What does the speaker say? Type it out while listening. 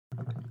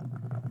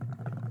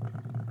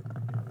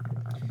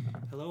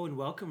Hello and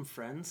welcome,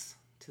 friends,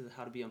 to the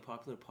How to Be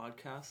Unpopular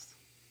podcast.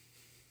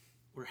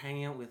 We're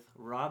hanging out with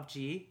Rob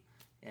G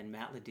and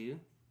Matt Ledoux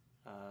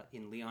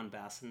in Leon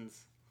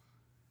Basson's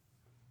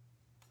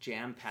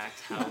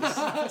jam-packed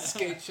house.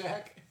 Skate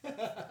shack.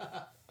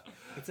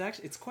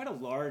 It's quite a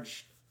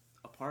large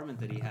apartment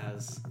that he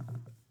has,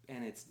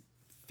 and it's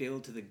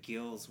filled to the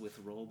gills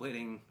with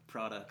rollerblading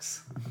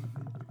products.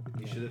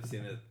 You should have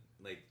seen it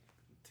like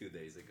 2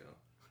 days ago.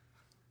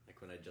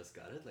 Like when I just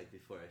got it, like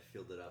before I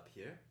filled it up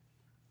here.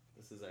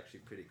 This is actually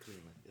pretty clean.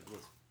 Like it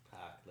was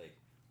packed like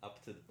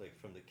up to like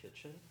from the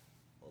kitchen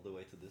all the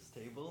way to this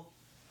table.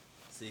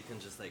 So you can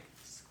just like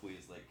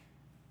squeeze like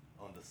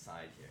on the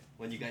side here.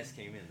 When you guys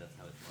came in, that's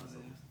how it was.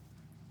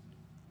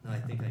 Yeah. No, I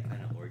think I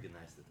kind of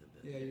organized it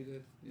a bit. Yeah, you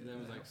did. And then it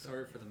was like,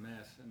 sorry for the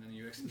mess, and then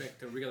you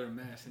expect a regular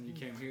mess, and you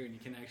came here and you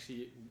can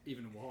actually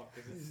even walk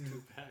because it's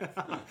too packed.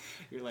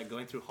 You're like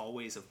going through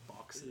hallways of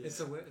boxes. It's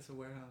a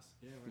warehouse.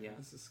 Yeah, Yeah.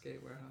 It's a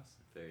skate warehouse.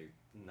 Very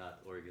not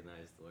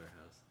organized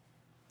warehouse.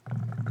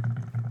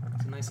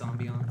 It's a nice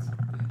ambiance.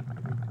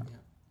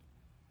 Yeah.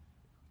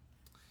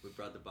 We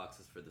brought the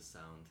boxes for the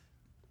sound.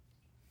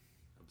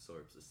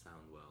 Absorbs the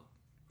sound well.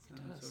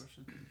 Sound does.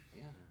 absorption.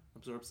 Yeah.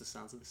 Absorbs the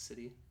sounds of the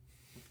city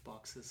with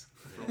boxes,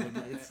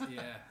 rollerblades.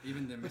 yeah,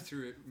 even the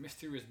mysterious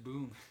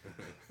boom,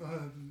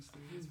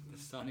 the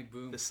sonic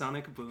boom. The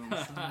sonic boom.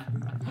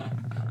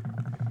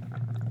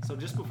 So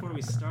just before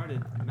we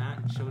started,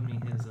 Matt showed me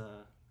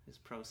his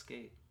pro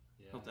skate.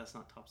 Yeah. Hope that's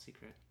not top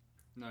secret.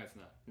 No, it's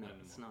not. No, Not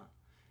it's anymore. not.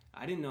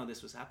 I didn't know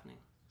this was happening,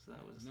 so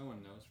that was No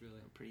one knows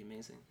really. pretty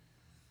amazing.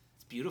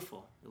 It's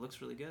beautiful. It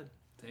looks really good.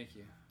 Thank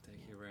you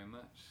very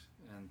much,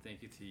 and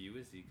thank you to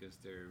USD because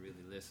they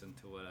really listened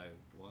to what I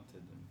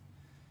wanted and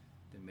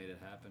they made it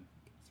happen.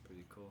 It's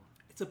pretty cool.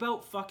 It's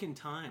about fucking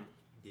time.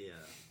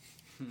 Yeah.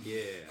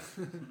 Yeah.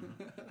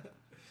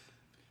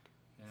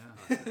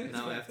 Yeah.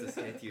 Now I have to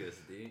skate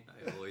USD.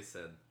 I always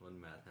said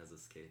when Matt has a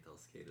skate, I'll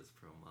skate his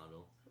pro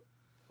model.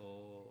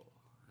 Oh.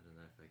 I don't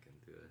know if I can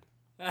do it.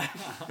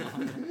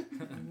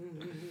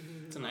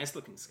 It's a nice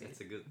looking skate. It's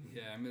a good.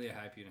 Yeah, I'm really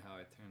happy in how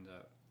it turned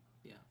out.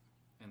 Yeah.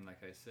 And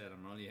like I said,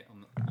 I'm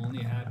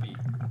only happy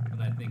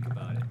when I think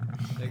about it.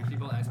 Like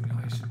people ask me, "Oh,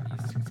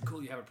 it's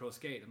cool you have a pro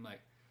skate." I'm like,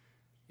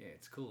 "Yeah,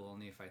 it's cool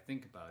only if I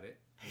think about it."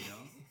 You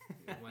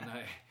know, when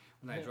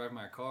I drive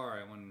my car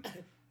and when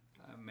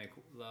I make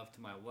love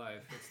to my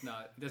wife,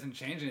 it doesn't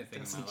change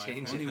anything in my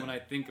life. Only when I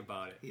think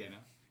about it. Yeah. You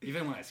know,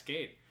 even when I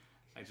skate,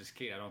 I just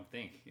skate. I don't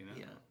think. You know.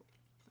 Yeah.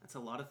 That's a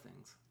lot of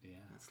things. Yeah.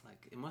 It's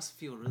like, it must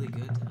feel really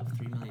good to have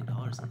 $3 million in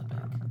the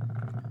bank.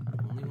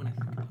 Only when I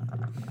think about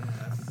it.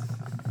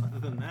 Yeah, Other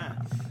than that,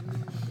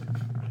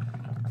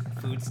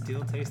 food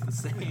still tastes the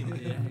same.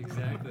 yeah,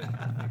 exactly.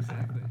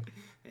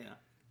 Yeah.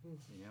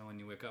 You know, when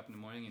you wake up in the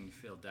morning and you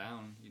feel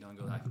down, you don't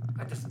go like,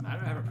 "It doesn't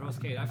matter, I have a pro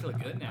skate, I feel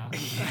good now."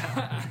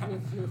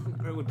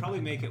 Or it would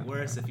probably make it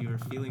worse if you were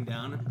feeling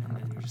down and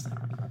then you're just like,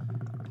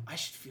 I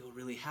should feel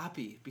really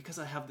happy because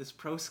I have this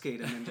pro skate,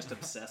 and then just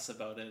obsess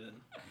about it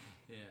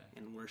Yeah.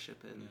 and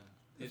worship it. Yeah.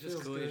 It It's feels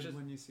just cool. good It's just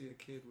when you see a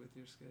kid with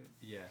your skate.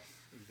 yes,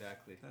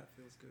 exactly. That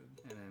feels good.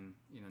 And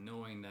then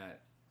knowing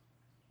that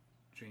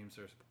dreams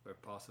are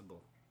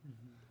possible.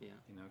 Mm-hmm.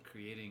 Yeah.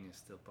 Creating is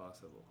still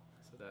possible.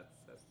 So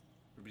that's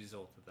the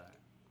result of that.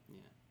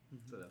 Yeah.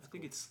 So that's I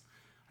think it's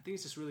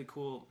just really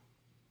cool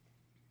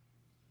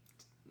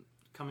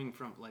coming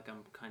from, like,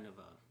 I'm kind of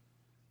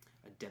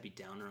a Debbie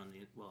Downer on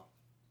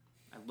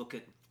I look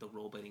at the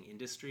rollerblading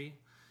industry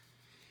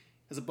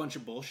as a bunch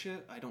of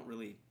bullshit. I don't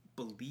really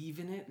believe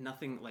in it.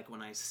 Nothing, like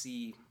when I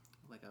see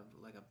like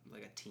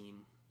a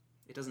team,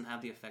 it doesn't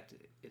have the effect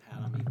it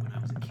had on me when I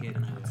was a kid,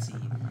 and I would see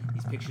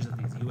these pictures of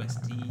these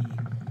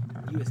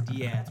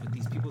USD ads with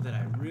these people that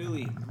I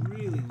really,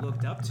 really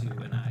looked up to,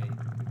 and I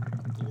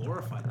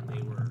glorified them.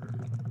 They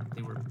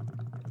were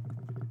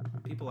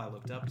people I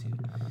looked up to,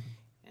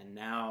 and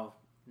now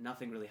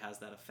nothing really has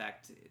that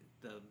effect.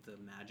 The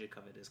magic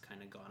of it is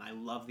kind of gone. I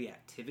love the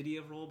activity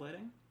of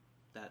rollerblading.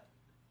 That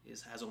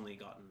has only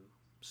gotten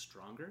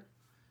stronger,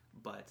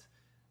 but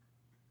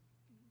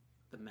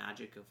the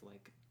magic of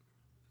like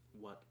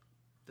what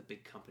the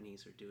big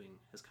companies are doing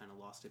has kind of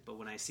lost it. But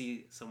when I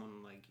see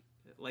someone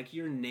like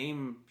your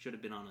name should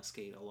have been on a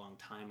skate a long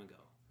time ago,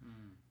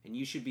 and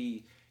you should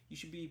be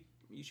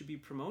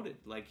promoted.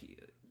 Like,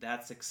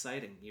 that's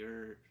exciting.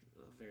 You're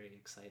a very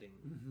exciting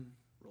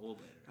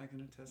rollerblader. I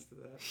can attest to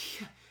that.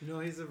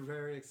 He's a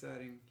very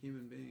exciting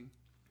human being.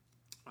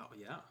 Oh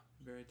yeah.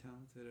 Very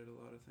talented at a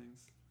lot of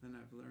things. And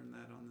I've learned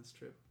that on this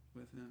trip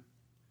with him.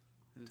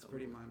 And it's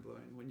pretty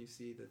mind-blowing when you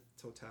see the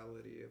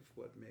totality of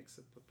what makes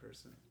up a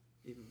person,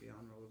 even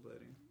beyond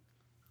rollerblading.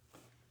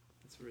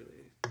 It's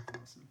really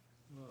awesome.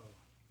 Whoa.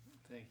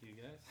 Thank you,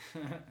 guys.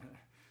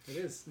 It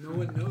is. No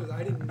one knows.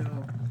 I didn't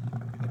know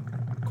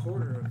a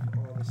quarter of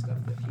all the stuff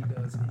that he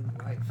does in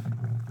life.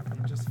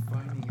 And just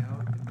finding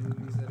out the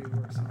movies that he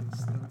works on, the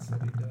stunts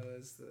that he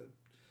does, the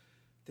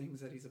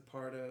things that he's a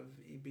part of,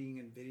 being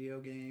in video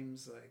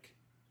games, like,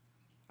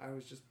 I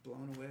was just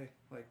blown away.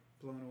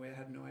 I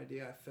had no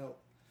idea. I felt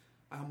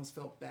I almost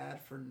felt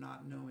bad for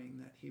not knowing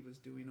that he was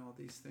doing all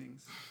these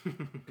things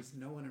because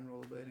no one in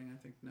rollerblading I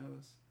think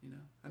knows.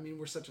 I mean,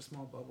 we're such a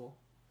small bubble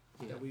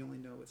that we only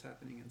know what's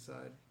happening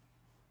inside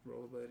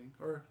rollerblading,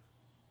 or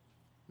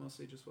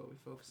mostly just what we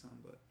focus on.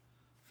 But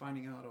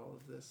finding out all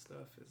of this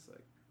stuff is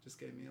like just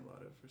gave me a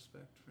lot of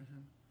respect for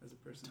him as a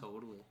person.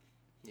 Totally,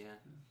 yeah.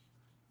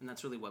 And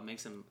that's really what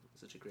makes him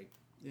such a great.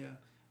 Yeah.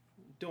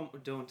 Don't.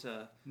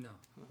 No.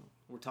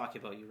 We're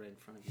talking about you right in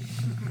front of you.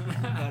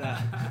 But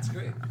That's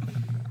great.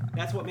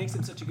 that's what makes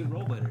him such a good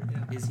rollerblader.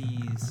 Yeah. Is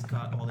he's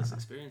got all this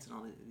experience and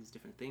all these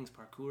different things,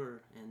 parkour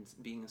and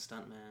being a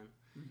stuntman.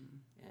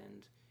 Mm-hmm.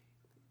 And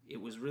it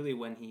was really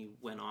when he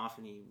went off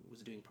and he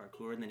was doing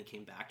parkour and then he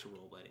came back to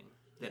rollerblading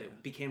that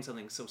it became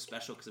something so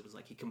special, because it was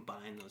like he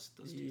combined those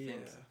two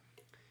things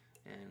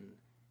and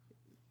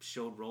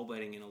showed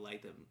rollerblading in a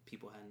light that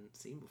people hadn't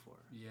seen before.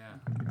 Yeah,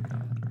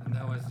 and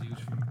that was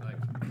huge for me. Like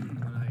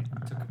when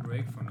I took a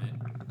break from it,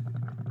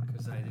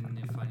 because I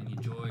didn't find any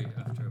joy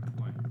after a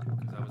point,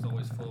 because I was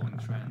always following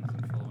trends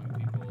and following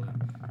people,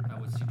 and I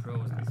would see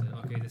pros and say,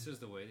 okay, this is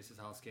the way, this is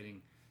how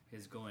skating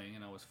is going,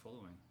 and I was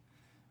following.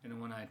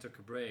 And when I took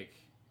a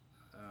break,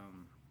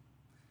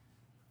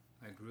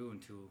 I grew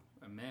into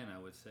a man, I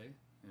would say,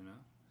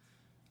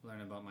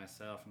 learn about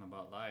myself and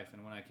about life.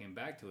 And when I came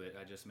back to it,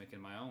 I just make it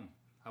my own.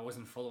 I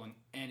wasn't following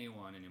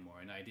anyone anymore,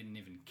 and I didn't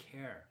even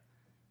care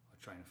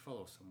about trying to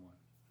follow someone.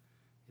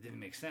 It didn't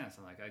make sense.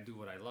 I'm like, I do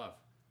what I love.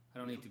 I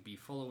don't need to be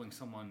following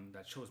someone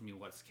that shows me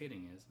what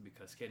skating is,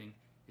 because skating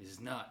is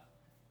not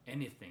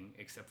anything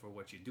except for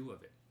what you do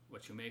of it,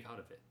 what you make out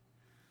of it.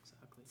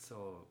 Exactly.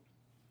 So,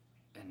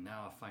 and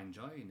now I find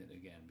joy in it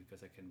again,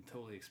 because I can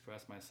totally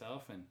express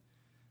myself. And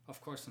of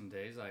course, some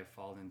days I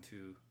fall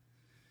into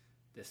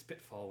this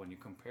pitfall when you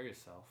compare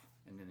yourself,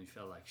 and then you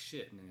feel like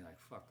shit, and then you're like,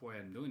 fuck, why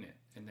I'm doing it.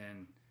 And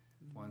then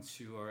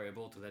once you are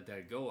able to let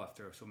that go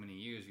after so many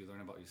years, you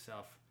learn about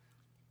yourself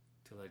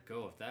to let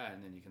go of that,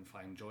 and then you can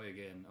find joy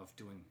again of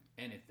doing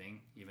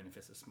anything, even if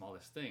it's the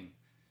smallest thing.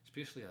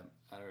 Especially at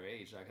our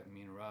age, like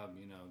me and Rob,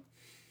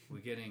 we're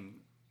getting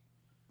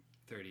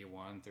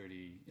 31,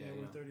 30. Yeah,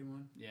 we're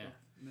 31. Yeah.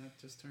 Matt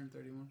just turned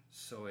 31.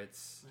 So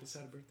it's... Just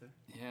had a birthday.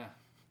 Yeah.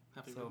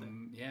 Happy So, birthday.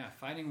 yeah,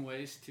 finding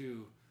ways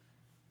to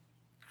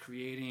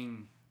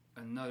creating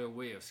another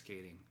way of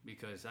skating,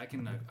 because I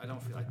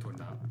don't feel like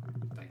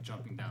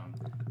jumping down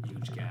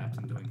huge gaps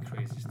and doing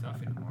crazy stuff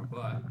anymore,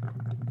 but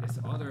there's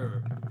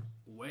other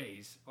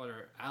ways,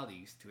 other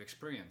alleys to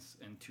experience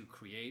and to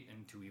create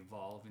and to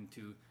evolve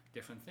into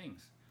different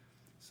things.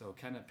 So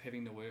kind of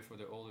paving the way for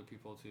the older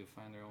people to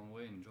find their own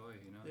way and joy,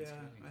 in Yeah,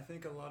 skating. I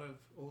think a lot of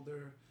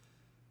older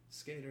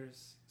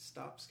skaters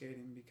stop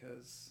skating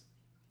because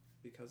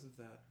of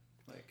that.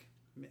 Like,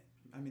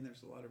 I mean,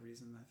 there's a lot of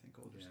reasons I think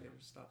older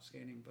skaters stop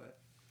skating, but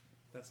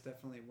that's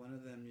definitely one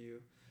of them.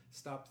 You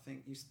stop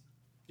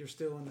you're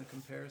still in the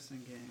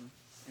comparison game,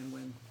 and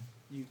when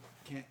you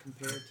can't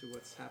compare to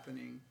what's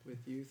happening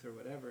with youth or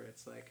whatever,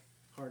 it's like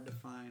hard to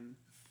find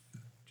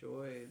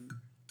joy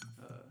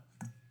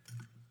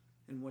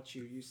in what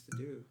you used to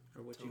do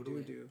or what you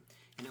do.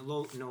 And it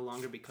no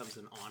longer becomes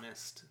an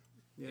honest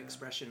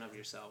expression of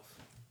yourself.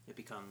 It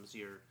becomes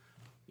you're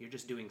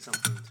just doing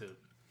something to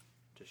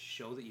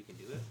show that you can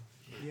do it.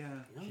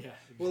 Yeah. Yeah.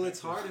 Well, it's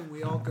hard, and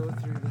we all go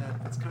through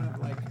that. It's kind of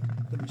like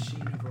the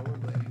machine of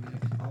rollerblading.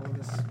 Like a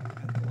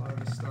lot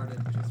of us started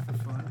just for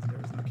fun. There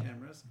was no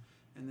cameras,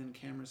 and then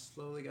cameras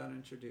slowly got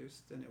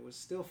introduced, and it was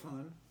still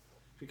fun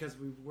because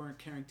we weren't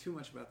caring too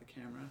much about the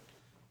camera.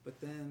 But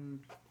then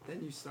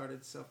you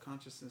started,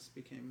 self-consciousness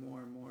became more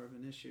and more of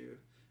an issue,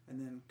 and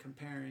then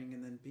comparing,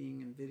 and then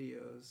being in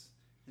videos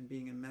and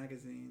being in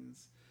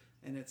magazines,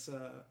 and it's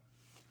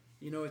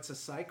a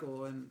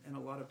cycle, and a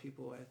lot of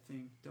people, I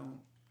think, don't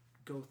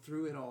go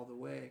through it all the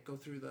way, go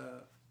through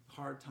the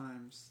hard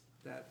times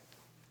that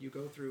you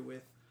go through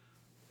with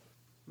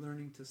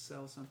learning to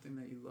sell something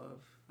that you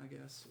love, I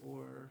guess,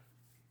 or,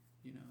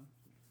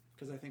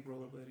 because I think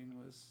rollerblading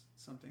was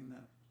something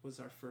that was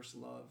our first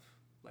love,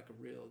 like a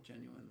real,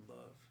 genuine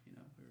love. We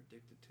were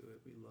addicted to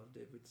it, we loved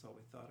it, it's all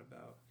we thought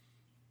about.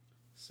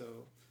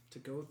 So to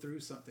go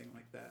through something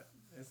like that,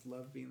 as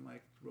love being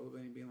like,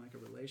 rollerblading being like a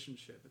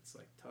relationship, it's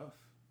like tough.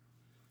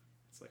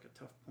 It's like a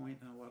tough point,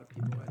 and a lot of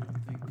people, I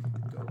don't think,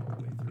 go all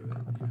the way through it,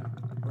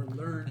 or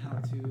learn how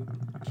to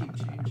keep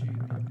changing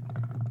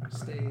and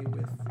stay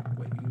with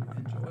what you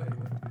enjoy.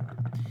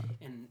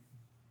 And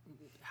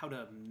how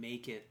to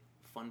make it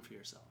fun for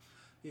yourself.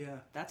 Yeah.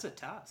 That's a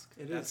task.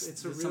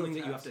 It's a real something that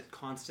you have task. to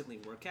constantly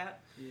work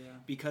at. Yeah.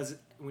 Because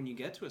when you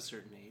get to a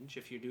certain age,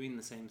 if you're doing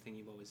the same thing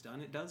you've always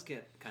done, it does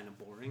get kind of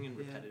boring and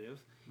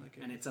repetitive. Like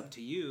and it's up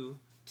to you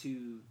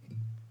to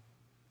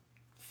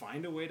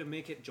find a way to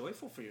make it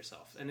joyful for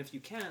yourself. And if you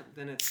can't,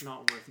 then it's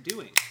not worth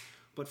doing.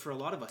 But for a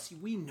lot of us,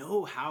 we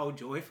know how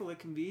joyful it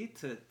can be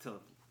to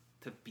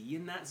be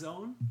in that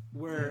zone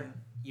where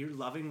you're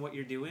loving what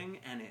you're doing,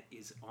 and it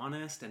is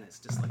honest, and it's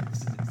just like,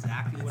 this is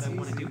exactly what I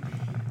want to do.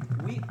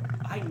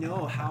 I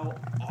know how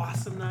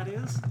awesome that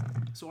is.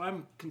 So I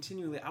want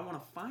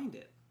to find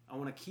it. I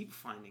want to keep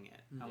finding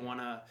it. Mm-hmm. I want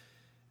to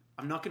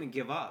I'm not going to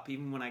give up.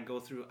 Even when I go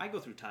through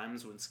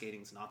times when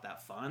skating's not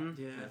that fun.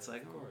 Yeah, And it's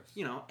like, of course.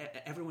 you know,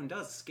 everyone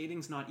does.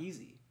 Skating's not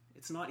easy.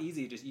 It's not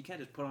easy. You can't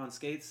just put on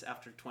skates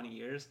after 20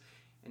 years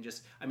and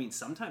just, I mean,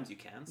 sometimes you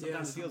can.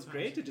 Sometimes it feels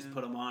great to just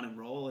put them on and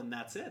roll and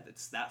that's it.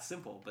 It's that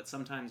simple. But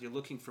sometimes you're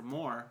looking for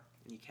more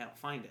and you can't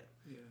find it.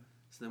 Yeah.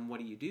 So then what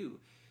do you do?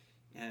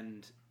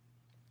 And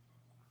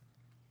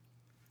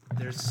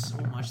there's so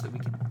much that we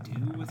can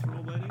do with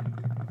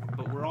rollerblading,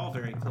 but we're all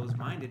very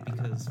closed-minded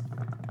because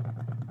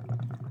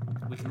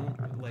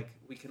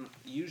we can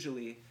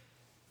usually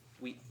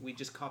we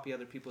just copy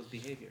other people's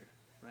behavior,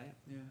 right?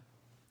 Yeah.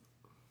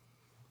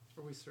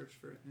 Or we search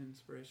for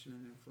inspiration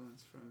and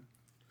influence from.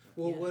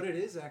 Well, what it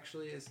is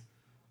actually is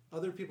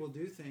other people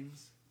do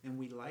things and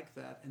we like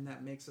that and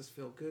that makes us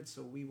feel good,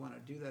 so we want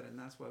to do that, and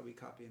that's why we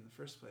copy in the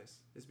first place,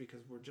 is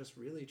because we're just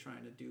really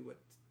trying to do what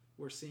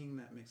we're seeing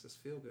that makes us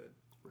feel good.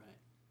 Right.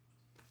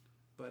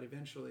 But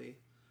eventually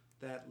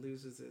that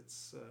loses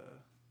its,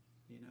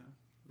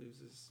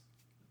 loses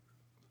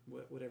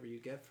whatever you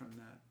get from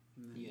that.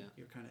 And then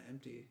you're kind of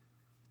empty,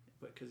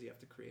 but because you have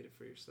to create it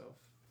for yourself,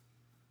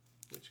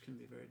 which can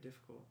be very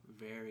difficult.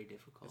 Very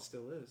difficult. It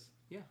still is.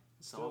 Yeah,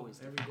 it's Still, always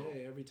every difficult.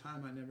 day, every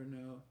time. I never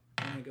know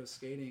when I go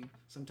skating.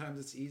 Sometimes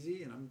it's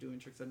easy and I'm doing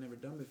tricks I've never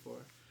done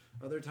before.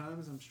 Other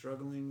times I'm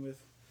struggling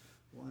with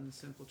one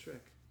simple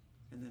trick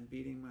and then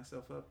beating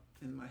myself up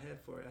in my head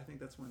for it. I think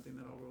that's one thing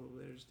that all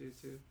rollerbladers do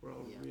too. We're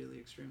all really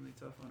extremely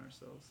tough on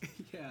ourselves.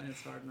 Yeah. And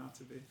it's hard not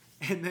to be.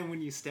 And then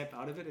when you step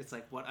out of it, it's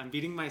like, what? I'm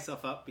beating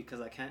myself up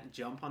because I can't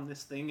jump on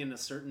this thing in a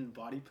certain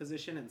body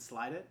position and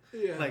slide it?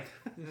 Yeah. Like,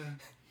 Yeah.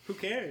 who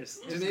cares?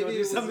 And Just maybe go it do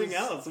was something this-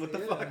 else. What the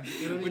yeah. fuck? You know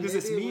what I What mean? does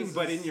this Maybe it mean? was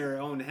But this- in your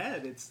own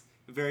head, it's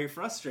very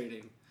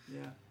frustrating.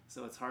 Yeah.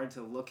 So it's hard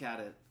to look at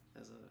it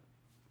as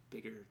a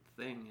bigger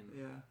thing. And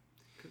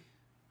Yeah.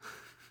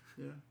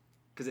 Yeah.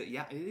 because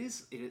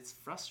it's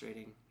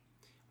frustrating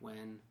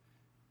when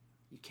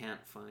you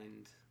can't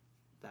find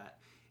that.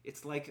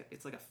 It's like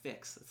a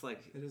fix. It's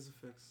like It is a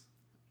fix.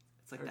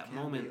 it's like Or that can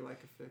moment. be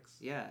like a fix.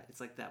 Yeah, it's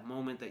like that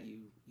moment that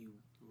you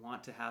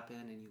want to happen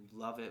and you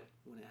love it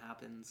when it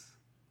happens.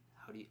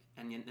 How do you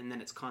and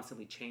then it's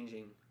constantly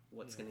changing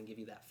what's going to give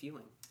you that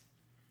feeling.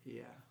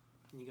 Yeah.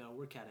 And you got to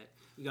work at it.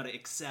 You got to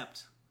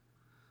accept.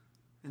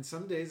 And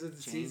some days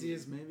it's Change. easy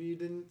as maybe you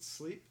didn't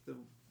sleep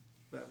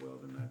that well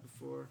the night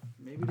before.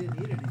 Maybe you didn't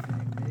eat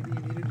anything. Maybe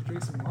you needed to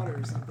drink some water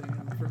or something.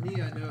 And for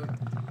me, I know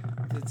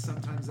that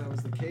sometimes that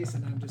was the case,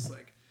 and I'm just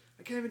like,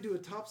 I can't even do a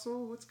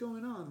topsoul. What's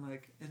going on?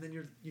 Like, and then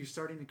you're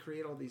starting to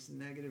create all these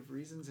negative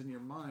reasons in your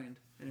mind,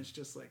 and it's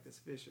just like this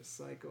vicious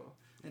cycle.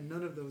 And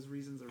none of those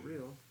reasons are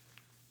real.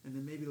 And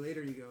then maybe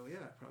later you go, yeah,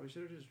 I probably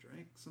should have just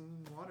drank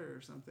some water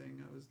or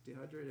something. I was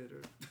dehydrated,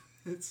 or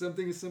it's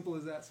something as simple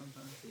as that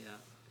sometimes. Yeah.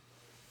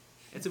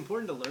 It's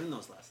important to learn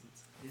those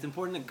lessons. It's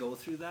important to go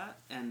through that,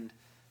 and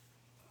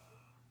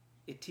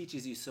it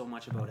teaches you so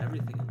much about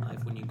everything in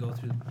life when you go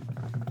through,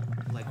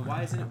 like,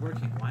 why isn't it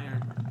working? Why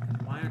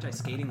aren't I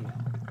skating well?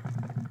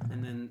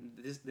 And then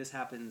this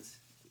happens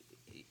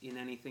in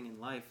anything in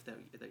life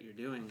that you're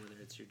doing,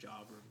 whether it's your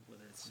job or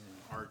whether it's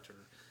art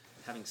or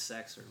having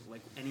sex or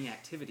like any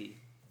activity.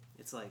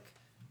 It's like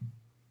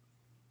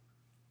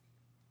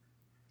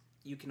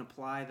you can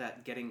apply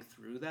that getting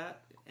through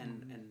that,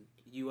 and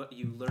you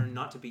learn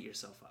not to beat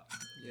yourself up.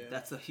 Yeah.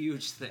 That's a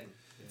huge thing.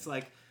 Yeah. It's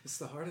like, It's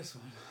the hardest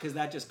one. because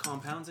that just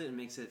compounds it and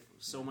makes it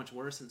so much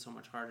worse and so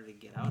much harder to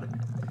get out of it.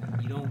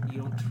 You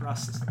don't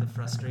trust the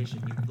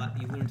frustration.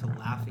 You learn to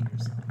laugh at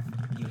yourself.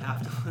 You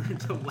have to learn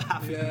to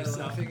laugh at yourself.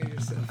 Laughing at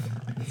yourself.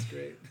 That's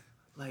great.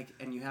 Like,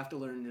 and you have to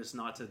learn just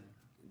not to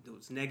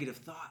those negative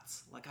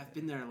thoughts. Like, I've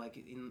been there. Like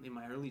in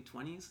my early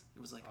 20s,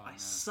 it was like, Oh, I man.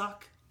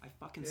 suck. I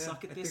fucking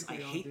suck at this. I think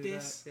we all hate do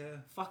this. that, yeah.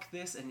 Fuck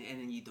this. And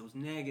those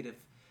negative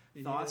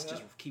thoughts Yeah.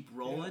 just keep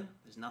rolling. Yeah.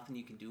 There's nothing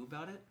you can do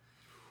about it.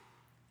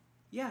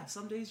 Yeah,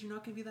 some days you're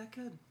not going to be that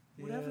good.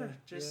 Whatever. Yeah,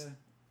 Just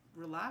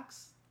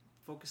relax.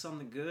 Focus on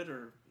the good,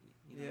 or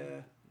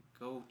Yeah.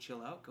 go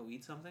chill out. Go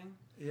eat something.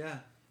 Yeah.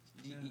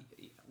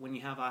 When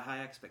you have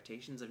high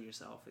expectations of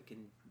yourself, it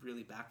can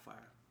really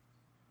backfire.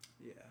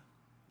 Yeah.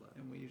 But,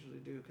 And we usually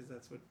do, because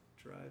that's what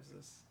drives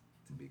us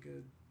to be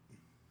good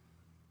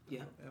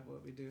yeah. at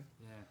what we do.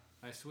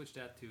 Yeah, I switched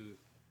that to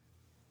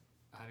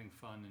having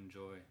fun and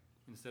joy.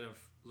 Instead of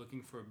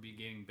looking for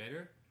getting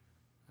better,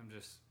 I'm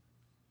just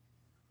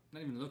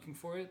not even looking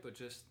for it, but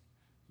just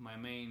my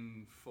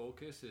main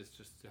focus is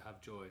just to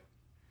have joy.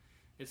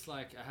 It's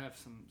like I have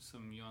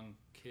some young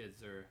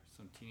kids or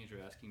some teenager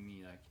asking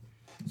me like,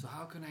 so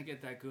how can I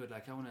get that good?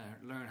 Like, I want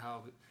to learn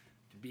how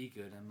to be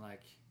good. I'm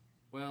like,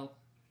 well,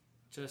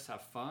 just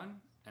have fun,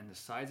 and the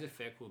side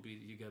effect will be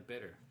you get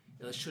better.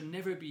 It should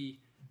never be,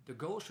 the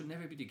goal should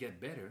never be to get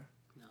better,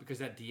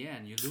 because at the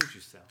end you lose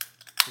yourself.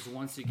 Because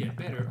once you get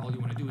better, all you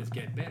want to do is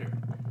get better,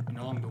 and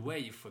along the way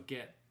you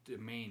forget the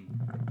main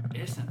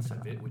essence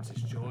of it, which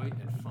is joy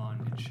and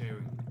fun and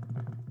sharing.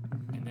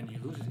 And then you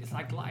lose it. It's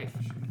like life.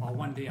 Oh,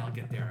 one day I'll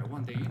get there.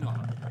 One day, you know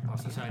how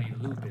society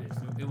loop is.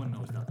 No one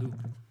knows that loop.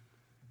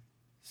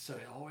 So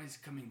always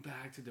coming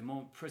back to the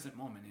present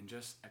moment and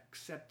just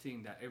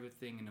accepting that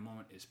everything in the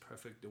moment is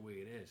perfect the way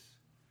it is.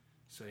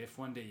 So if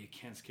one day you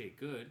can't skate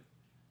good,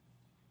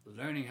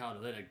 learning how to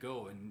let it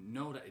go and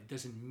know that it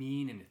doesn't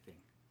mean anything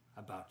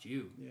about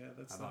you, Yeah,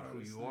 that's about the who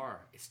hardest you thing. are.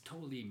 It's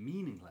totally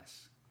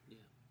meaningless. Yeah.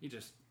 You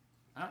just,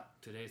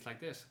 today it's like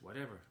this,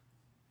 whatever.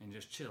 And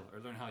just chill or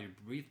learn how you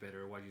breathe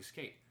better while you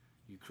skate.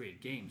 You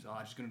create games.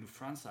 I'm just going to do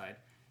front side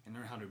and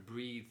learn how to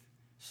breathe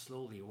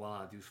slowly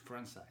while I do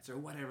front sides or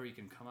whatever you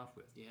can come up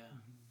with. Yeah.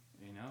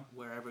 You know?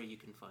 Wherever you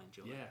can find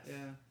joy. Yes. Yeah,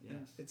 Yes.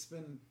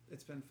 and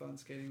it's been fun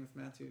skating with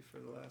Matthew for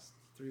the last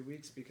 3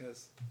 weeks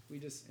because we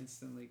just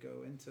instantly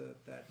go into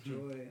that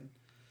joy. And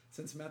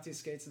since Matthew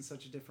skates in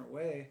such a different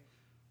way,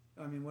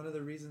 I mean, one of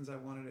the reasons I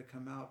wanted to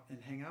come out and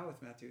hang out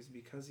with Matthew is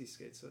because he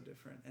skates so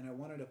different, and I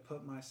wanted to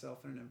put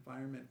myself in an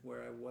environment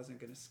where I wasn't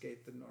going to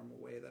skate the normal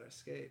way that I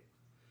skate,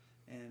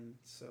 and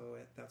so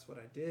that's what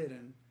I did.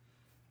 And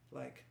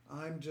like,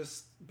 I'm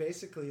just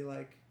basically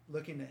like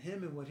looking at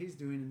him and what he's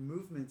doing in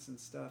movements and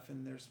stuff,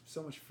 and there's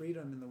so much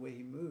freedom in the way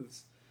he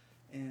moves,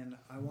 and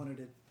I wanted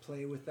to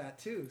play with that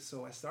too.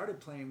 So I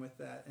started playing with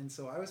that, and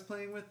so I was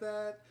playing with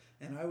that,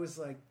 and I was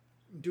like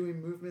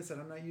doing movements that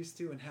I'm not used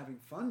to and having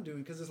fun doing,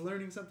 because it's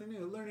learning something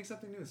new. Learning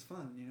something new is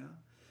fun, you know?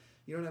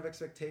 You don't have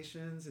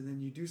expectations, and then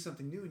you do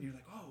something new and you're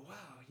like, oh wow,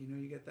 you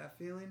know, you get that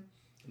feeling.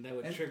 And that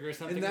would And- trigger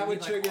something. And that in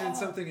would you, trigger like, in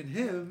something in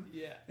him.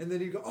 Yeah. And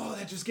then you go, oh,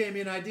 that just gave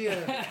me an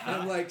idea. And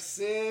I'm like,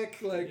 sick,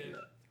 like, Yeah.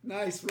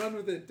 nice, run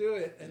with it, do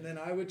it. And then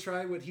I would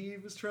try what he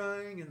was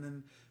trying, and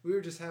then we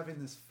were just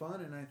having this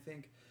fun. And I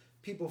think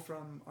people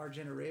from our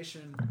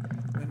generation,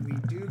 when we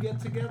do get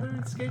together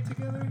and skate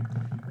together,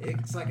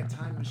 it's like a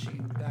time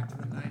machine back to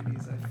the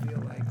 90s, I feel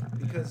like.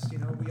 Because, you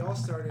know, we all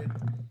started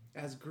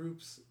as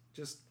groups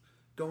just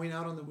going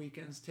out on the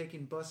weekends,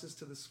 taking buses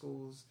to the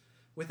schools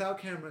without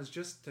cameras,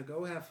 just to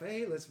go have,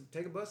 hey, let's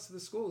take a bus to the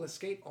school. Let's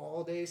skate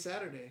all day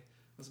Saturday.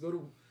 Let's go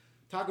to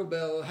Taco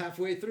Bell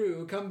halfway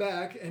through, come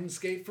back and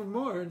skate for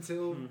more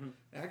until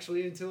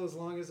until as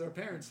long as our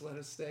parents let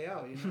us stay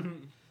out, you know.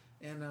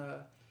 And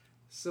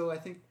so I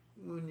think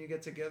when you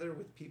get together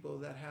with people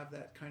that have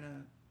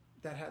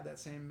that have that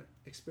same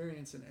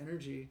experience and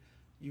energy,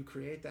 you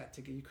create that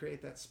you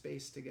create that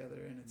space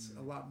together, and it's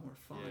a lot more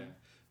fun. Yeah.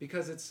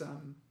 Because it's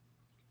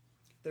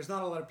there's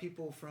not a lot of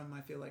people from, I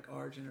feel like,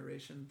 our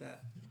generation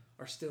that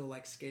are still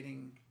like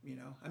skating, you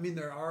know. I mean,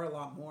 there are a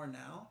lot more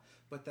now,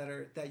 but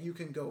that you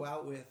can go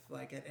out with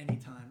like at any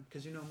time,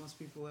 because, you know, most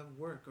people have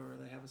work or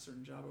they have a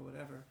certain job or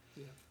whatever.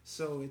 Yeah.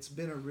 So it's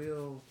been a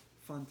real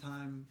fun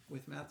time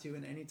with Matthew,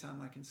 and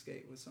anytime I can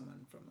skate with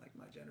someone from like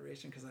my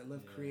generation, because I love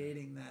Yeah.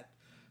 creating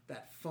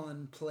that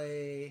fun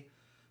play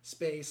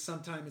space.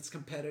 Sometimes it's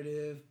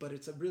competitive, but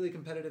it's a really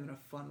competitive in a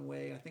fun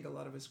way. I think a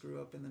lot of us grew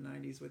up in the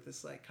 90s with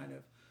this like kind of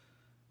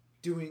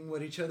doing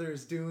what each other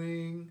is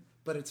doing,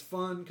 but it's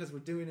fun because we're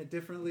doing it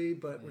differently,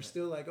 but we're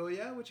still like, oh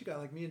yeah, what you got?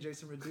 Like me and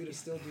Jason Reduta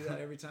still do that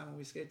every time when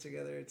we skate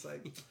together. It's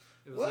like,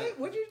 It was what? like-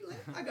 What'd you?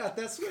 I got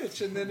that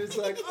switch, and then it's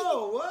like,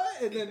 oh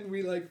what? And then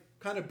we like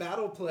kind of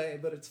battle play,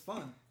 but it's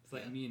fun. It's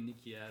like me and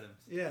Nikki Adams.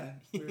 Yeah,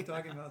 we were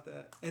talking about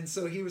that. And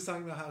so he was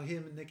talking about how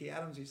him and Nicky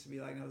Adams used to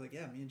be like, and I was like,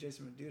 yeah, me and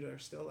Jason Reduta are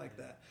still like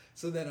that.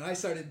 So then I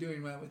started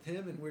doing that with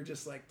him, and we're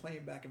just like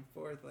playing back and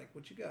forth, like,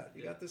 what you got?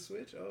 You got the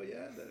switch? Oh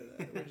yeah. Da,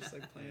 da, da. We're just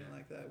like playing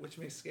like that, which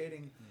makes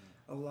skating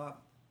a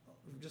lot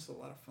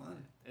of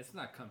fun. It's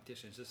not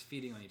competition. It's just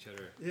feeding on each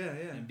other Yeah,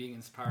 yeah. and being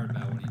inspired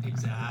by one another.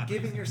 Exactly.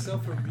 Giving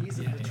yourself a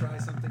reason Yeah, to yeah. try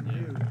something Yeah.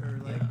 new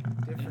or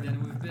like different.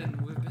 And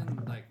then we've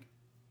been like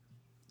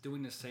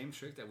doing the same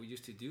trick that we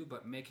used to do,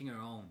 but making our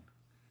own.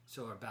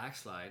 So our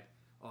backslide,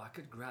 I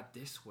could grab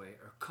this way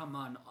or come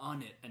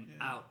on it and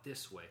out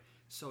this way.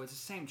 So it's the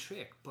same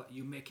trick, but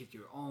you make it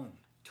your own,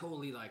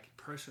 totally like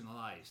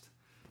personalized,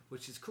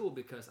 which is cool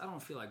because I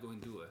don't feel like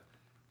going to do a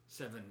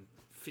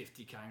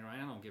 750 kind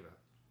grind. I don't give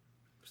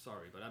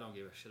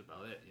a shit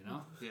about it, you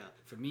know? Yeah.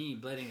 For me,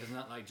 blading is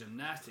not like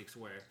gymnastics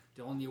where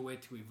the only way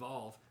to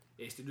evolve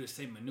is to do the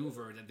same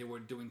maneuver that they were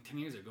doing 10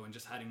 years ago and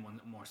just adding one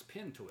more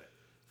spin to it.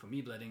 For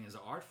me, blading is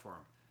an art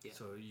form. Yeah.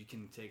 So you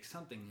can take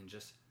something and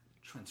just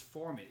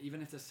transform it,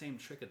 even if the same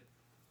trick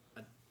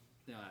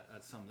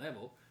at some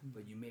level,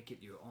 but you make it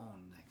your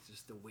own. Like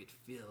just the way it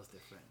feels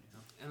different, you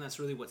know? And that's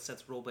really what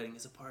sets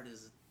rollerblading apart,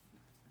 is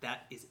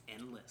that is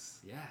endless.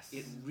 Yes.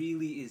 It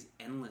really is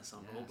endless on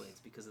Yes.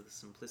 rollerblades because of the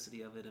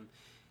simplicity of it, and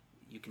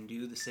you can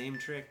do the same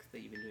trick that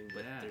you've been doing,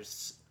 but Yeah.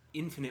 there's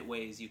infinite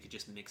ways you could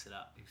just mix it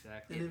up.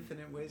 Exactly. in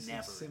infinite ways to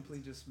never simply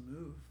just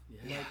move.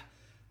 Yeah.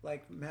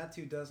 Like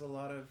Matthew does a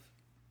lot of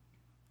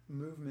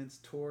movements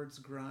towards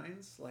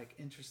grinds, like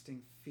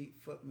interesting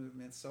foot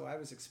movements. So I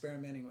was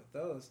experimenting with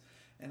those,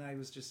 and I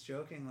was just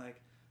joking,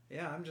 like,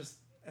 yeah, I'm just.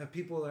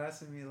 People are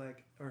asking me,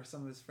 like, or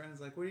some of his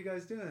friends, like, what are you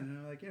guys doing? And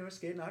I'm like, we're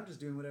skating. I'm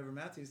just doing whatever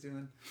Matthew's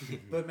doing.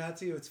 But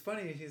Matthew, it's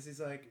funny. He's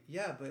like,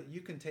 yeah, but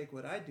you can take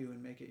what I do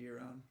and make it your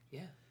own.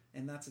 Yeah.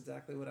 And that's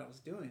exactly what I was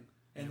doing.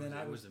 And it then was,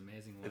 I it was was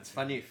amazing. It's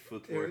watching. funny,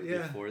 footwork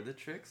Yeah. before the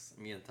tricks.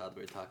 Me and Todd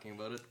were talking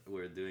about it. We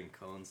were doing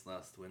cones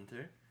last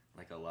winter,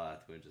 like a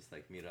lot. We'd just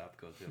like meet up,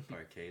 go to a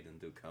parkade and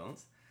do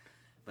cones.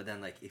 But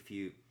then like if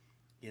you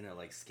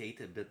like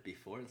skate a bit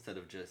before, instead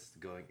of just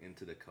going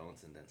into the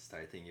cones and then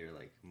starting your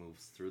like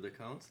moves through the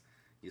cones,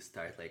 you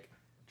start like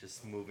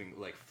just moving,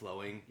 like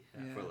flowing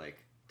Yeah. for like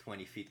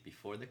 20 feet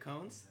before the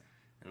cones,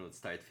 and it would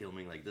start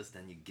filming like this.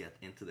 Then you get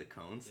into the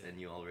cones Yeah. and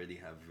you already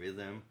have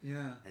rhythm,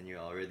 Yeah. and you're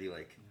already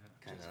like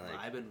kind Just of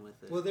like vibing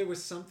with it. Well, there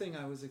was something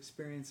I was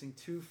experiencing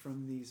too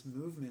from these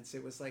movements.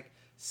 It was like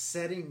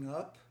setting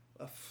up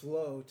a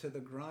flow to the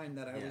grind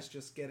that I Yeah. was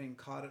just getting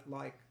caught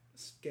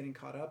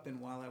up in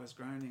while I was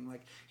grinding.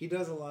 Like he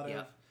does a lot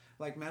Yeah. of,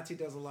 like Matty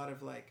does a lot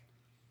of like,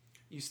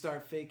 you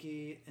start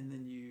fakie and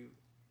then you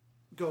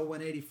go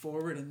 180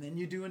 forward and then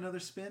you do another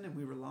spin, and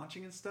we were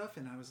launching and stuff,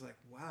 and I was like,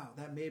 wow,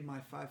 that made my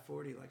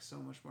 540 like so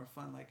much more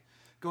fun. Like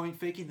going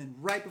fakie, then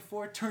right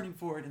before turning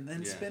forward and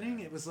then Yeah. spinning,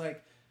 it was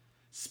like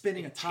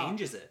spinning It a top.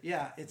 changes it.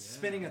 Yeah, it's Yeah.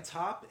 spinning a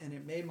top, and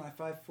it made my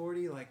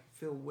 540 like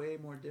feel way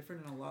more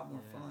different and a lot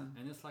more Yeah. fun.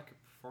 And it's like a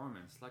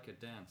performance, like a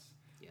dance.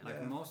 Yeah. Like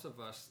Yeah. most of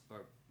us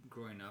are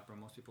growing up, or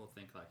most people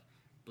think like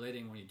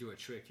blading, when you do a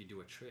trick, you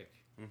do a trick.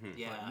 mhm.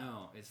 Yeah. But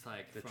no, it's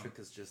like The trick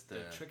is just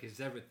the trick is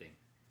everything.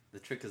 the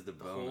trick is the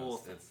The bonus. whole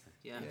thing. It's-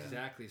 Yeah. Yeah.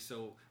 Exactly.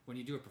 So when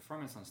you do a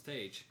performance on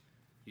stage,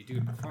 you do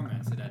a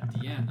performance, and at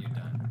the end you're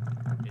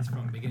done. It's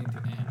from beginning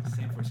to end.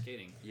 Same for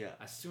skating. yeah.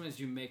 As soon as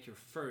you make your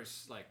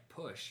first like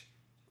push,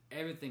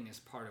 everything is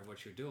part of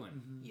what you're doing.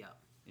 Mm-hmm. Yeah.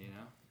 You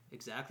know,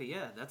 Exactly.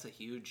 Yeah. That's a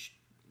huge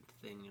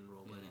thing in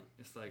rollerblading.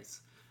 it's like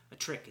It's a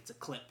trick. It's a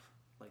clip.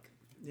 Like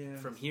Yeah.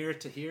 from here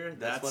to here.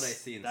 That's what I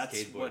see in that's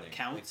skateboarding. what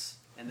counts,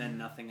 and then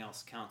nothing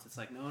else counts. It's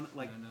like no,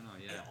 like no,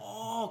 it yeah,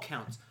 all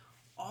counts.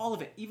 All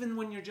of it, even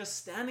when you're just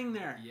standing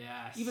there,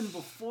 yes, even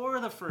before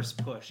the first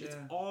push, it's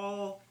Yeah.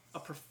 all a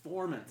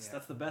performance. Yeah.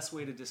 That's the best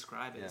way to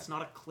describe it. Yeah. It's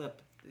not a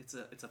clip. It's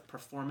a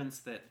performance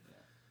that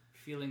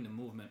feeling the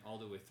movement all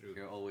the way through.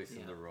 You're always in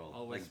Yeah. the role.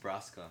 Always. Like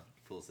Braska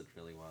pulls it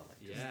really well.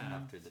 Like just Yeah.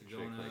 after the You're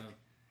trick, gonna- like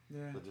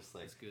Yeah. he'll just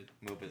like That's good.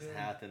 move his Yeah.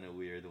 hat in a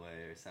weird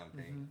way or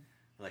something.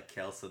 Mhm. Like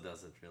Kelso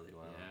does it really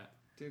well. Yeah,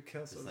 Dude,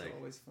 Kelso's like-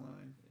 always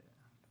flying.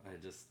 I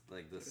just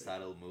like the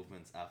subtle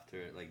movements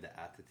after, like the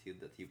attitude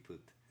that he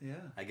put.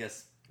 Yeah. I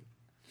guess,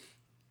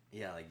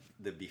 yeah, like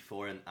the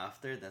before and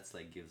after. That's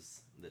like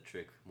gives the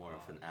trick more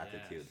of an Oh, yes.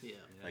 attitude. yeah.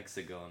 Like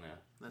Sagona,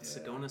 That's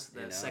Yeah. Sagona's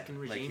the you know? second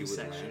like regime he would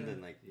section. land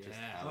and like just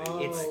Yeah. how Oh,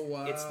 he It's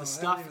wow. it's I the hadn't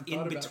stuff even in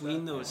thought about between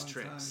that in a those long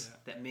tricks time.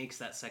 that makes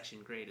that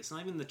section great. It's not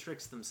even the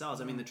tricks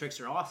themselves. I mean, the No. tricks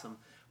are awesome,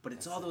 but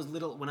it's all those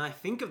little. When I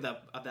think of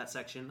that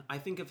section, I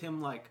think of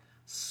him like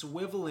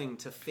swiveling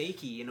to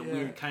fakie in a Yeah.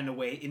 weird kind of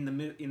way in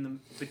the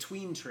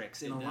between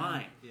tricks in a Yeah.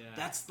 line. Yeah.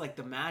 That's like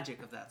the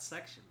magic of that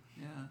section.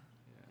 Yeah.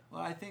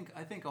 Well, I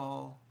think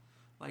all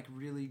like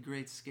really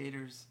great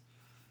skaters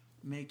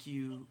make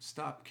you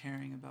stop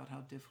caring about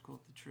how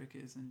difficult the trick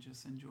is and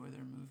just enjoy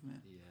their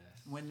movement.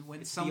 yes. When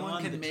It's someone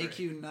beyond can the make trick.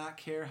 you not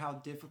care how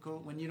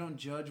difficult, when you don't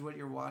judge what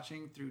you're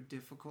watching through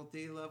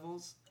difficulty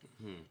levels,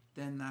 Hmm.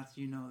 then that's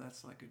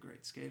like a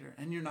great skater,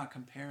 and you're not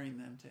comparing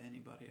them to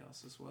anybody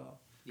else as well.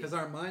 Because Yeah.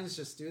 our minds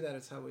just do that.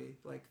 It's how we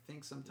like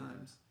think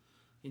sometimes,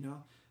 you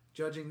know,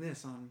 judging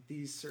this on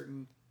these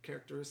certain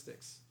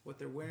characteristics, what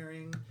they're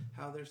wearing,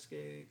 how they're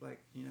skating,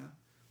 like, you know.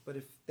 But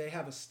if they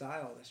have a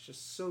style that's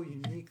just so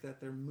unique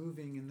that they're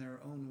moving in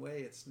their own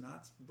way, it's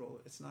not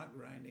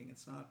grinding,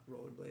 it's not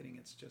rollerblading,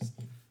 it's just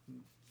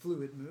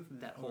fluid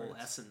movement. That or whole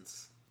it's-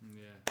 essence,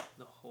 Yeah.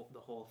 the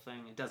whole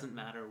thing. It doesn't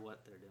matter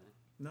what they're doing.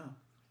 No,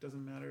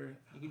 doesn't matter.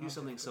 You can how do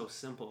something so difficult.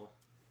 simple.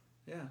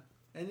 Yeah,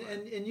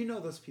 and you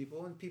know those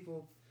people, and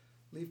people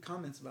leave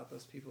comments about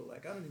those people.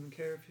 Like, I don't even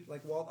care if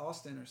like Walt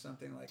Austin or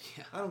something. Like,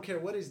 Yeah. I don't care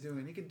what he's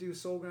doing. He could do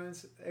soul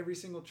grinds every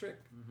single trick.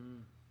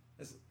 Mm-hmm.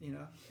 As you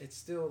know, it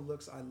still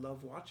looks. I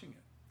love watching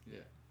it.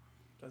 Yeah.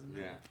 Doesn't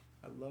matter. Yeah.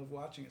 I love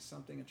watching it.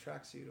 Something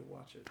attracts you to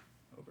watch it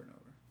over and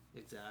over.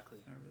 Exactly.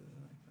 I really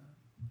like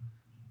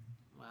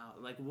that. Wow.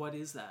 Like, what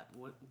is that?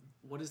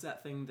 What is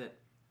that thing that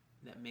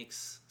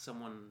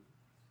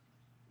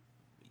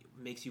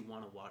makes you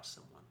want to watch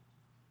someone?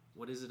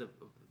 What is it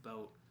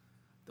about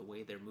the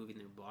way they're moving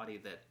their body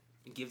that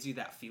gives you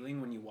that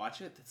feeling when you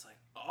watch it? That's like,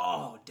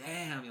 oh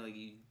damn!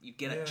 You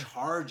get Yeah. a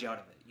charge out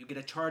of it. You get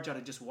a charge out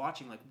of just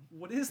watching. Like,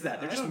 what is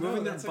that? They're I just don't know,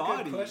 moving their that's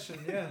body. A good question.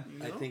 Yeah.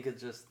 You I know? think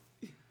it's just,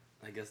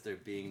 I guess they're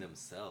being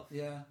themselves.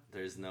 Yeah.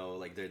 There's no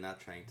like they're not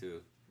trying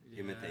to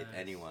imitate Yes.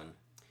 anyone.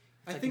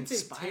 I like think they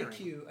inspiring. take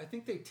you. I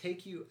think they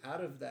take you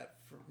out of that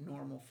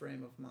normal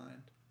frame of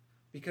mind,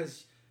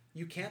 because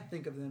you can't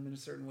think of them in a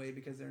certain way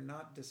because they're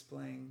not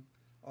displaying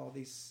all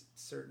these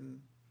certain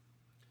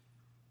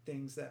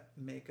things that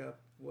make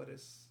up what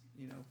is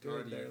good.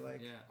 Already- They're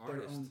like yeah, their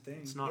artist. own thing.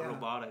 It's not yeah.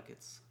 robotic.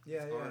 It's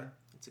Yeah, yeah. art.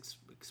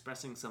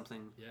 expressing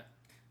something. Yeah.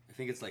 I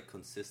think it's like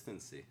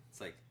consistency.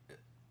 It's like,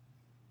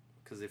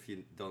 because if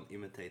you don't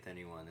imitate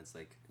anyone, it's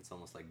like it's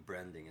almost like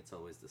branding. It's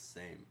always the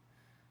same.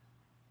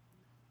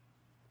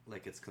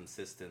 Like it's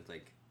consistent.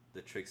 Like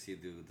the tricks you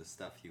do, the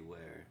stuff you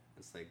wear.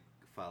 It's like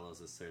follows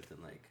a certain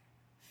like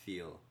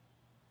feel.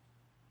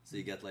 So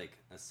you get like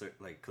a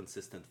certain like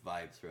consistent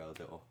vibe throughout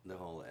the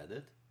whole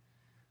edit,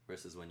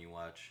 versus when you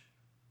watch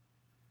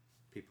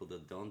people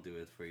that don't do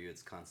it for you,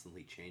 it's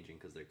constantly changing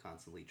because they're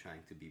constantly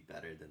trying to be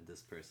better than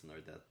this person or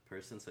that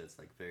person. So it's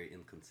like very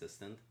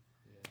inconsistent.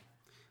 Yeah.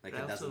 Like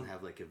But it doesn't also-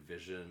 have like a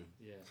vision.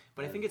 Yeah.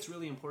 But I think it's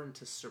really important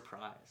to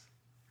surprise.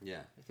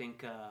 Yeah. I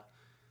think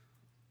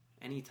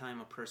anytime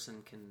a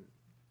person can,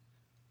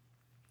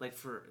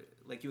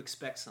 like you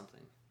expect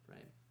something,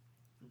 right?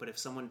 But if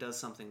someone does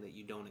something that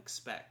you don't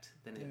expect,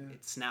 then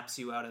it snaps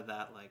you out of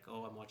that, like,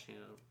 oh, I'm watching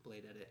a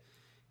Blade edit,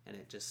 and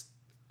it just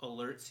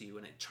alerts you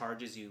and it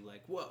charges you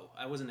like, whoa,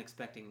 I wasn't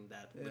expecting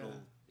that little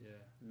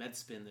med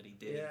spin that he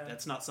did. Yeah.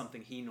 That's not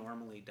something he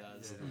normally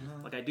does.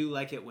 Yeah. Like, I do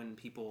like it when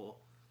people,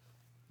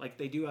 like,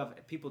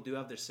 people do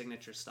have their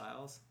signature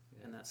styles,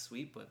 and that's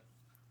sweet, but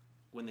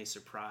when they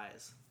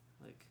surprise,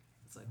 like,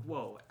 it's like,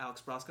 whoa,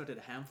 Alex Brosco did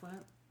a ham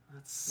plant?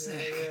 That's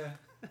sick.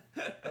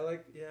 Yeah. I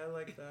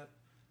like that.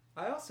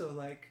 I also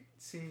like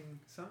seeing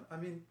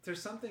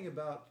there's something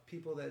about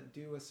people that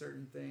do a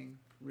certain thing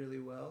really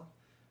well.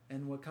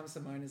 And what comes to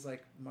mind is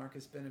like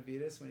Marcus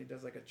Benavides when he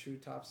does like a true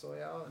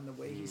topsoil out and the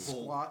way he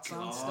squats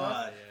on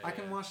stuff. Yeah, I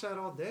can watch that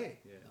all day.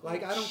 Yeah.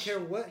 Like I don't care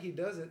what he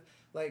does it.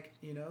 Like,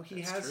 he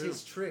That's has true.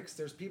 his tricks.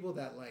 There's people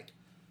that like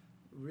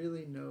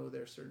really know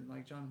their certain,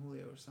 like John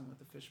Julio or something with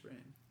the fish brain.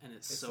 And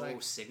it's It's so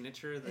like-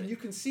 signature that And you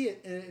can see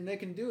it and they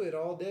can do it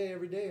all day,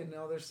 every day in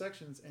all their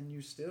sections and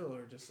you still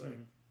are just like,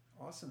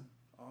 awesome.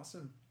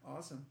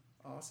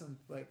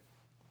 Like,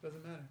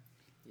 doesn't matter.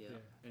 yeah.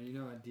 And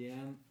at the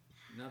end,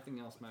 nothing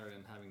else matters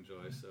than having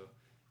joy. So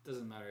it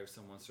doesn't matter if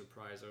someone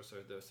surprised us or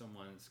if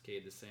someone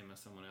skated the same as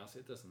someone else.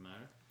 It doesn't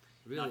matter.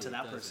 Really, Not to it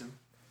that doesn't. person.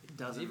 It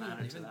doesn't even,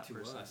 matter to even that to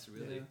person. us,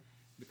 really, Yeah.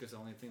 because the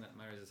only thing that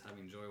matters is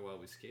having joy while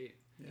we skate.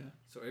 Yeah.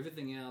 So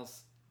everything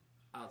else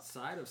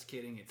outside of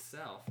skating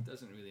itself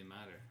doesn't really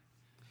matter.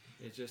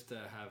 It's just to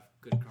have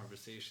good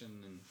conversation,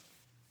 and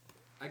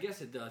I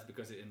guess it does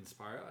because it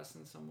inspires us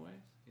in some ways,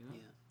 Yeah.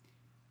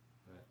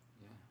 But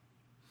yeah,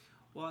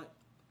 Well,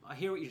 I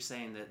hear what you're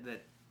saying,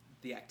 that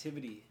the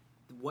activity,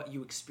 what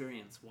you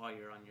experience while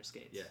you're on your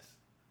skates, yes,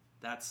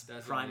 that's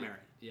that's primary.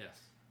 Yes,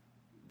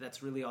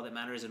 That's really all that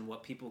matters, and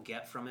what people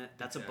get from it,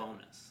 that's Exactly. a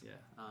bonus.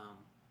 yeah,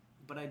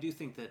 But I do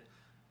think that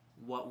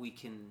what we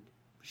can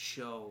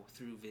show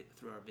through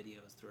our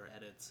videos, through our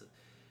edits,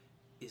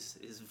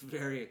 is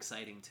very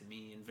exciting to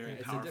me and very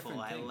It's a powerful.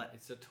 different thing.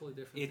 It's a totally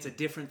different. It's a thing.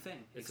 different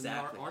thing. It's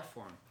Exactly. an art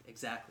form.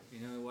 Exactly.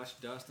 We watch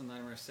Dust and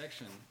Nightmare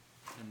section,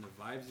 and the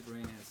vibes you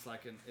bring in. It's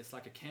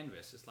like a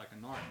canvas. It's like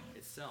an art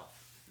itself.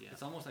 Yeah.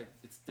 It's almost like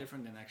it's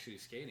different than actually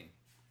skating.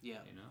 Yeah.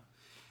 You know.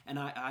 And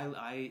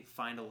I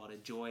find a lot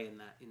of joy in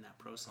that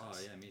process. Oh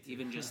yeah, me too.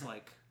 Even just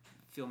like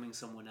filming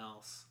someone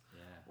else,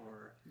 Yeah.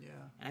 or Yeah.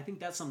 and I think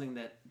that's something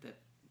that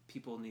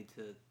people need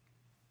to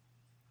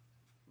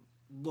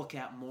look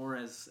at more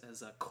as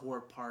a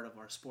core part of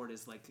our sport,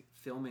 is like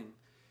filming.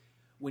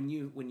 When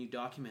you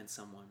document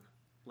someone,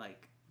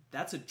 like,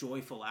 that's a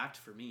joyful act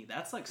for me.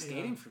 That's like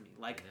skating for me.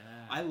 Like,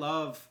 Yeah. I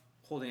love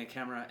holding a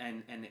camera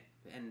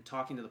and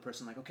talking to the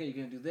person, like, okay, you're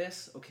gonna do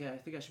this. Okay, I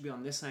think I should be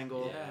on this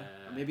angle.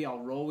 Yeah. Or maybe I'll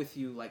roll with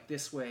you like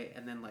this way,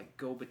 and then like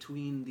go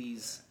between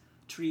these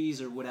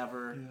trees or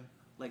whatever. Yeah.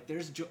 Like,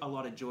 there's a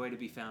lot of joy to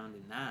be found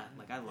in that.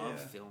 Like, I love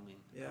Yeah.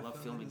 filming. Yeah, I love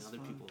filming filming is other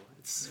fun. people.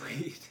 It's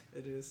sweet.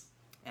 It is.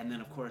 And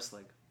then, of course,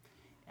 like,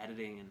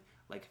 editing, and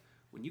like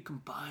when you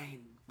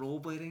combine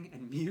rollerblading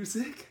and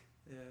music,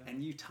 Yeah.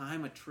 and you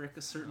time a trick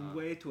a certain Uh,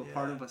 way to a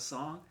part yeah. of a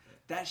song,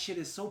 that shit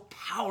is so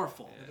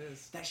powerful. It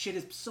is. That shit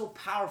is so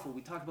powerful.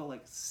 We talk about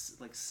like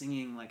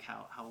singing, like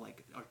how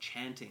like, or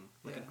chanting,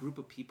 like a Yeah. group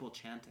of people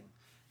chanting,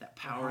 that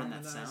power in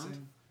that sound.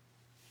 Harmonizing.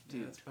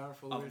 Dude, Yeah, it's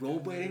powerful. A We're doing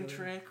that rollerblading earlier.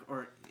 trick,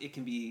 or it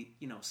can be,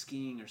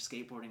 skiing or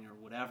skateboarding or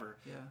whatever.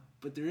 Yeah.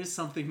 But there is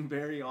something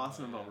very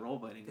awesome yeah. about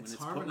rollerblading. It's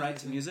When it's put right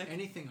to music,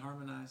 Anything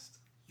harmonized.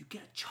 you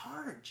get a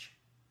charge.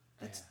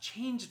 That's Yeah.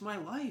 changed my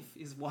life,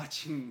 is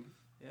watching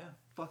Yeah.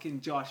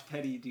 fucking Josh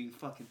Petty do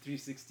fucking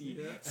 360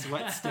 Yeah.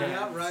 sweat stands.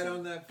 Yeah, right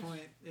on that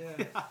point.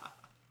 Yeah.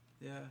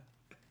 Yeah.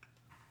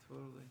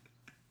 Totally.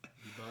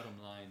 The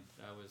bottom line.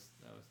 That was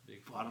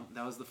big. for Bottom, me.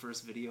 that was the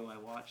first video I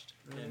watched.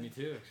 Yeah, me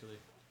too. Actually.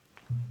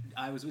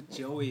 I was with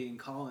Joey and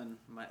Colin,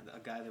 a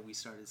guy that we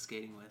started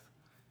skating with,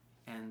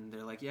 and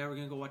they're like, "Yeah, we're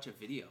gonna go watch a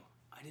video."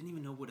 I didn't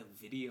even know what a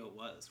video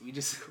was.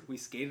 We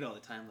skated all the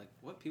time. Like,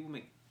 what, people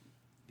make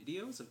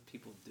videos of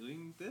people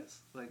doing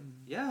this? Like,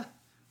 yeah,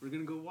 we're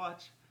gonna go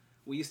watch.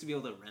 We used to be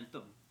able to rent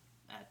them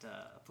at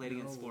Play It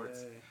Again No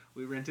Sports. way.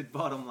 We rented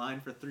Bottom Line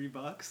for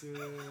 $3. Dude,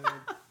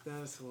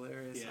 that's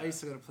hilarious. Yeah. I used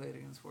to go to Play It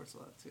Again Sports a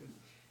lot too.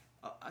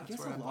 I That's guess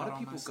where a I lot bought of all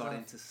people my got stuff.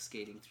 into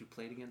skating through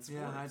Play It Again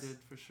Sports. Yeah, I did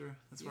for sure.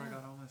 That's where I Yeah.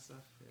 got all my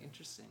stuff.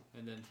 Interesting.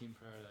 And then Team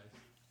Paradise.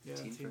 Yeah,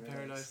 Team Team,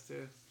 Paradise.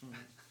 Paradise too.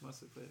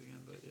 Mostly Play It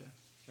Again, but yeah.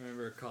 I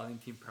remember calling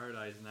Team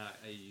Paradise, and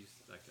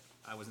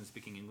I wasn't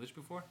speaking English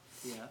before,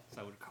 Yeah.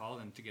 so I would call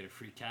them to get a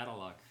free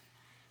catalog.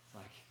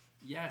 Like,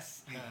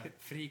 yes,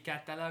 free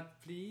catalog,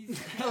 please.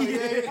 Oh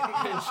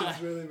yeah, And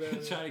She's really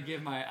bad. try to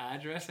give my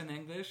address in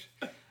English,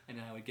 and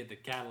then I would get the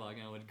catalog,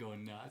 and I would go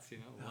nuts,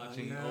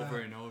 watching yeah. over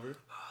and over.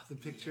 The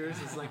pictures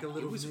is like a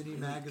little It was mini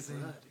really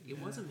magazine. good. It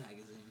was a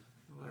magazine.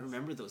 It I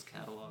remember those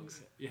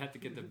catalogs. You had to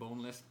get the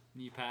boneless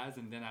knee pads,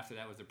 and then after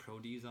that was the Pro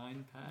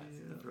Design pads.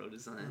 Yeah. The Pro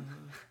Design.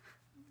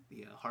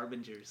 The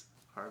Harbingers.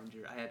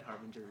 Harbinger. I had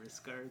Harbinger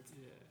wrist guards.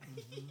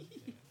 Yeah.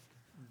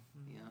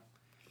 Yeah.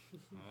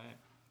 All right.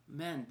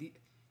 Man,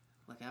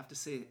 I have to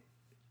say,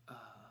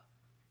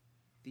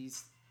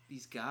 these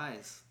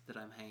guys that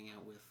I'm hanging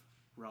out with,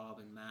 Rob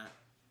and Matt,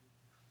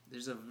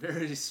 there's a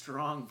very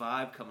strong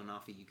vibe coming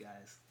off of you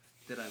guys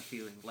that I'm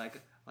feeling.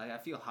 Like I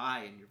feel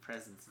high in your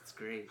presence. It's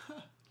great.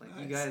 Like Nice.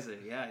 you guys are,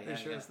 yeah. Are you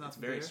sure it's not it's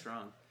the very beer?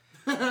 strong.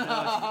 No,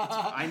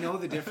 I know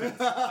the difference.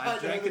 I've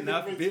drank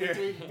enough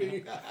beer.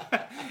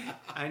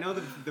 I know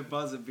the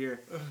buzz of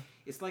beer.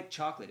 It's like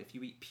chocolate. If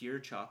you eat pure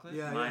chocolate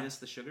minus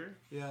the sugar,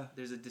 Yeah.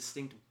 there's a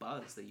distinct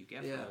buzz that you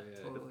get Yeah, from it.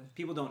 yeah. totally.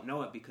 People don't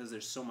know it because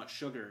there's so much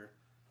sugar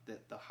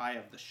that the high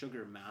of the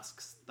sugar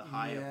masks the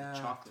high of Yeah, the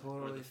chocolate or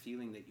totally. the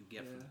feeling that you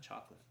get from Yeah. the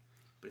chocolate.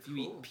 But if you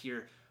Cool.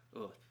 eat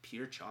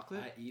pure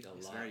chocolate, I eat a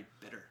it's lot. very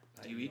bitter.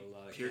 I Do you eat eat a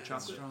lot of pure cacao.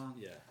 chocolate? Strong.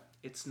 Yeah.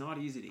 It's not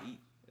easy to eat.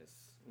 It's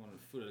one of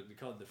the food. We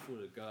call it the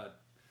food of God.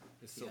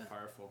 It's so Yeah.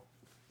 powerful.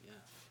 Yeah.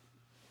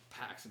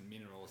 Packs and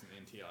minerals and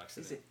antioxidants.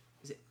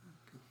 Is it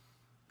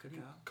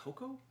Cacao.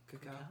 cocoa?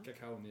 Cacao.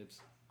 Cacao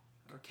nibs.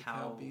 Or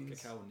Cacao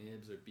beans. Cacao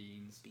nibs or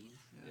beans. Beans?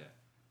 Yeah.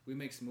 We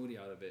make smoothie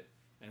out of it,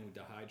 and we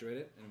dehydrate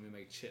it, and we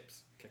make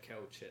chips,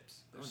 cacao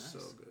chips. They're Oh, nice. so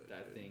good.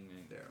 That dude. thing,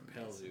 man, They're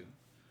propels amazing.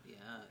 you.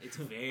 Yeah, it's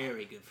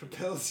very good for you.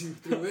 Propels you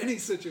through any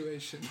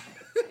situation.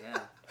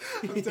 Yeah.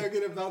 I'm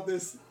talking about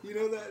this. You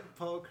know that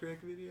Paul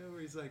Crick video where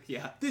he's like,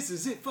 Yeah. "This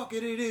is it. Fuck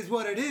it. It is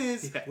what it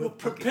is. Yeah. Will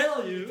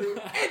propel you through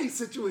any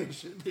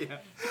situation."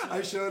 Yeah.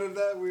 I showed him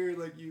that. We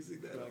were like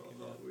using that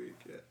all week.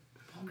 Yeah.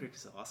 Paul Crick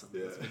is awesome.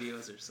 Yeah. Those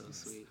videos are so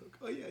sweet.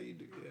 Oh yeah, you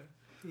do. Yeah.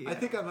 Yeah. I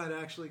think I might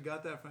have actually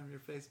got that from your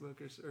Facebook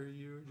or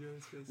you or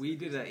Joe's Facebook. We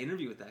did an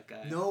interview with that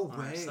guy. No on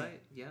our way.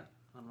 site. Yeah,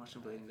 on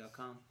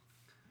WashingtonBlading.com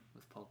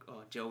with Paul.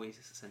 Oh, Joey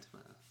sent him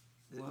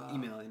an Wow.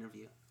 email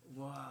interview.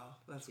 Wow,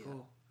 that's Yeah.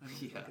 cool. I need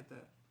to Yeah. look at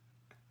that.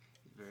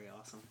 He's very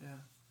awesome. Yeah.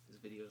 His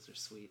videos are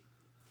sweet.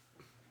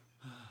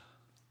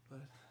 But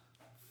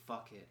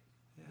Fuck it.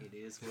 yeah. It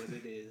is what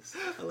it is.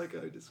 I like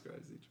how he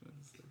describes each one.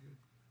 It's so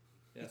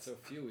good. Yeah, so a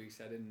few weeks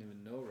I didn't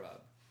even know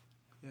Rob.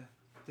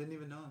 Didn't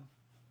even know him.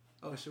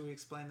 Oh, should we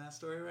explain that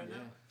story right Yeah.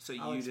 now? So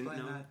I'll you didn't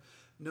explain know? that.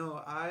 No,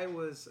 I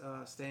was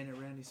staying at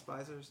Randy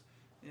Spizer's,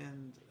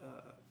 and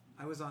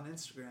I was on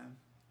Instagram,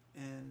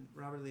 and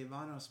Robert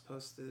Livanos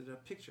posted a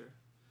picture,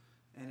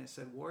 and it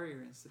said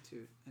Warrior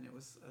Institute, and it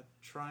was a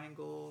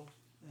triangle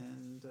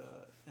and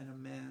a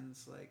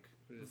man's like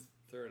With his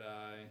third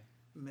eye.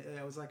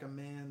 it was like a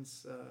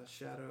man's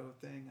shadow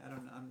thing. I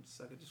don't know. I'm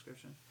suck at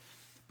description,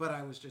 but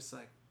I was just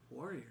like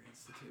Warrior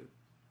Institute.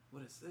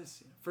 What is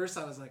this? You know, first,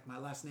 I was like, my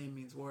last name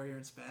means warrior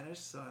in Spanish,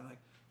 so I'm like,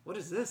 what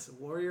is this?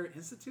 Warrior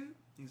Institute?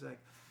 He's like,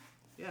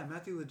 yeah,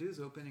 Matthew Ledoux's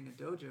opening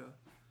a dojo,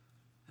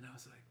 and I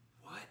was like,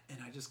 what? And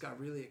I just got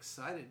really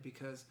excited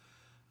because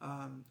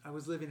I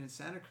was living in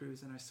Santa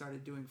Cruz and I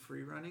started doing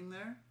free running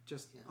there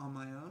just on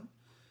my own,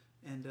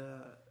 and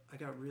I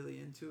got really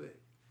into it,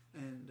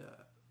 and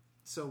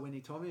so when he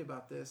told me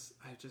about this,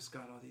 I just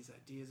got all these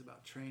ideas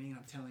about training.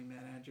 I'm telling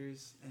Matt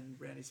Andrews and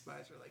Randy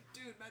Spicer, like,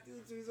 dude, Matthew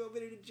Ledoux's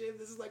opening a gym.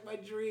 This is like my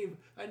dream.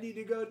 I need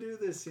to go do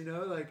this, you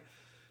know, like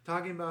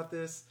talking about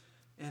this.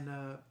 And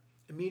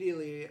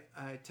immediately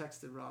I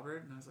texted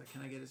Robert and I was like,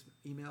 can I get his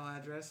email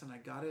address? And I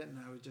got it. And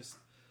I would just,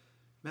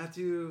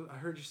 Matthew, I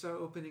heard you start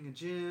opening a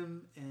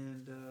gym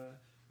and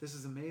this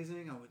is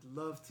amazing. I would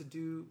love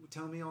to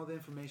tell me all the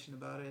information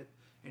about it.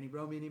 And he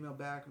wrote me an email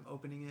back. I'm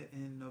opening it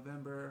in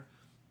November.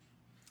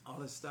 All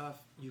this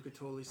stuff, you could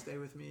totally stay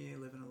with me,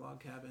 live in a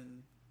log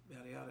cabin,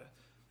 yada yada.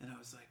 And I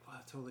was like, wow,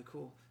 totally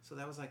cool. So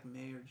that was like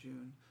May or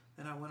June.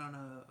 Then I went on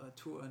a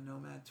tour, a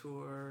nomad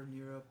tour in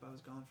Europe. I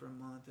was gone for a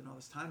month, and all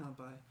this time went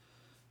by.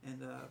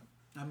 And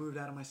I moved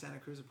out of my Santa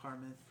Cruz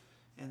apartment.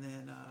 And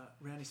then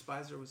Randy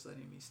Spicer was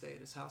letting me stay at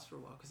his house for a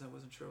while because I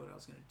wasn't sure what I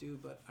was going to do.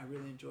 But I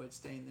really enjoyed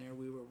staying there.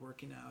 We were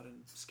working out and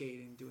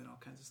skating, doing all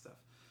kinds of stuff.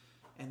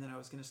 And then I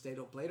was going to stay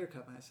till Blader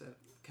Cup. And I said,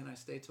 can I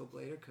stay till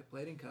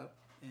Blading Cup?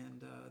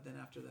 And then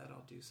after that,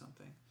 I'll do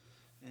something.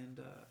 And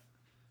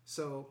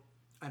so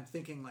I'm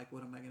thinking, like,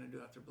 what am I going to do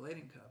after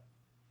Blading Cup?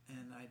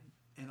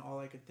 And all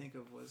I could think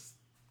of was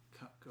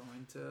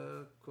going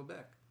to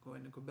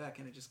Quebec.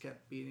 And it just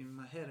kept beating in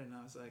my head. And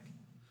I was like,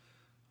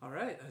 all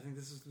right, I think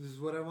this is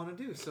what I want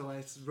to do. So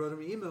I wrote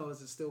him an email,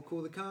 is it still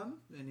cool to come?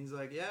 And he's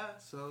like, yeah.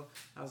 So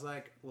I was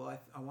like, well,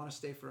 I want to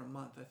stay for a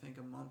month. I think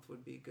a month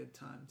would be a good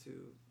time to,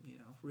 you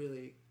know,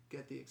 really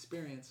get the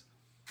experience.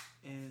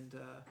 And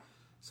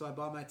so I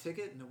bought my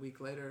ticket, and a week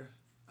later,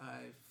 I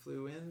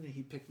flew in.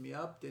 He picked me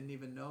up, didn't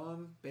even know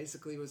him.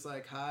 Basically was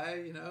like, hi,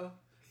 you know,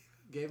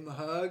 gave him a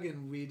hug,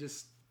 and we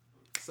just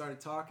started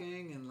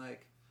talking, and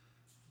like,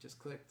 just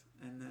clicked.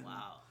 And then,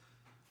 Wow.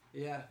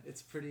 yeah,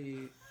 it's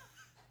pretty,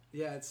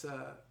 yeah, it's,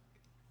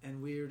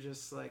 and we're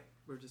just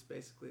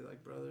basically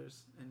like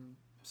brothers, and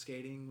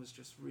skating was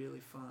just really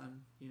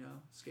fun, you know,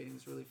 skating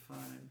was really fun.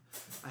 And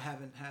I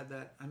haven't had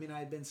that, I mean, I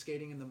had been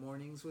skating in the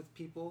mornings with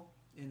people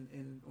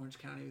in Orange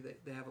County.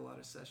 They have a lot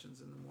of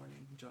sessions in the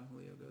morning. John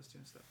Julio goes to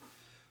and stuff.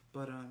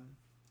 But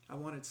I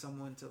wanted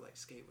someone to like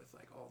skate with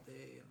like all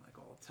day and like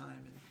all the time.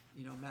 And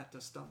you know, Matt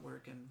does stunt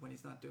work, and when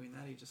he's not doing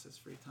that, he just has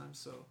free time.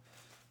 So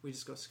we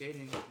just go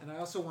skating. And I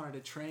also wanted to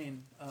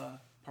train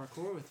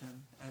parkour with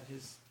him at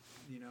his,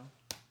 you know,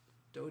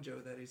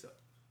 dojo that he's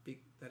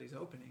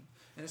opening.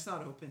 And it's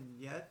not open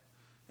yet.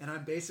 And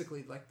I'm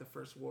basically like the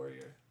first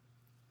warrior,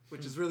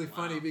 which is really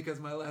funny because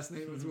my last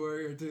name is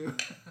Warrior too.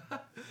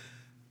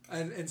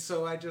 And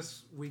so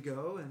we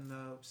go and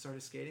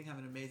started skating,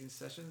 having amazing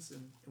sessions.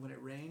 And when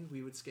it rained,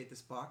 we would skate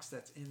this box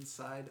that's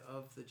inside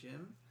of the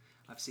gym.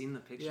 I've seen the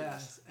pictures.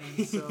 Yes,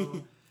 and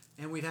so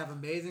and we'd have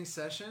amazing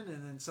session,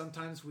 and then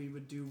sometimes we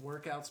would do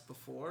workouts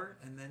before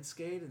and then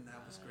skate, and that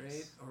was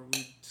great. Or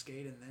we'd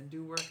skate and then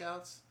do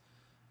workouts,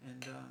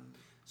 and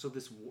so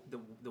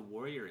the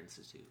Warrior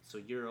Institute. So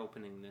you're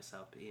opening this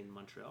up in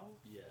Montreal?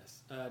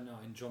 Yes. No,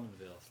 in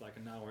Drummondville. It's like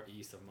an hour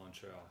east of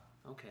Montreal.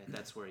 Okay,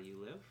 that's where you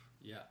live?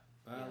 Yeah.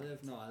 I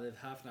live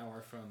half an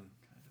hour from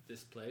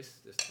this place,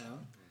 this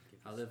town.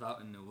 I live out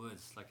in the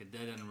woods, like a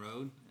dead-end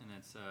road, and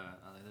it's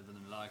I live in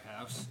a log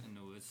house in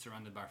the woods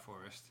surrounded by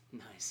forest.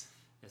 Nice.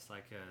 It's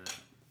like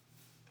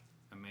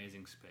a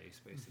amazing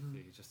space,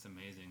 basically. It's just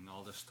amazing.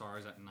 All the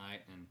stars at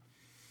night and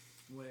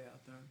way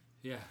out there.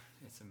 Yeah,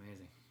 it's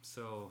amazing.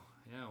 So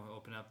yeah, we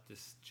open up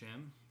this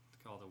gym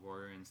called the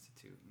Warrior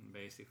Institute, and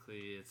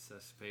basically it's a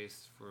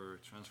space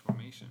for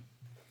transformation.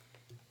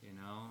 You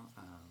know,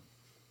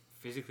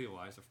 physically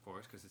wise, of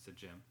course, because it's a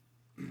gym,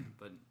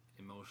 but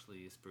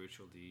emotionally,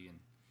 spiritually, and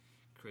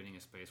creating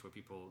a space where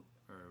people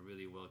are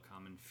really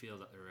welcome and feel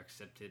that they're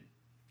accepted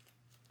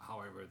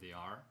however they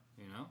are,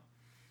 you know,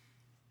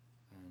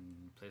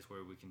 and a place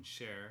where we can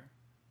share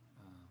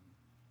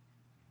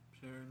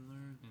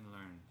and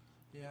learn.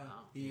 Yeah,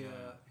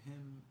 Wow.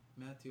 Him,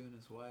 Matthew, and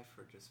his wife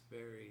are just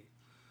very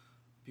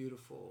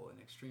beautiful and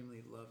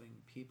extremely loving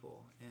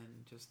people,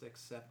 and just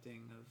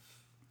accepting of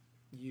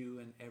you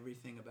and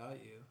everything about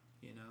you,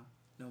 you know,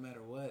 no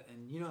matter what.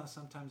 And you know,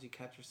 sometimes you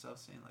catch yourself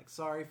saying like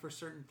sorry for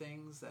certain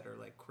things that are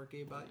like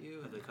quirky about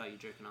you. Have they caught you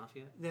jerking off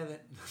yet?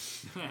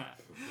 Yeah,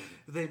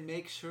 they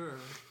make sure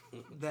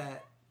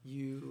that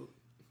you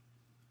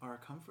are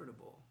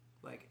comfortable,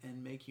 like,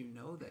 and make you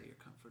know that you're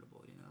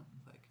comfortable, you know,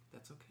 like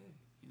that's okay,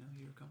 you know,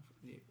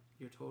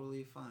 you're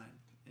totally fine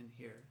in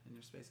here in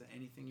your space, at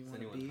anything you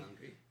want to be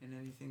hungry? and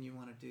anything you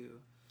want to do.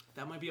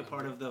 That might be a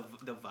part of the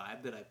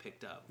vibe that I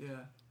picked up. Yeah.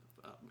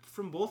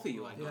 From both of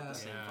you, I got Yeah. the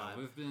same vibe.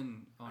 We've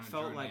been on I a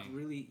felt journey. like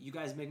really, you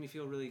guys make me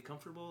feel really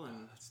comfortable,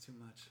 and That's too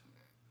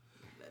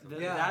much.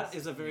 that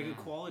is a very good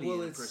quality Well,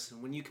 in a it's-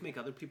 person. When you can make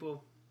other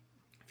people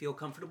feel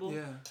comfortable,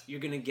 Yeah. you're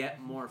gonna get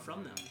more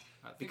from them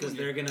I think because when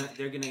they're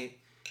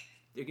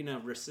gonna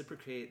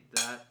reciprocate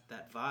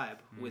that vibe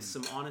with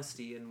some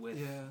honesty and with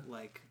Yeah.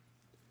 like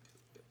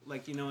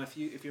you know, if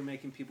you're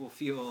making people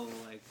feel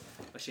like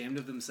ashamed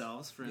of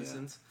themselves, for Yeah.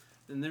 instance,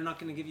 then they're not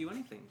gonna give you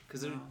anything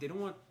because No. they don't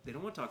want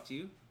to talk to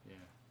you. yeah.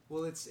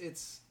 Well,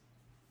 it's.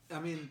 I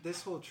mean,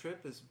 this whole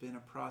trip has been a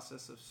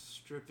process of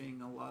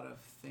stripping a lot of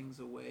things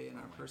away in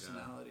our my God.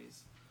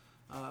 personalities.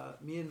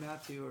 Me and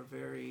Matthew are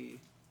very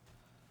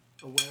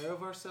aware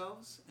of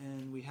ourselves,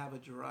 and we have a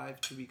drive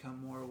to become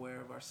more aware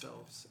of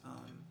ourselves,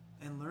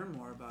 and learn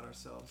more about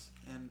ourselves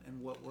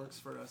and what works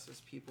for us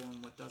as people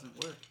and what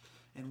doesn't work.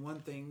 And one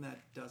thing that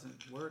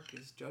doesn't work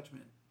is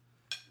judgment.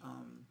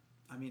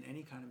 I mean,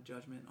 any kind of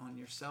judgment on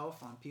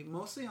yourself, on people,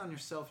 mostly on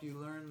yourself. You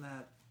learn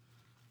that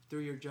through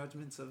your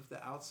judgments of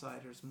the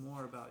outsiders,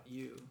 more about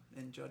you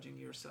and judging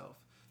yourself.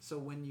 So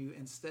when you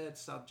instead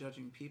stop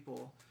judging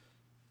people,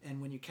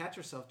 and when you catch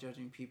yourself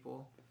judging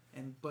people,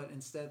 but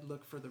instead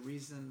look for the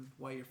reason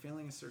why you're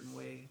feeling a certain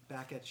way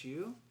back at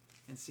you,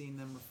 and seeing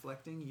them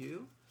reflecting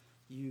you,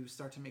 you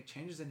start to make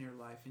changes in your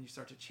life, and you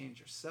start to change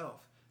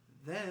yourself.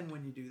 Then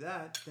when you do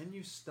that, then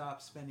you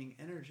stop spending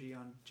energy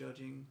on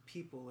judging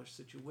people or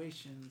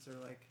situations or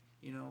like,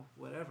 you know,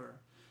 whatever.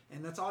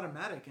 And that's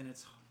automatic, and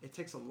it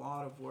takes a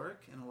lot of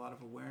work and a lot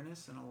of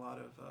awareness and a lot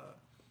of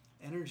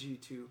energy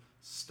to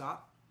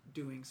stop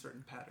doing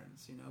certain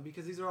patterns, you know,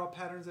 because these are all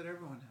patterns that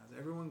everyone has.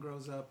 Everyone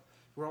grows up.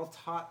 We're all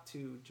taught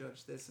to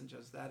judge this and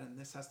judge that, and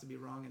this has to be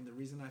wrong, and the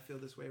reason I feel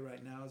this way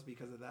right now is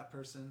because of that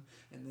person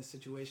and this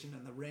situation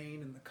and the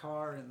rain and the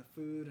car and the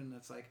food, and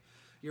it's like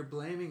you're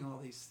blaming all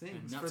these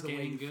things not for the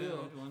way you skating feel.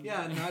 good one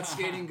Yeah, day. not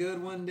skating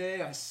good one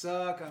day. I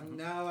suck.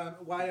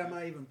 Why am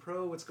I even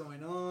pro? What's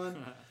going on?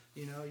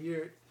 You know,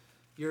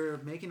 you're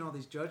making all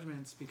these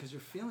judgments because you're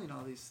feeling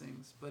all these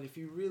things. But if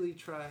you really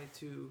try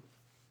to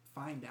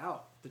find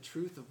out the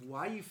truth of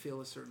why you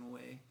feel a certain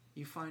way,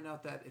 you find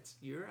out that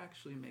you're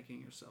actually making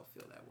yourself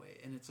feel that way,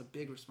 and it's a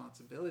big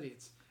responsibility.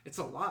 It's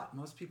a lot.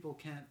 Most people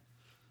can't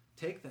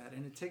take that,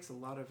 and it takes a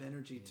lot of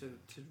energy to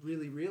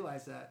really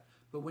realize that.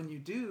 But when you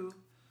do,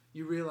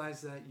 you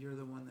realize that you're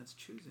the one that's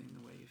choosing the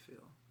way you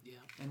feel. Yeah.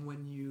 And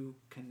when you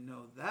can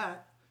know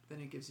that, then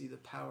it gives you the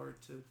power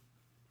to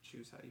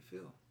choose how you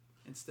feel,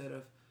 instead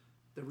of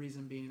the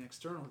reason being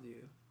external to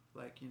you.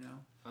 Like, you know,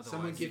 Otherwise,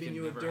 someone giving can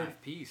you a never dirty...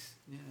 have peace.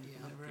 Yeah, you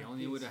can never The have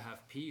only way peace. to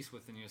have peace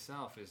within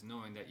yourself is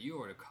knowing that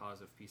you are the cause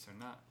of peace or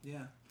not.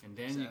 Yeah. And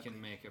then Exactly. you can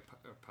make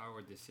a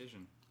power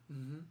decision.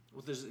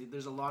 Well,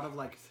 there's a lot of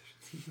like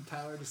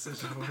Power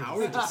decision.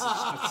 power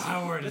decisions.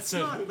 Power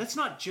Let's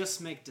not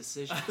just make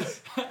decisions.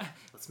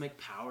 Let's make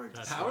power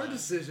decisions. Power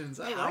decisions.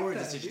 I Power like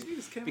that. decisions. You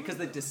just came Because up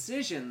the with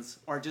decisions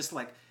are just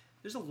like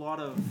there's a lot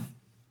of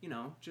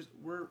just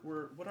we're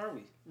what are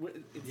we?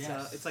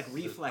 It's like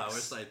reflex.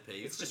 Does the power side pay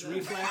you It's for just that?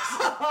 reflex.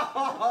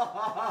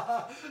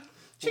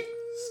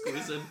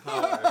 Squeeze in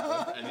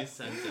power with any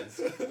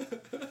sentence.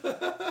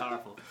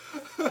 Powerful.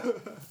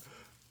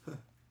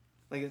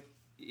 Like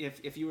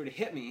if you were to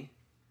hit me,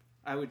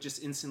 I would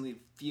just instantly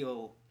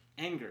feel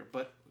anger,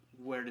 but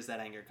where does that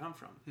anger come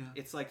from? Yeah.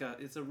 It's like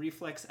it's a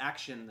reflex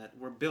action that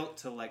we're built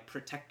to like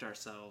protect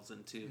ourselves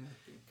and to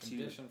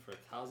Conditioned for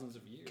thousands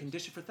of years.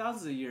 condition for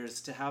thousands of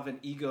years to have an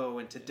ego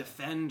and to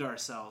defend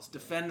ourselves,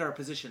 defend our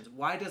positions.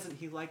 Why doesn't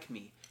he like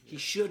me? He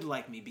should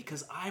like me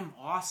because I'm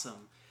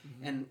awesome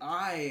and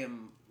I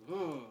am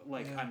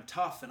I'm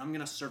tough and I'm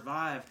gonna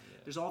survive.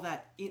 There's all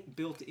that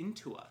built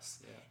into us,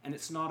 and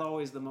it's not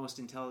always the most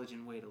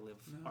intelligent way to live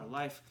our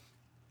life,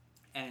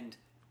 and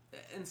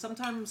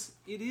sometimes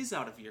it is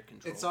out of your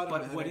control. It's but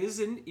automatic. what is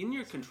in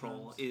your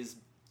control is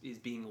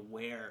being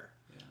aware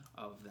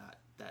of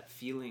that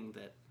feeling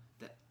that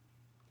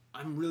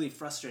I'm really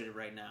frustrated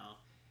right now.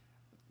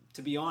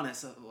 To be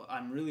honest,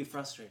 I'm really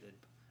frustrated,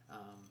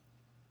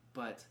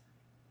 but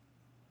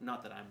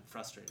not that I'm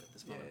frustrated at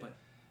this moment.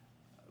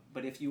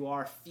 But if you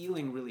are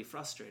feeling really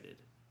frustrated,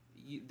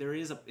 it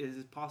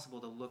is possible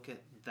to look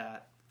at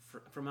that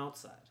from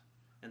outside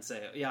and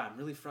say, "Yeah, I'm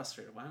really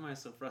frustrated. Why am I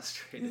so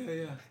frustrated?"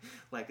 Yeah.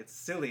 Like it's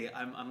silly.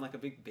 I'm like a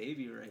big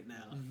baby right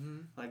now.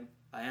 Like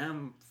I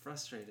am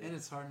frustrated. And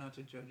it's hard not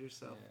to judge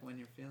yourself when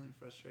you're feeling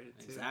frustrated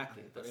too.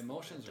 Exactly. But That's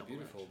emotions the are double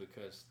beautiful edge.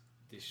 because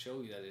they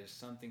show you that there's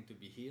something to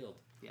be healed.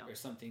 Yeah. There's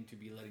something to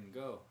be letting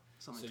go.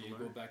 Something so to you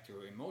learn. go back to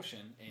your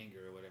emotion,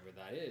 anger, or whatever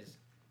that is,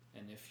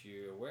 and if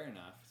you're aware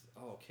enough,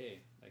 okay,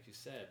 like you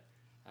said,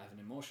 I have an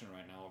emotion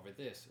right now over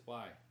this.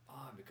 Why?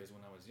 Because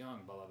when I was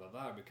young, blah blah blah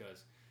blah.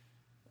 Because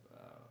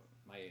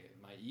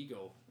my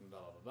ego, blah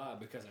blah blah blah.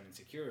 Because I'm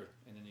insecure,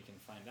 and then you can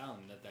find out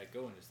and let that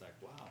go, and it's like,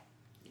 wow,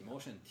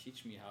 emotion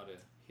teach me how to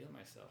heal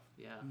myself.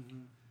 Yeah.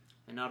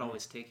 And not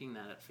always taking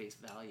that at face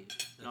value.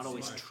 Not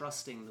always smart.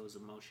 trusting those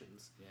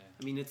emotions. Yeah.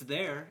 I mean, it's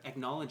there.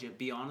 Acknowledge it.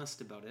 Be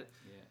honest about it.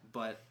 Yeah.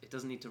 But it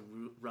doesn't need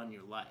to run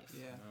your life.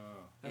 Yeah.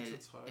 Oh. That's and,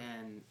 what's hard.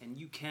 And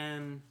you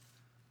can.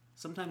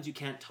 Sometimes you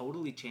can't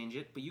totally change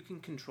it, but you can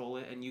control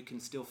it, and you can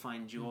still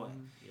find joy,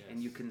 Yes.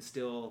 and you can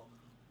still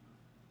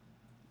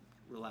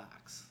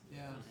relax.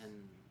 Yeah.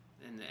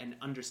 And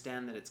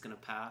understand that it's going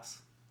to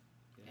pass,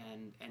 Yeah.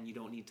 and you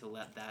don't need to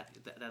let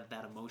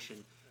that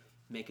emotion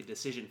make a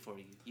decision for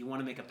you. You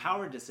want to make a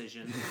power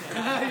decision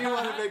You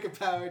want to make a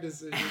power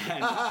decision.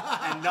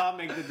 and not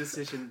make the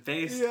decision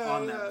based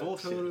on that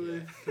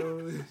bullshit.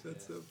 Totally.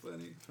 That's so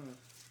funny.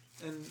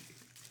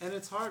 And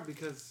it's hard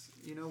because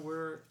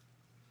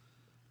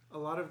a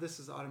lot of this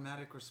is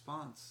automatic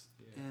response,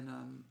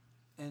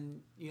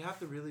 and you have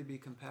to really be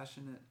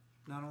compassionate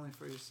not only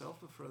for yourself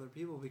but for other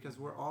people, because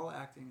we're all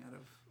acting out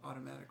of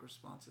automatic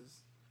responses.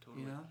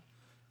 Totally.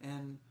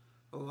 And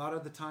a lot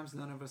of the times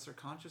none of us are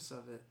conscious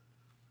of it,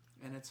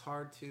 and it's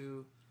hard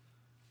to.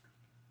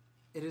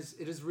 It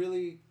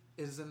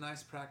is a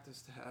nice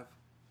practice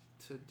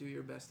to do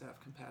your best to have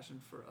compassion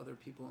for other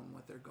people and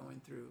what they're going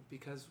through,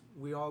 because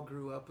we all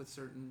grew up with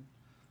certain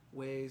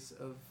ways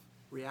of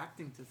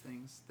reacting to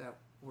things that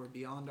were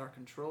beyond our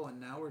control, and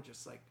now we're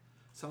just like,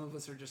 some of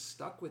us are just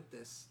stuck with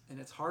this, and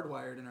it's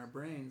hardwired in our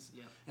brains.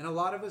 Yeah. And a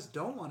lot of us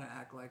don't want to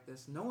act like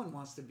this. No one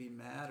wants to be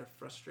mad or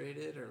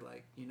frustrated, or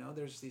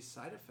there's these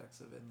side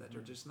effects of it that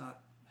are just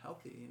not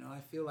healthy. I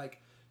feel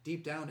like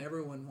deep down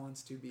everyone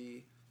wants to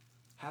be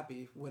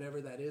happy, whatever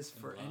that is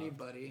for loved,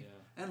 anybody,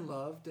 and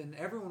loved, and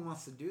everyone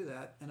wants to do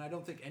that. And I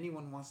don't think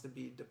anyone wants to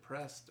be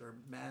depressed or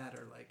mad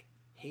or like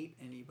hate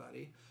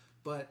anybody,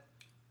 but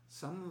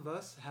some of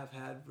us have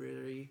had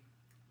really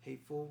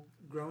hateful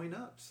growing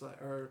up,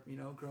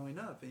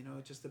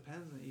 it just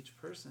depends on each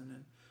person.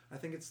 And I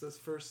think it's those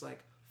first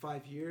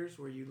 5 years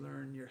where you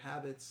learn your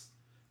habits,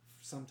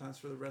 sometimes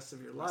for the rest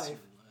of your life.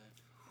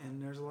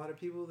 And there's a lot of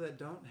people that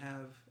don't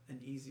have an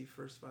easy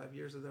first 5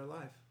 years of their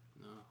life.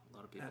 No, a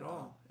lot of people at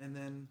all. And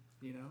then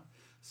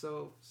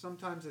so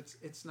sometimes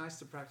it's nice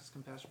to practice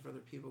compassion for other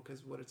people,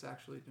 because what it's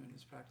actually doing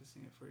is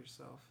practicing it for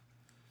yourself,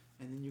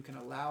 and then you can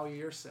allow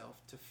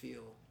yourself to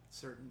feel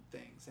certain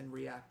things and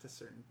react to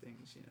certain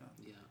things,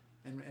 Yeah.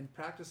 and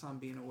practice on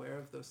being aware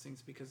of those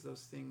things, because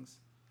those things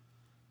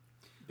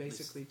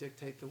basically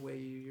dictate the way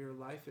your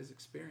life is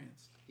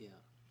experienced. Yeah.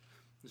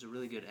 There's a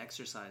really good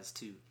exercise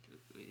to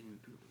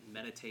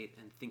meditate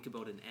and think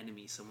about an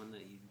enemy, someone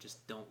that you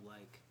just don't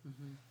like,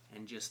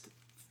 and just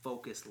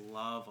focus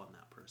love on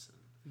that person.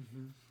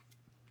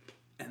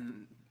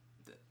 And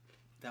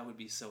that would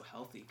be so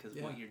healthy, because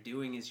what you're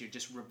doing is you're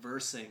just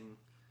reversing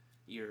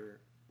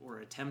or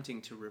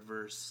attempting to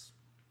reverse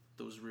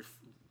those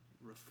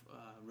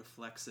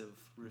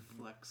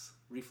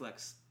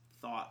reflex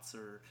thoughts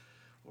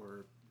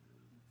or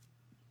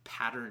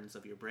patterns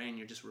of your brain.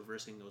 You're just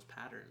reversing those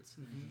patterns.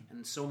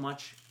 And so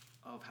much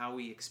of how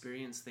we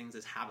experience things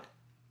is habit.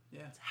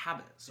 Yeah. It's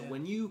habit. So Yeah.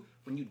 when you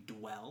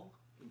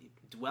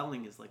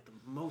dwelling is like the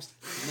most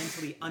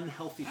mentally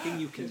unhealthy thing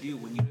you can do.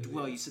 When you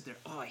dwell, you sit there,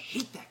 oh, I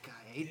hate that guy.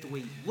 I hate the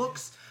way he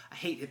looks. I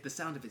hate the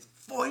sound of his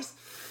voice.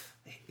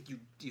 You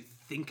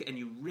think and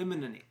you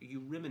ruminate.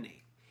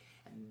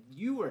 And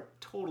you are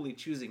totally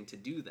choosing to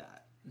do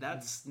that.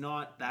 That's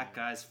not that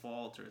guy's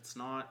fault, or it's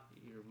not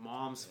your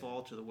mom's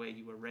fault, or the way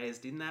you were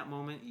raised. In that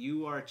moment,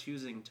 you are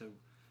choosing to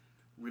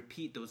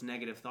repeat those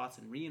negative thoughts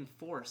and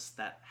reinforce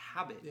that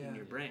habit in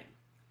your brain.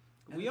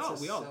 And We all.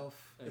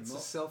 It's a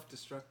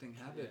self-destructing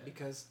habit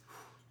because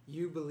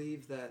you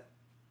believe that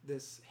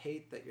this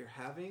hate that you're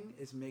having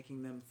is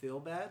making them feel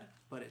bad,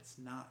 but it's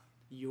not.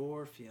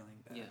 You're feeling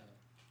bad. Yeah.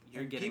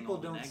 You're And getting people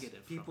all the don't.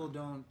 negative. People from it.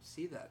 don't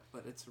see that,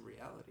 but it's a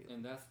reality.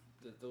 And that's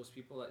those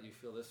people that you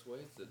feel this way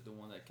is the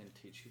one that can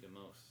teach you the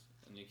most,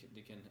 and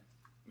they can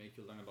make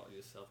you learn about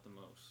yourself the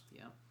most.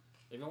 Yeah.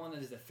 Everyone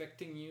that is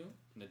affecting you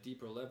on a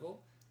deeper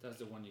level, that's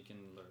the one you can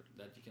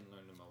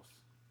learn the most.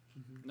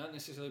 Mm-hmm. Not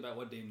necessarily about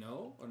what they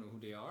know or who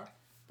they are,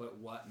 but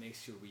what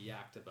makes you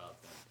react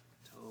about them.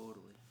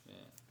 Totally. Yeah.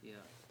 Yeah.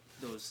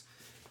 Those,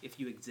 if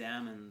you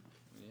examine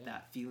Yeah.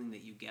 that feeling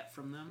that you get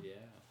from them Yeah.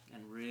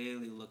 and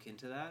really look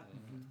into that,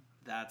 Mhm.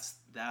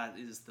 that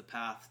is the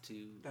path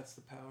to. That's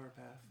the power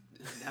path.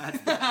 That's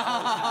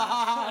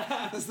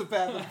That's the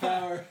path of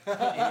power.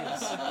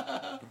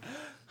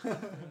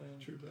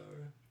 True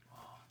power. Oh,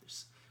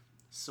 there's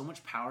so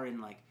much power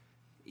in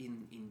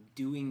in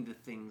doing the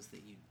things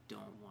that you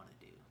don't want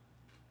to do.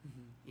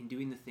 Mm-hmm. In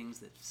doing the things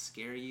that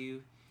scare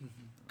you.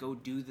 Mm-hmm. Go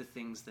do the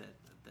things that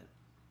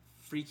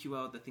freak you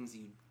out, the things that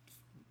you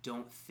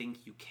don't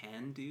think you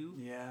can do.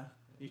 Yeah,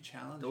 you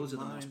challenge. Those are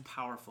your the mind. most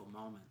powerful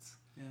moments.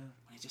 Yeah.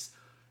 When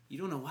you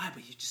don't know why,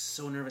 but you're just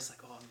so nervous,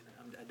 like, oh,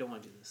 I don't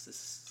want to do this. This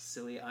is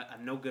silly.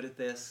 I'm no good at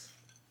this.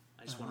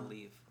 I just want to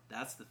leave.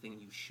 That's the thing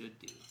you should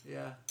do.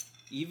 Yeah.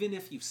 Even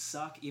if you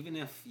suck, even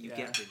if you Yeah.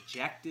 get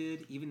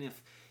rejected, even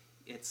if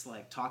it's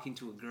like talking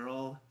to a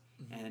girl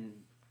and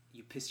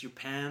you piss your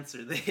pants,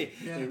 or they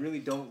really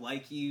don't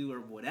like you, or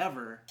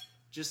whatever,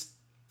 just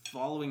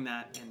following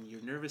that, and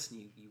you're nervous, and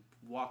you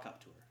walk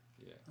up to her.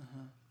 Yeah.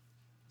 Uh-huh.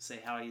 Say,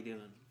 how are you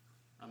doing?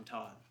 I'm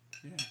Todd.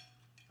 Yeah.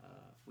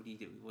 What do you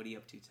do? What are you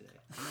up to today?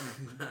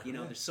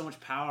 There's so much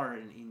power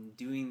in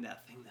doing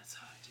that thing that's,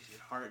 dude,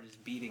 your heart is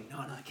beating. No,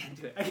 I can't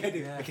do it. I can't do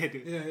it. I can't do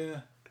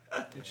it.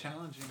 Yeah. You're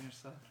challenging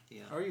yourself.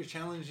 Yeah. Or you're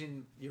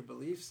challenging your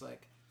beliefs.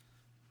 Like,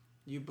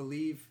 you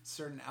believe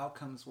certain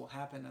outcomes will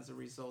happen as a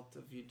result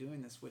of you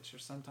doing this, which are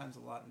sometimes a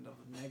lot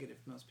of negative.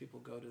 Most people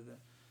go to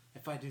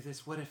if I do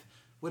this, what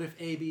if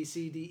A, B,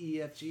 C, D,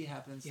 E, F, G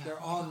happens? Yeah. They're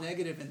all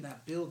negative, and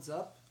that builds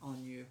up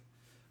on you.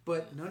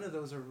 But none of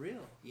those are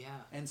real. Yeah.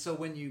 And so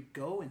when you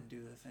go and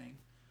do the thing,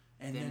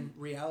 and then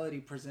reality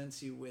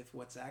presents you with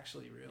what's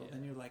actually real,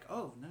 then you're like,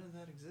 oh, none of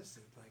that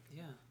existed. Like,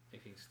 Yeah.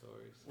 Making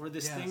stories. Or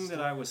this thing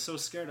that I was so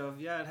scared of,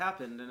 it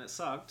happened and it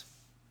sucked,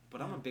 but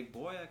I'm a big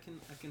boy,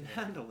 I can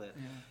handle it.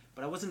 Yeah.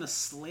 But I wasn't a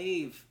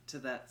slave to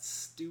that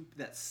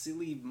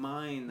silly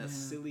mind, that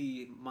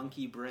silly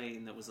monkey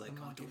brain that was like,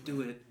 oh, don't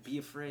do it, be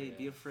afraid,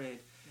 be afraid.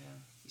 Yeah.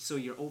 So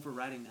you're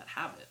overriding that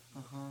habit,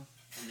 Uh-huh.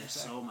 and there's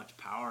so much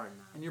power in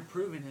that. And you're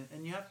proving it,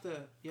 and you have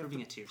to Proving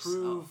it to prove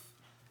yourself.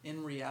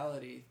 in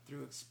reality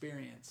through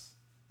experience,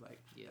 like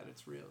Yeah. that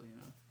it's real, you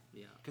know.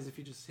 Yeah. Because if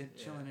you just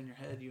chilling in your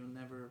head, you'll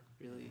never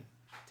really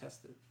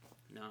test it.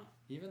 No.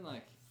 Even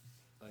like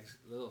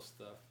little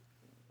stuff,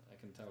 I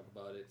can talk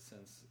about it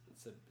since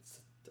it's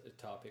a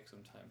topic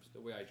sometimes.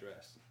 The way I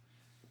dress,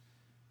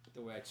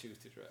 the way I choose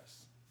to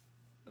dress,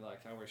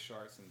 like I wear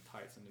shorts and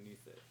tights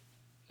underneath it,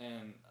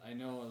 and I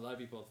know a lot of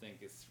people think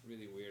it's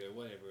really weird or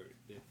whatever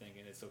they think,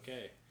 and it's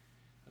okay.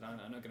 But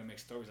I'm not gonna make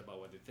stories about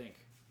what they think.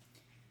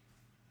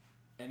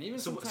 And even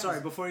So sometimes,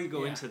 sorry, before you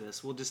go Yeah. into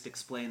this, we'll just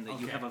explain that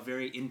you Okay. have a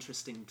very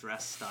interesting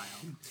dress style.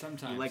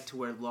 sometimes You like to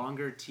wear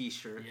longer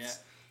t-shirts Yeah.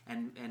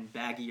 and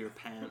baggier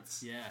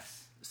pants,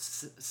 yes.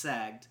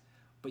 sagged,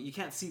 but you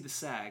can't see the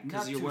sag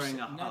because Not you're too wearing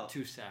sa- a not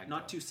too sag,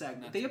 not though. too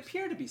sag. Not They too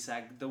appear to be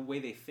sag the way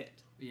they fit.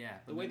 Yeah.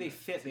 The but way they're they not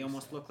fit, they too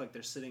almost sag. look like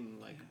they're sitting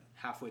like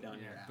halfway down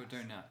your Yeah, ass. but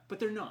they're not. But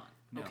they're not.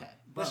 No. Okay.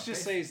 Let's But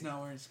just say he's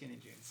not wearing skinny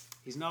jeans.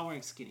 He's not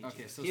wearing skinny Okay,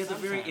 jeans. so he has a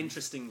very sometimes-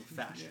 interesting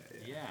fashion.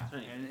 Yeah,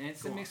 Right. and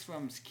it's Go a on. mix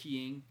from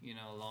skiing,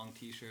 long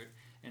t-shirt,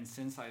 and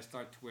since I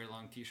start to wear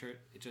long t-shirt,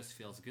 it just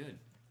feels good.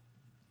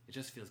 It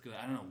just feels good.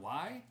 I don't know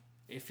why.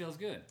 It feels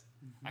good.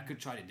 Mm-hmm. I could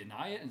try to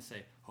deny it and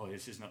say, "Oh,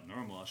 this is not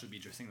normal. I should be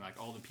dressing like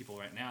all the people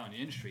right now in the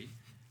industry,"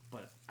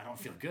 but I don't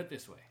feel good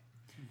this way.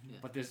 Yeah.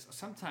 But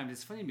sometimes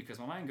it's funny because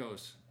my mind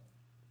goes,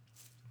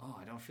 "Oh,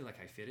 I don't feel like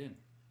I fit in."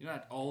 You know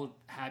that old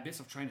habits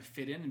of trying to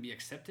fit in and be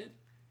accepted.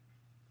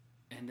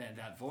 And then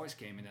that voice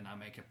came, and then I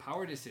make a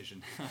power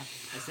decision. I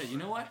said, you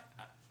know what?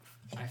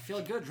 I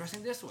feel good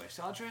dressing this way,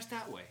 so I'll dress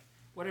that way,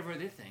 whatever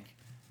they think,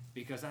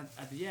 because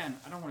at the end,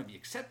 I don't want to be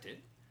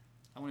accepted.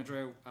 I want to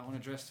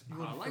dress You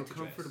how I want to like feel to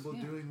dress. comfortable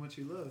Yeah. doing what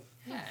you love.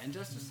 Yeah, and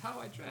just how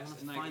I dress. wanna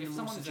And like, find if the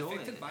someone most is joy.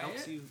 affected It by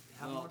helps it, you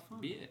have well, more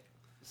fun. be it.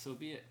 So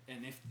be it.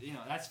 And if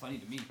that's funny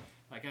to me.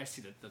 Like I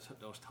see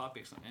those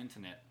topics on the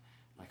internet.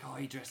 like, oh,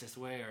 he dressed this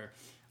way, or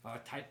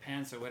tight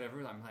pants or whatever.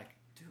 I'm like,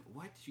 dude,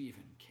 why do you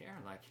even care?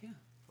 Like,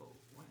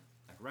 what?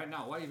 Like right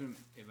now, why even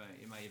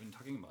am I even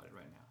talking about it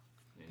right now?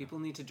 You know? People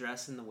need to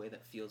dress in the way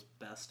that feels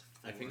best.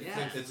 I think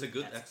Yeah. it's a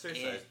good That's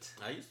exercise. it.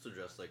 I used to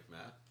dress like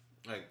Matt.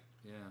 Like,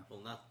 Yeah.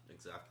 well, not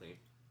exactly,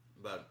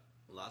 but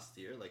last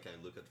year, like,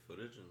 I look at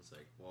footage and it's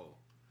like, whoa.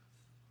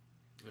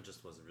 It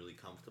just was really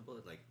comfortable.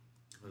 Like,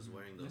 I was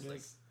wearing those, It like,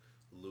 is.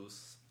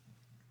 loose,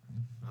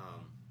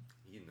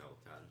 you know,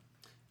 Todd.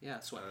 Yeah,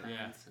 sweatpants.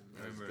 Yeah. I was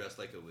Remember. dressed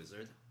like a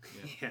wizard.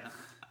 Yeah.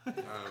 Like,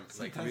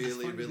 Sometimes it's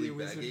really, fun to be really a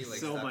wizard. baggy. Like,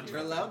 So stocking much You're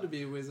top. allowed to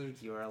be a wizard.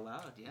 You are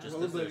allowed, yeah. Just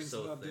 'cause they're Rollerblading's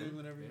so about thin. doing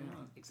whatever you Yeah.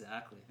 want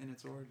Exactly. in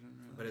its origin.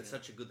 Really. But it's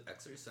such a good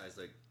exercise.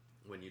 Like,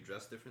 when you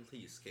dress differently,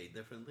 you skate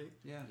differently.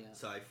 Yeah. Yeah.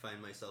 So I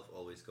find myself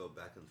always go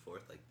back and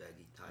forth, like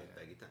baggy, tight, Yeah.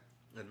 baggy, tight.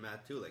 And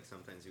Matt too, like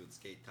sometimes he would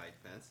skate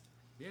tight pants.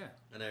 Yeah.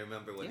 And I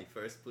remember when Yeah. he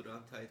first put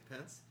on tight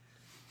pants,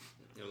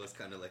 it was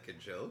kind of like a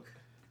joke.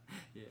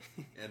 Yeah.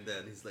 And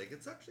then he's like,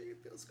 it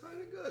feels kind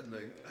of good.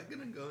 Like, I'm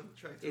gonna go and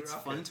try to It's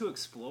rock fun it. to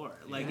explore.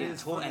 Like Yeah, it's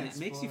it's fun to and it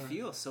makes you explore.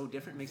 feel so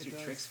different. Makes It your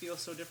does. tricks feel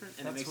so different,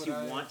 and it That's makes what you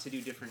I- want to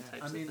do different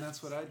types. I of mean, things.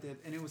 that's what I did,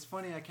 and it was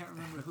funny. I can't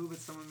remember who, but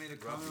someone made a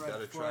Rob, comment you right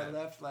gotta before try I it.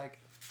 left. Like,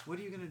 what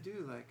are you gonna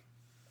do? Like,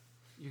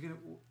 you're gonna,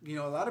 you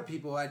know, a lot of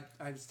people. I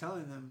was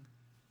telling them,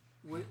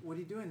 what are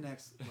you doing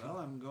next? Well,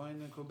 I'm going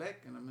to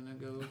Quebec, and I'm gonna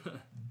go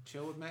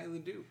chill with Matty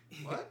Ledoux.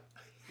 What?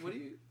 What are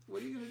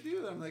you gonna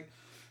do? I'm like,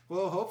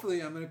 well,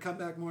 hopefully I'm gonna come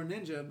back more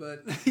ninja,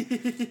 but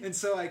and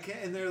so I can't.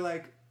 And they're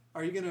like,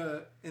 are you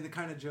gonna, in the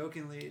kind of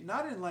jokingly,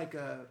 not in like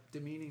a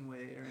demeaning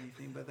way or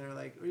anything, but they're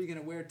like, are you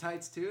gonna wear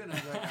tights too? And I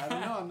was like, I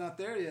don't know, I'm not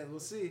there yet. We'll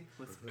see.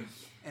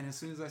 And as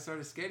soon as I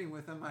started skating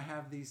with them, I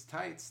have these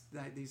tights,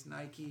 these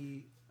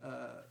Nike,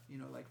 you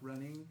know, like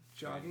running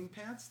jogging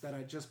pants that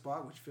I just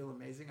bought, which feel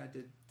amazing. I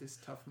did this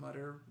Tough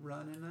Mudder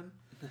run in them,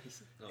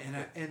 Nice. Oh,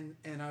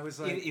 and I was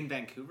like, in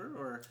Vancouver,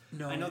 or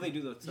no, I know they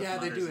do those. yeah,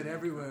 they do it in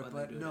everywhere, Vancouver,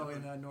 but they do no, it in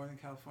everywhere. Northern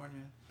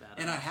California. Badass.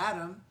 And I had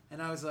them,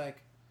 and I was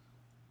like,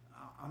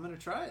 I'm gonna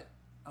try it.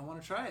 I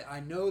want to try it. I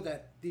know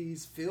that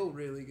these feel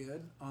really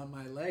good on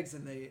my legs,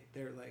 and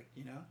they're like,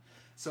 you know.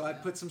 So I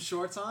put some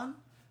shorts on.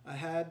 I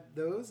had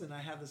those, and I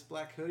had this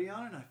black hoodie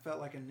on, and I felt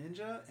like a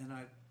ninja, and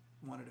I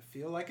wanted to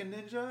feel like a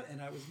ninja,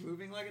 and I was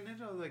moving like a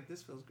ninja. I was like,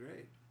 this feels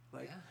great,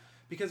 like Yeah.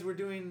 because we're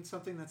doing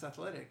something that's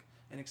athletic,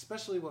 and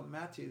especially what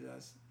Matthew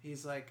does.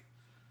 He's like,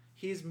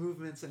 his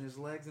movements and his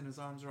legs and his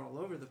arms are all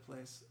over the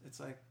place. It's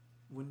like,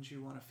 wouldn't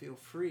you want to feel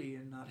free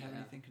and not have Yeah.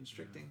 anything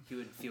constricting? You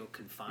would feel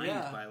confined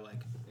Yeah. by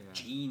like Yeah.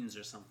 jeans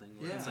or something,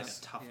 where it's like a Yes.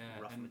 tough,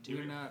 rough and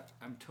material.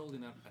 I'm totally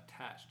not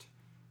attached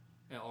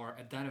or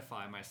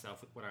identify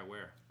myself with what I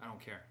wear. I don't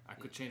care. I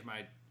could change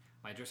my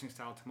dressing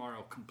style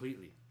tomorrow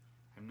completely.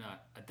 I'm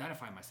not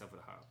identifying myself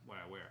with what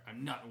I wear.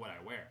 I'm not what I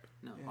wear.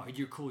 No. Yeah. Oh,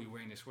 you're cool. You're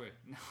wearing this way.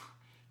 No,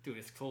 dude,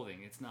 it's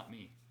clothing. It's not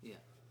me. Yeah.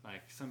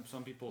 Like some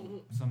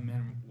people, some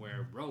men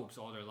wear robes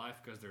all their life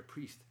because they're a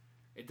priest.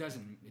 It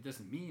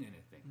doesn't mean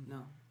anything.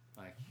 No.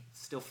 Like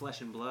Still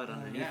flesh and blood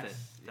underneath yes,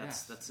 it.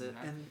 That's yes. it.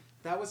 And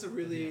that was a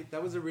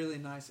really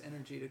nice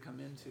energy to come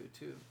into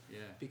too, yeah,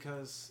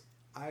 because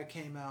I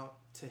came out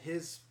to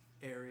his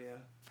area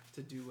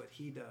to do what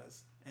he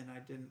does, and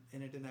it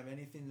didn't have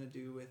anything to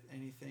do with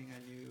anything I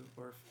knew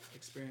or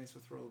experienced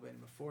with rollerblading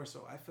before.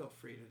 So I felt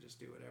free to just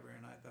do whatever,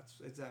 and that's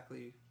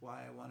exactly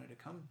why I wanted to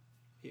come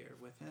here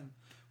with him,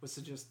 was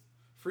to just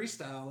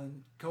freestyle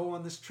and go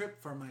on this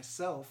trip for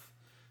myself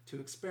to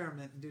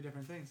experiment and do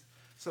different things.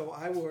 So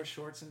I wore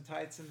shorts and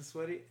tights and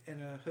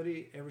a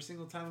hoodie every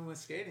single time I went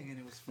skating, and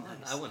it was fun.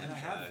 Nice. I wanna and I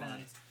try had it.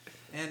 fun.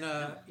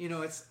 And you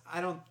know, it's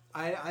I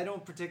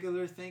don't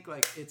particularly think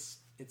like it's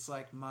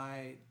like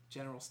my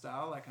general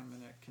style. Like I'm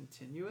gonna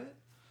continue it,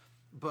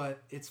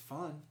 but it's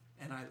fun,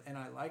 and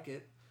I like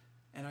it,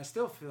 and I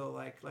still feel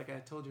like I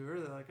told you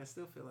earlier, like I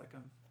still feel like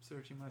I'm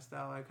searching my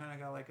style. I kind of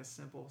got like a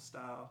simple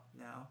style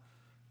now,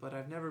 but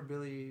I've never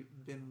really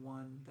been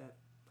one that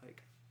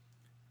like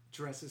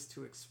dresses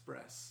to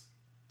express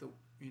the,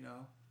 you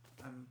know.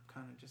 I'm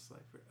kind of just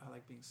like, I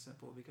like being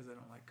simple because I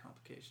don't like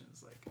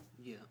complications. Like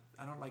Yeah.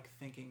 I don't like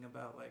thinking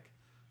about like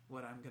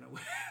what I'm gonna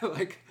wear,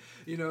 like,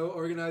 you know,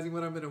 organizing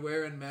what I'm gonna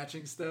wear and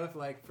matching stuff.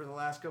 Like for the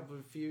last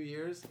few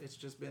years, it's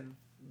just been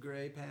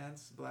gray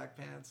pants, black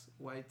pants,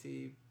 white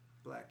tee,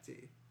 black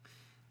tee,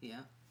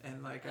 Yeah.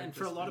 and like And I've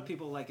for a just lot of been-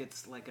 people, like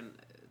it's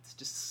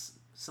just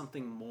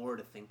something more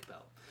to think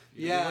about.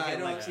 Yeah, You look I at,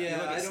 don't. like, you Yeah,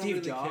 look at I don't Steve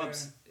really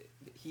Jobs.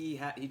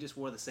 He just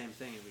wore the same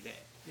thing every day.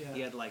 Yeah,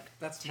 He had like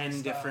That's my 10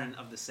 style. different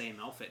of the same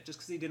outfit just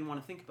because he didn't want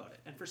to think about it.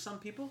 And for some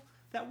people,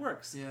 that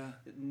works. Yeah,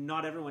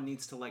 Not everyone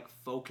needs to like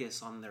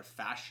focus on their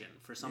fashion.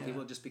 For some Yeah.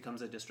 people, it just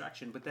becomes a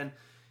distraction. But then,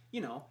 you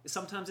know,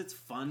 sometimes it's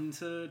fun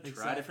to try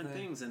Exactly. different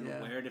things and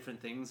Yeah. wear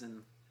different things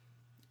and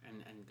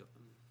go.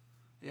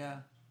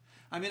 yeah.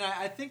 I mean,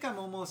 I think I'm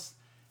almost,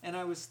 and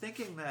I was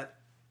thinking that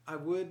I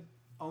would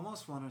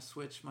almost want to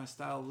switch my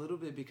style a little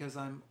bit because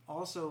I'm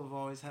also have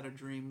always had a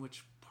dream,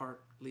 which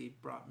partly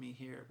brought me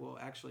here. Well,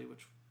 actually,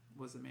 which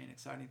was the main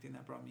exciting thing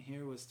that brought me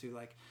here, was to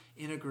like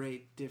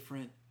integrate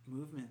different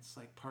movements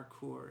like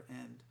parkour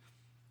and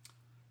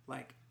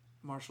like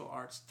martial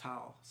arts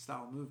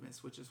style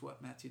movements, which is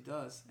what Matthew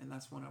does, and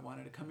that's when I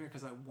wanted to come here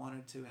because I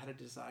had a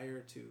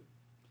desire to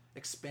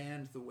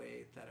expand the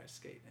way that I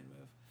skate and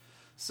move.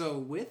 So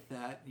with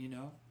that,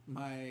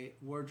 my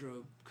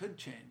wardrobe could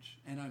change,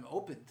 and I'm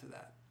open to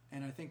that.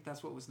 And I think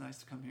that's what was nice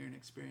to come here and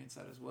experience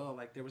that as well.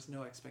 Like, there was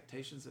no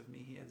expectations of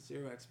me. He had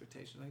zero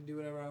expectations. I can do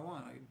whatever I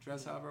want. I can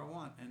dress however I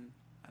want, and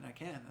I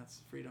can.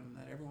 That's freedom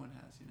that everyone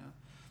has,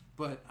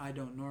 But I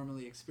don't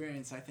normally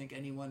experience. I think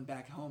anyone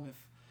back home,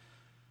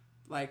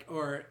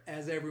 or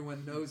as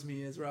everyone knows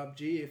me as Rob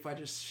G, if I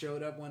just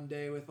showed up one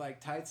day with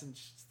like tights and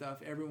stuff,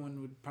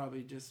 everyone would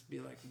probably just be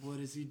like, "What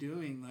is he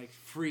doing?" Like,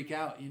 freak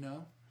out,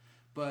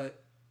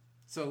 But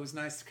so it was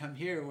nice to come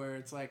here where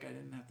it's like I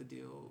didn't have to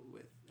deal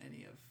with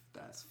any of that.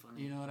 That's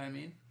funny. You know what I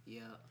mean?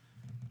 Yeah,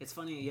 it's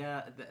funny.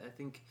 Yeah, I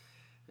think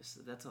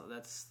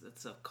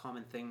that's a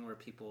common thing where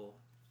people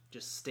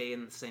just stay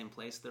in the same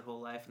place their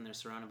whole life and they're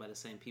surrounded by the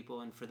same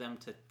people, and for them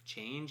to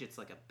change, it's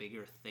like a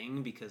bigger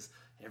thing because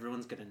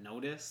everyone's gonna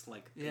notice.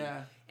 Like,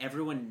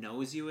 everyone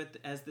knows you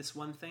as this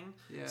one thing.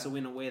 Yeah. So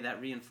in a way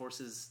that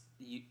reinforces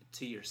you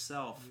to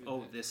yourself.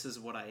 Oh, this is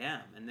what I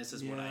am, and this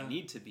is what I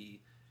need to be.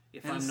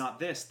 If I'm not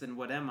this, then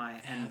what am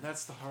I? And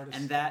that's the hardest.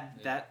 And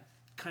that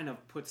kind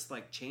of puts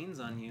like chains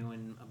on you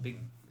and a big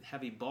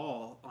heavy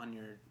ball on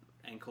your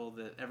ankle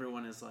that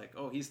everyone is like,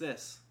 oh, he's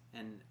this,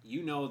 and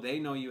they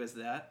know you as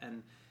that,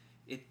 and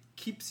it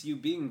keeps you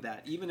being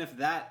that, even if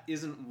that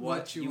isn't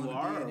what you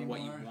are or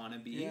what you want to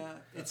be. Yeah,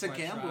 it's a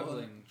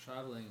gamble.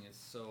 Traveling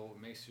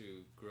makes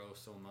you grow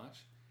so much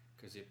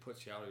because it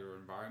puts you out of your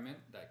environment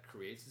that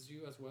creates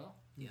you as well.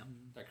 Yeah,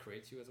 that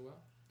creates you as well,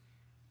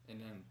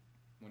 and then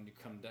when you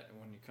come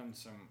to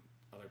some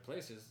other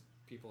places,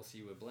 people see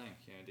you with blank.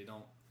 They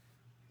don't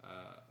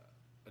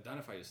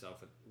identify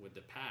yourself with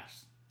the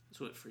past.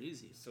 That's what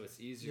frees you. So it's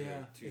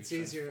easier to it's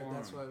transform. easier.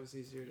 That's why it was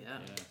easier to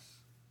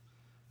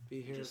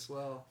be here just as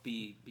well.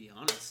 Be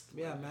honest.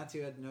 Yeah,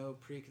 Matthew had no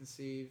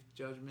preconceived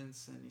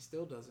judgments, and he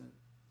still doesn't.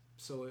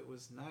 So it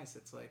was nice.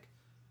 It's like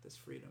this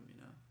freedom,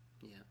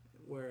 Yeah.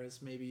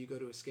 Whereas maybe you go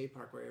to a skate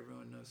park where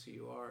everyone knows who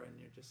you are, and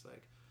you're just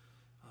like,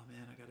 oh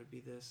man, I gotta be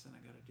this, and I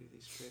gotta do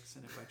these tricks,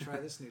 and if I try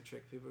this new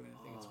trick, people are gonna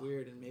think it's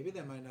weird, and maybe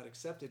they might not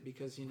accept it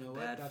because you know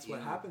what? That's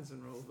what happens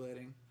in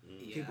rollerblading.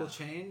 People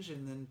change,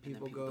 and then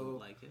people go don't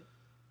like it.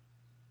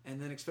 And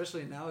then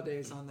especially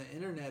nowadays on the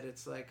internet,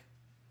 it's like,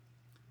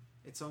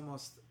 it's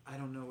almost, I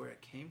don't know where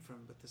it came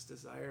from, but this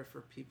desire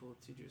for people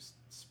to just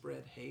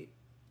spread hate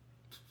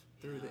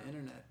through the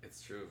internet.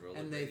 It's true. Rollerblading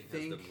And they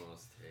think has the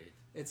most hate.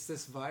 It's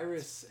this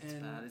virus, it's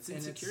and bad. It's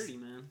insecurity,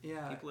 man.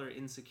 Yeah, people are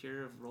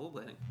insecure of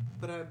rollerblading.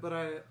 But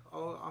I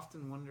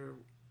often wonder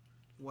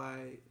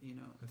why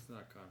it's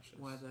not conscious.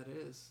 Why that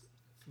is,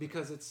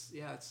 because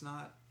it's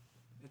not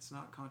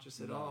conscious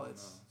at all.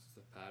 It's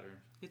a pattern.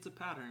 It's a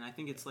pattern. I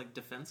think it's like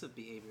defensive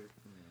behavior.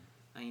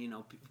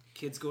 And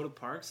kids go to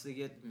parks, they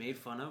get made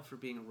fun of for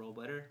being a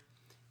rollerblader,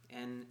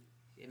 and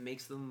it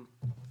makes them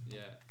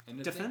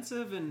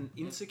defensive and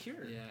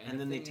insecure. And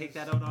then they take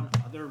that out on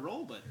other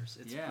rollerbladers.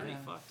 It's pretty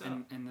fucked up.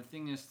 And the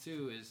thing is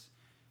too is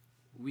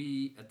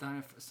we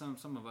identify,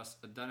 some of us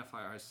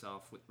identify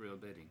ourselves with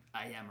rollerblading.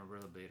 I am a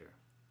rollerblader.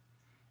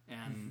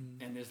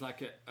 And there's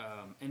like a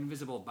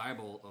invisible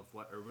Bible of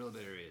what a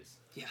rollerblader is.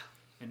 Yeah.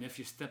 And if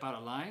you step out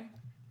of line,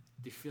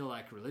 they feel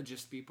like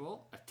religious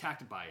people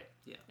attacked by it.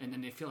 Yeah. And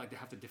then they feel like they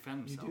have to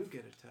defend themselves. You do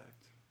get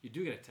attacked. You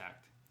do get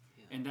attacked.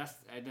 Yeah. And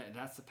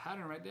that's the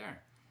pattern right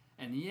there.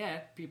 And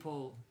yet,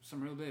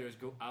 some rollerbladers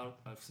go out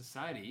of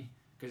society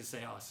because they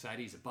say, oh,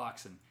 society is a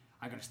box and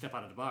I'm going to step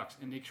out of the box.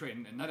 And they create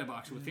another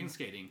box within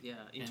skating. Yeah,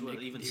 into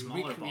an even they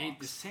smaller recreate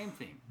box. the same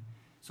thing.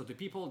 So the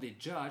people they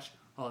judge,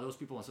 those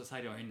people in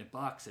society are in the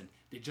box and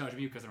they judge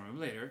me because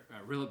I'm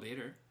a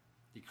rollerblader.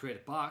 They create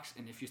a box,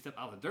 and if you step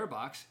out of their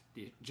box,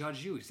 they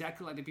judge you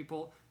exactly like the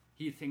people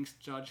he thinks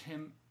judge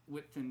him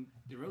within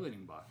the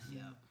rollerblading box.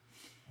 Yeah.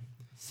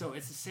 So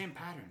it's the same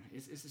pattern.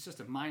 It's just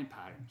a mind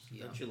pattern.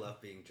 Yeah. Don't you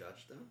love being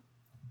judged, though?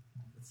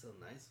 It's so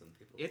nice when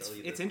people tell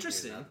you it's that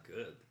interesting. You're not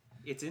good.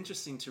 It's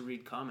interesting to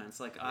read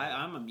comments. Like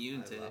I'm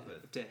immune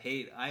to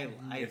hate. I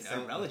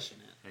relish in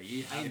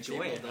it. I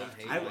enjoy it.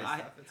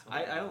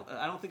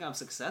 I don't think I'm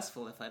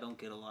successful if I don't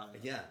get a lot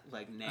of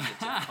like negative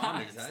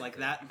comments.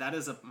 Exactly. Like that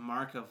is a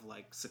mark of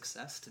like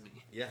success to me.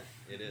 Yeah,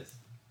 it is.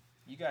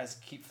 You guys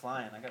keep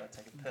flying. I gotta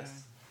take a piss.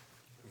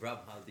 Okay.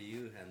 Rob, how do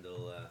you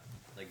handle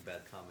like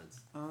bad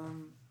comments?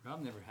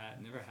 Rob never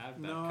had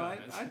bad no,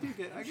 comments. I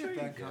get sure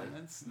bad you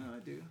comments. No, I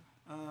do.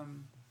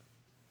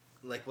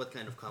 Like what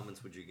kind of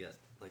comments would you get?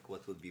 Like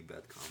what would be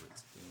bad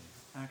comments?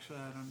 Actually,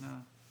 I don't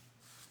know.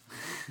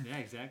 Yeah,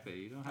 exactly.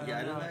 You don't have.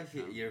 I don't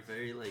know. You're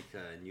very like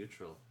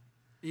neutral.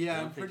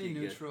 Yeah, I'm pretty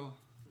neutral.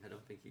 I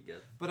don't think you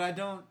get. But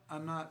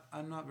I'm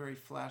not very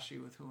flashy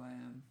with who I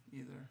am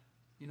either.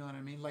 You know what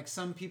I mean? Like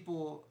some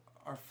people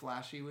are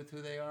flashy with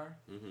who they are.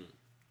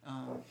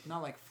 Mm-hmm.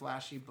 Not like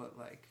flashy, but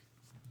like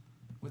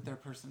with their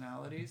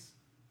personalities,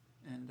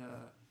 and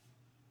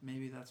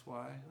maybe that's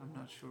why. I'm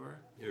not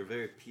sure. You're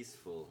very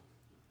peaceful.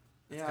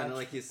 It's kind of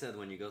like you said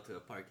when you go to a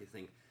park, you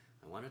think,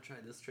 I want to try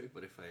this trick,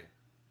 but if I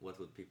what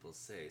would people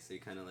say? So you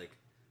kind of like,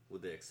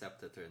 would they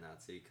accept it or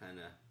not? So you kind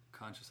of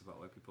Conscious about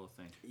what people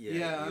think.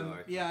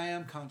 I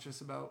am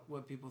conscious about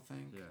what people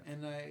think, Yeah.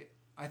 and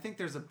I think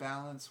there's a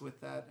balance with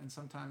that, and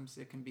sometimes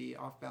it can be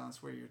off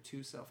balance where you're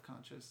too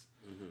self-conscious.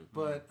 Mm-hmm.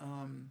 But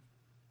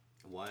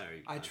Why are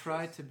you? I Conscious?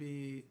 try to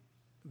be,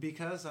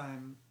 because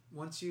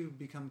once you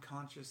become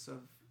conscious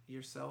of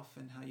yourself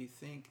and how you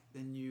think,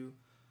 then you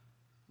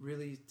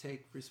really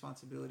take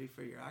responsibility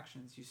for your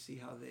actions. You see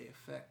how they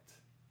affect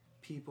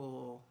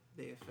people,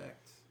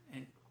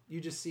 and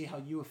you just see how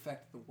you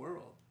affect the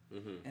world.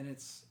 Mm-hmm. And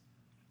it's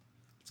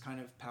kind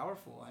of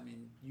powerful. I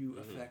mean, you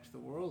Mm-hmm. affect the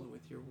world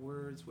with your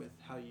words, with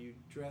how you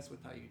dress,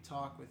 with how you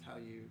talk, with how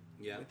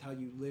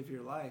you live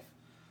your life.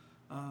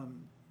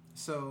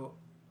 So,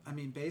 I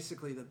mean,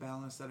 basically the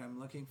balance that I'm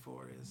looking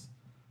for is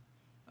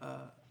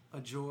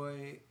a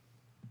joy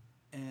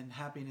and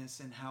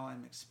happiness in how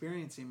I'm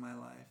experiencing my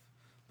life,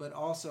 but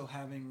also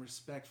having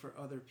respect for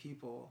other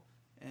people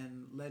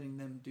and letting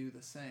them do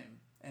the same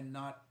and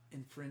not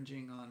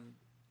infringing on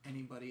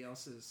anybody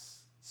else's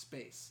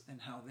space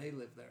and how they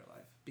live their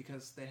life,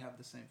 because they have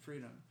the same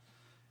freedom.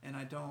 And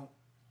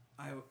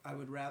I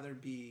would rather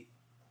be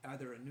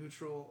either a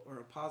neutral or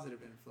a positive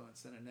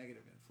influence than a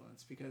negative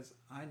influence, because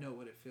I know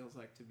what it feels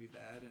like to be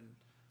bad and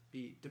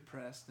be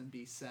depressed and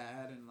be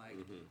sad, and like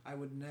I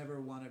would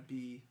never want to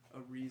be a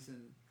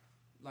reason,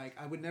 like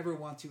I would never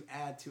want to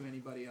add to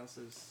anybody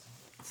else's.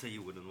 So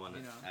you wouldn't want to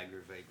You know.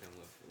 aggravate them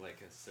with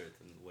like a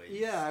certain way.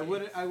 Yeah, I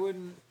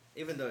wouldn't.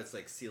 Even though it's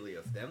like silly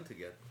of them to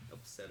get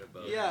upset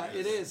about. Yeah,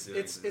 you it is. doing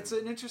It's to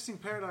them. an interesting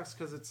paradox,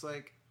 because it's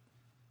like,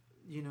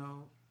 you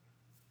know,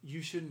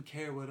 you shouldn't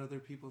care what other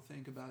people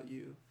think about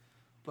you,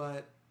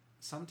 but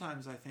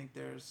sometimes I think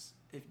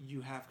if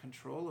you have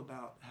control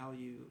about how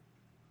you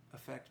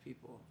affect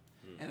people,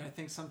 and I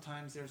think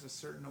sometimes there's a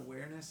certain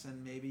awareness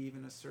and maybe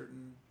even a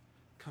certain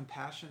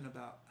compassion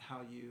about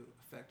how you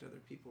affect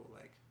other people,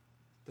 like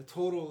the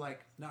total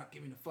like not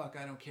giving a fuck,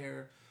 I don't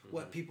care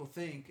what people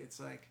think. It's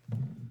like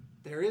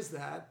there is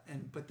that,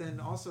 but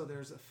then also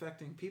there's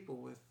affecting people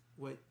with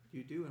what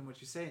you do and what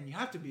you say, and you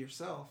have to be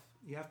yourself.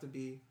 You have to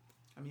be,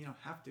 I mean, you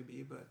don't have to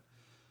be, but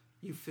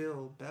you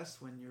feel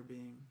best when you're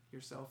being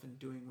yourself and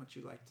doing what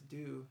you like to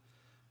do.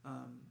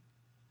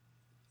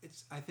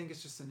 I think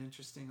it's just an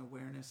interesting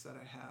awareness that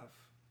I have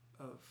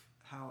of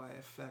how I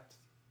affect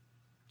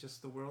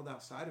just the world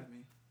outside of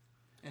me,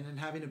 and then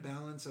having a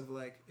balance of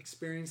like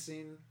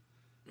experiencing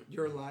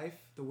your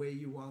life the way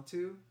you want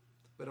to,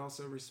 but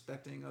also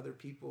respecting other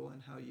people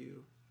and how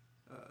you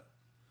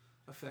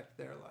affect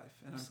their life.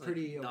 And It's I'm like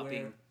pretty not aware.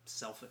 being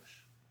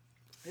selfish.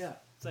 Yeah,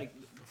 It's like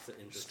It's an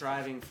interesting-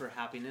 striving for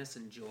happiness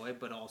and joy,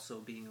 but also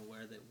being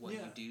aware that what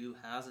Yeah. you do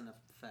has an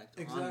effect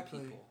exactly.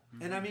 on people.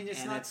 And I mean,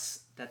 it's and not.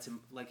 that's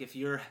like if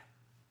you're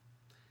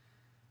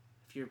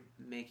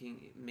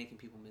making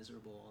people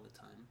miserable all the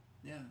time,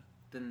 Yeah.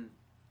 then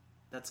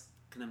that's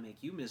gonna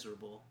make you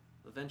miserable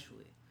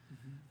eventually.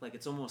 Mm-hmm. Like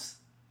it's almost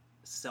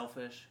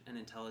selfish and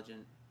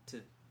intelligent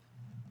to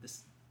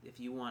this. If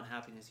you want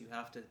happiness, you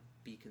have to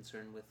be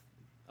concerned with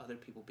other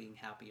people being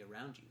happy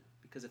around you,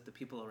 because if the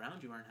people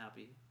around you aren't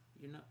happy,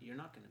 you're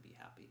not going to be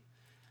happy.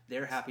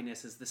 Their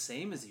happiness is the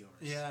same as yours.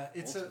 Yeah,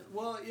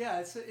 ultimately.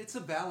 it's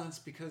a balance,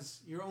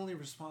 because you're only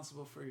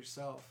responsible for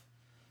yourself,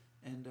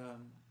 and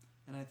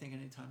I think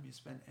anytime you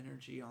spend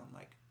energy on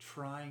like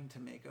trying to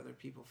make other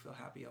people feel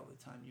happy all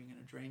the time, you're going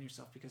to drain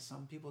yourself, because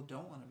some people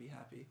don't want to be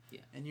happy,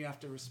 and you have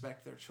to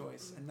respect their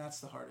choice, and that's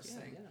the hardest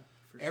thing.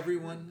 For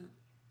Everyone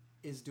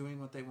is doing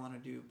what they want to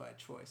do by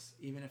choice,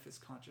 even if it's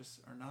conscious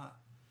or not.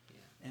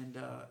 Yeah. And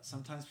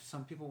sometimes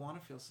some people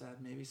want to feel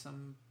sad. Maybe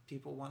some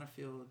people want to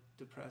feel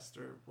depressed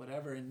or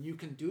whatever. And you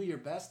can do your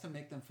best to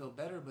make them feel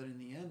better, but in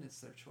the end, it's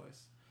their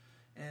choice.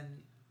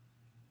 And,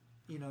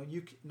 you know,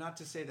 not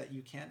to say that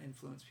you can't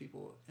influence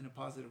people in a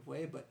positive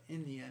way, but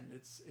in the end,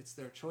 it's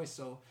their choice.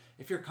 So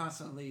if you're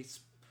constantly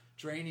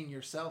draining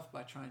yourself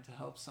by trying to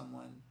help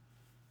someone,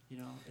 you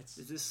know, it's...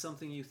 Is this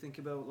something you think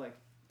about, like,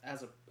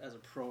 as a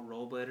pro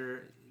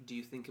rollerblader? Do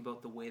you think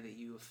about the way that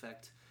you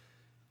affect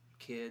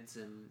kids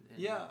and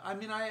yeah, I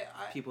mean, I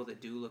people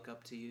that do look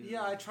up to you?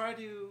 Yeah, I try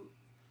to.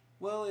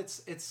 Well,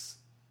 it's.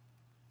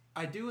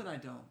 I do and I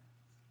don't.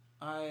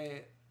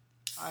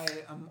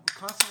 I'm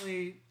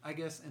constantly, I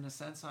guess, in a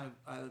sense,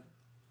 I'm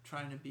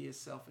trying to be as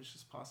selfish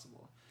as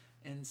possible,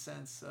 in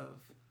sense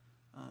of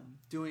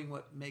doing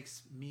what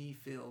makes me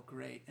feel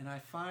great, and I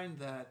find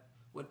that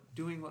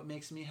doing what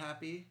makes me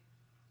happy,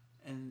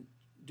 and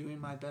doing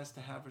my best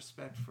to have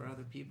respect for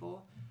other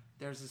people,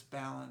 there's this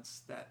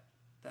balance that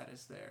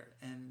is there,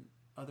 and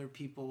other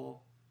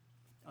people,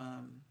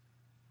 I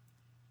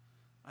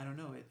don't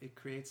know, it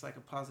creates like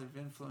a positive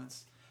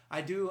influence.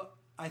 I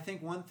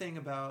think one thing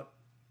about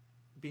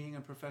being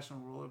a professional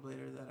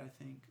rollerblader that I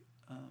think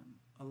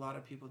a lot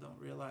of people don't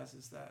realize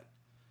is that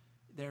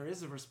there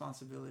is a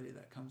responsibility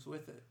that comes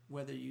with it,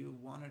 whether you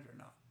want it or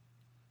not.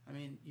 I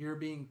mean, you're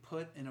being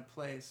put in a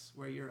place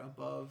where you're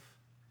above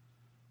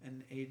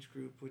an age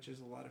group, which is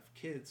a lot of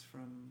kids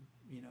from,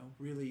 you know,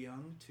 really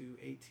young to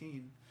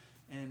 18,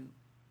 and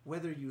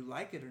whether you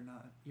like it or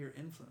not, you're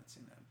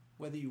influencing them.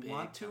 Whether you Big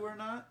want to time. or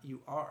not,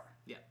 you are.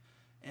 Yeah.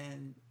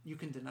 And you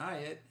can deny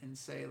it and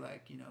say,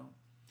 like,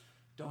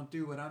 don't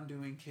do what I'm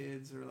doing,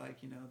 kids, or like,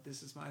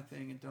 this is my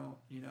thing, and don't,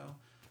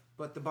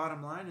 But the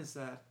bottom line is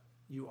that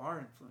you are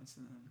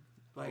influencing them.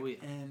 Like, Oh, yeah.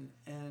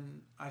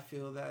 and I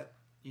feel that,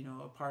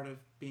 a part of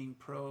being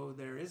pro,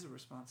 there is a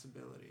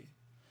responsibility.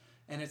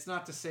 And it's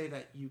not to say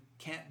that you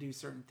can't do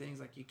certain things,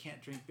 like you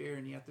can't drink beer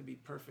and you have to be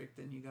perfect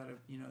and you got to,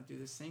 do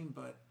this thing.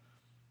 But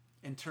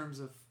in terms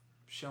of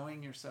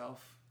showing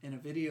yourself in a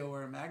video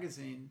or a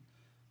magazine,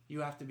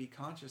 you have to be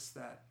conscious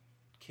that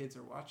kids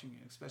are watching you,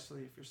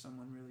 especially if you're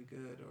someone really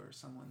good or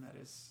someone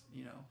that is,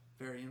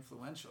 very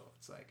influential.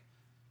 It's like,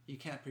 you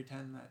can't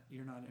pretend that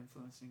you're not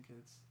influencing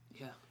kids.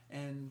 Yeah.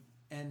 And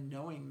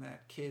knowing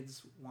that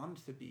kids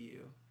want to be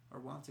you or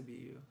want to be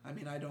you. I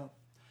mean, I don't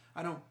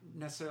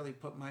necessarily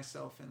put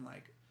myself in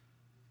like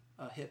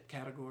a hip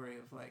category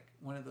of like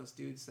one of those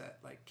dudes that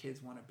like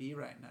kids want to be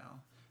right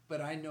now.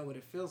 But I know what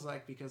it feels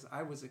like because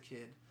I was a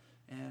kid,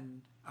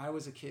 and I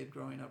was a kid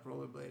growing up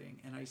rollerblading,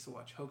 and I used to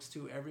watch Hoax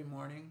 2 every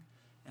morning,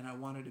 and I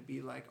wanted to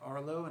be like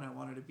Arlo, and I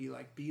wanted to be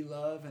like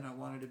B-Love, and I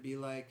wanted to be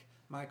like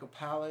Michael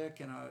Palak,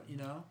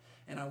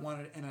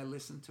 and I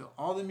listened to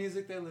all the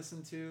music they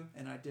listened to,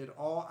 and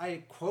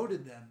I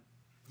quoted them.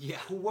 Yeah.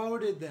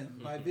 Quoted them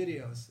by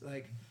videos.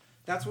 Like,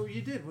 that's what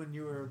you did when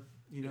you were,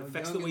 It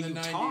affects young the way in you the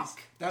 90s. talk.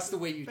 That's the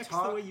way you That's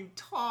talk. the way you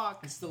talk.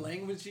 It's the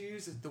language you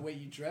use. It's the way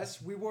you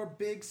dress. We wore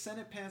big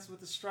Senate pants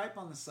with a stripe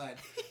on the side.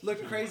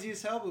 Looked crazy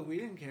as hell, but we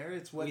didn't care.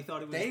 It's what We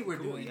thought it was they were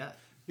cool, doing. yeah.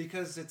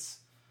 Because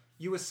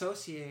you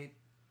associate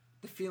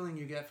the feeling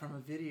you get from a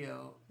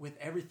video with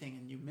everything,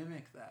 and you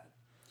mimic that.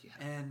 Yeah.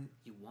 And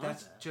You want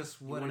that's that. just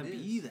You what want it to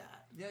is. be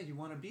that. Yeah, you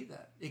want to be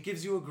that. It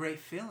gives you a great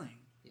feeling.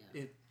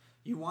 Yeah.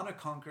 You want to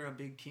conquer a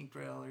big kink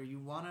rail, or you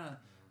want to,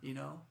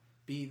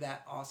 be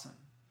that awesome.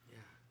 Yeah.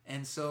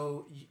 And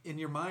so in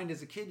your mind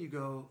as a kid, you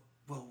go,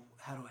 well,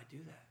 how do I do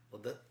that?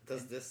 Well,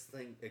 does this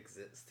thing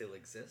still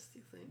exist, do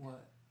you think?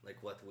 What? Like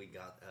what we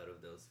got out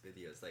of those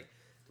videos?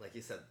 Like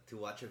you said, to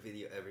watch a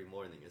video every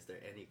morning. Is there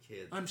any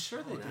kid I'm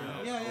sure they do.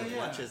 now Yeah, who yeah,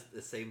 yeah. watches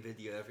the same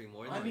video every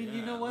morning? I mean,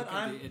 you know what? Look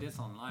at it is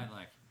online.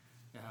 Like,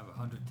 you have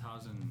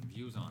 100,000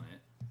 views on it.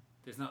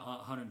 There's not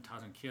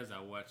 100,000 kids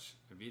that watch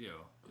a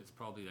video. It's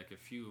probably like a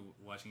few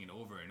watching it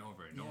over and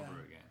over and Yeah.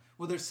 over again.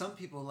 Well, there's some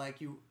people like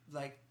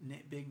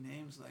big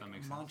names like That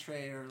makes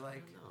Montre or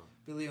like No.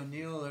 Billy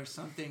O'Neill or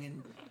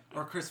something,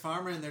 or Chris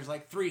Farmer, and there's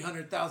like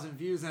 300,000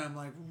 views, and I'm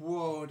like,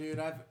 whoa,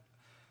 dude!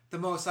 The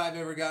most I've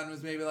ever gotten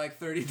was maybe like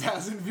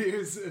 30,000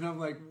 views, and I'm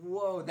like,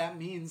 whoa, that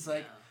means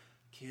like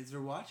kids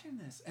are watching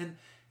this,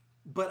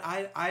 but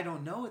I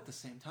don't know at the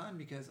same time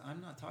because I'm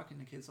not talking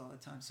to kids all the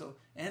time. So,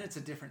 and it's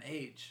a different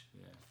age.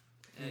 Yeah.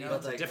 Yeah, know,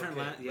 it's a like, different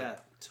okay,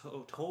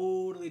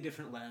 totally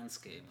different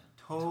landscape.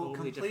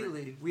 Totally Completely.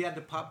 different. We had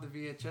to pop the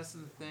VHS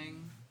in the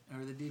thing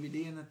or the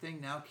DVD in the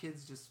thing. Now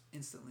kids just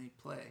instantly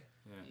play.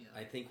 Yeah. Yeah.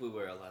 I think we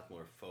were a lot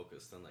more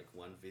focused on like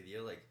one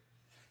video. Like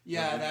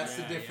Yeah, Well, that's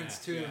the yeah, difference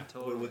yeah, too. yeah.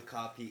 Totally. we would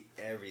copy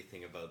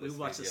everything about We this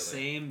watched the video.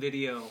 same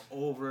video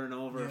over and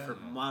over Yeah. for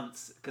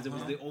months because it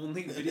was Uh-huh. the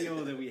only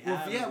video that we Well,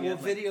 had. yeah, We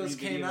had, like, videos 3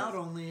 came videos. out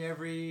only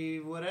every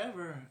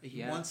whatever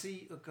Yeah. once a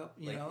couple.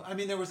 You Like- know, I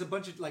mean, there was a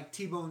bunch of like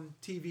T-Bone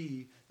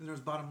TV, then there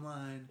was Bottom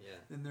Line, Yeah.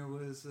 then there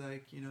was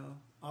like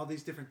all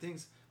these different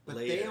things. But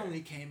they Later.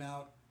 only came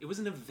out. It was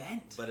an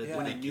event. But at Yeah.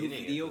 when the a new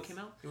beginning, video it was- came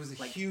out, It was a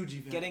like, huge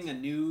event. getting a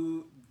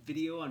new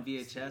video on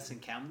VHS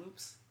and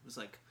Kamloops was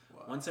like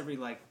Wow. once every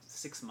like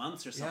 6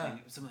 months or something. Yeah.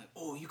 It was something like,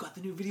 oh, you got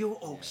the new video?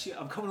 Oh Yeah. shit,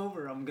 I'm coming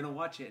over. I'm gonna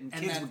watch it. And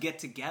And kids that- would get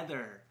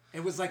together,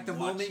 It was like the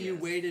Watch moment you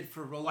it. waited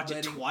for watch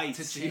it rollerblading twice.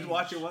 to change. You'd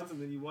watch it once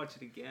and then you watch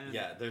it again.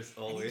 Yeah, there's And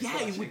always. yeah,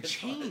 it watching would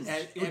change. And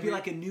It would every- be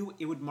like a new.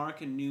 It would mark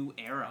a new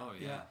era. Oh,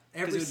 yeah. Yeah,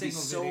 Because every it would be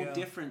single so video.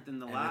 different than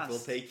the And last. it will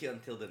take you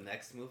until the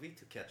next movie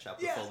to catch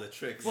up Yeah. with all the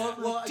tricks.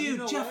 Well, Dude, you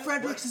know Jeff what?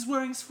 Fredericks is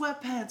wearing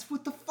sweatpants.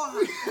 What the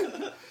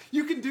fuck?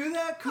 You can do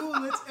that? Cool.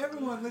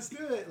 Let's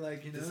do it.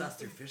 Like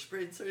Disaster Fish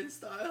Brains are in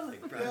style,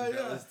 like Brad Yeah,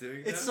 Bell yeah. is doing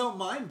It's that. so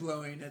mind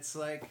blowing. It's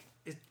like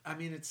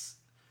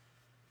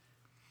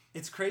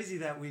it's crazy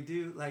that we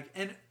do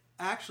and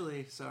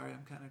actually, sorry,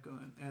 I'm kind of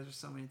going. There's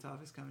so many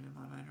topics coming in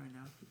my mind right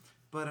now,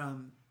 but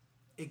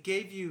it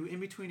gave you in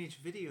between each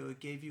video. It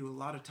gave you a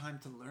lot of time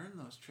to learn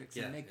those tricks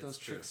Yeah, and make it's those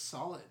true. tricks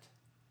solid.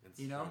 It's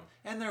You know, true.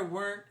 and there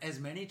weren't as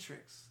many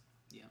tricks.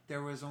 Yeah.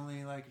 There was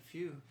only like a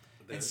few.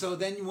 And There's- so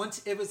then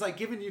once it was like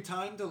giving you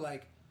time to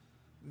like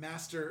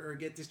master or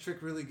get this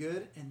trick really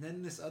good, and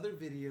then this other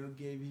video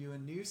gave you a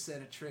new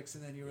set of tricks,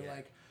 and then you were Yeah.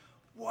 like,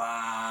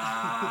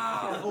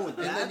 wow. Oh, and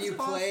then that's you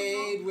possible?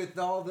 played with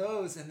all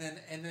those, and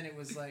then it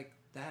was like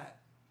that.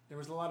 There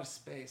was a lot of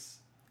space.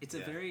 It's a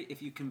Yeah. very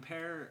if you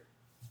compare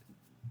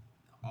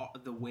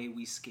the way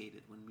we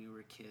skated when we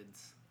were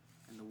kids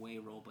and the way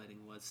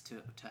rollerblading was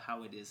to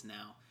how it is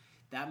now,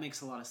 that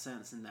makes a lot of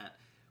sense in that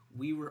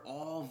we were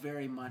all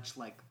very much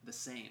like the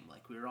same.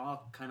 Like we were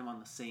all kind of on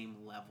the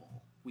same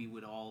level. We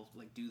would all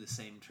like do the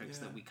same tricks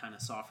Yeah. that we kind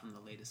of saw from the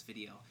latest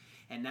video.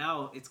 And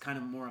now it's kind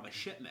of more of a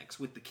shit mix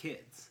with the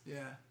kids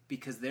Yeah.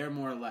 because they're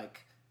more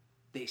like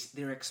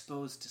they're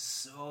exposed to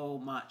so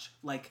much,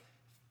 like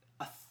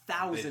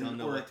 1,000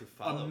 know or what to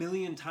follow. a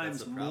million That's times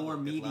the more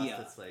problem. media Unless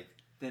it's like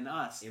than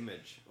us.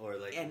 image or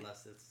like And-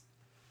 unless it's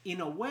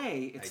In a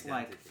way, it's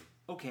like, identity.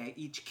 okay,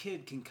 each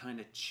kid can kind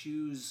of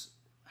choose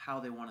how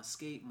they want to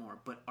skate more,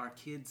 but are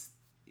kids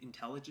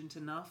intelligent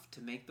enough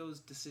to make those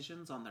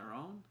decisions on their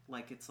own?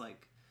 Like, it's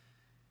like,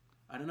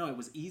 I don't know, it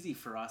was easy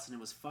for us and it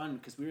was fun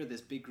because we were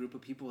this big group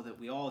of people that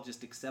we all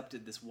just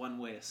accepted this one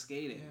way of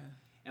skating.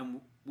 Yeah.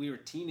 And we were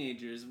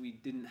teenagers, we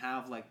didn't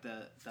have like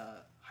the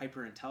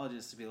hyper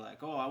intelligence to be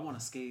like, oh, I want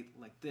to skate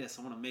like this,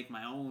 I want to make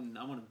my own,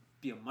 I want to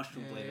be a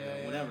mushroom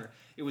blader or whatever.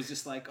 It was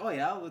just like, oh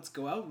yeah, let's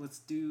go out and let's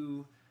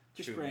do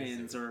fish True brains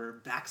music.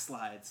 or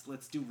backslides.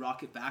 Let's do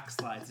rocket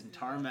backslides and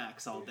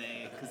tarmacs all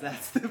day because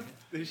that's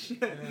the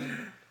shit.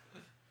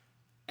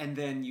 And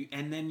then you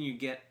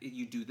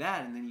do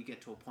that, and then you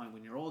get to a point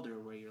when you're older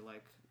where you're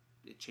like,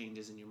 it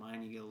changes in your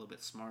mind. You get a little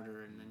bit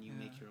smarter, and then you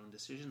make your own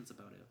decisions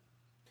about it.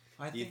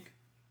 I Do you think.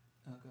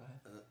 Oh, go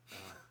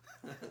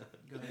ahead.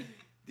 Go ahead.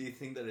 Do you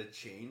think that it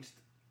changed,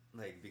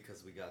 like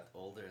because we got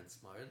older and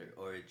smarter,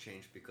 or it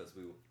changed because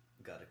we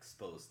got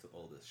exposed to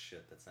all this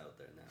shit that's out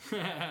there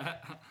now?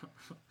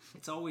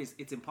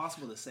 It's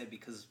impossible to say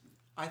because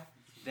I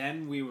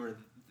then we were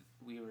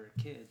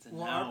kids, and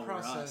Well, now our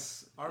process, we're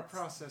us. our It's-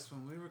 process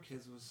when we were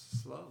kids was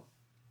slow.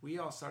 We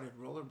all started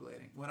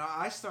rollerblading. When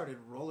I started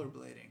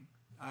rollerblading,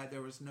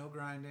 there was no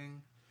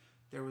grinding,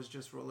 there was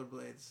just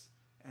rollerblades,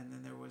 and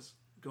then there was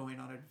going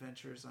on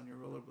adventures on your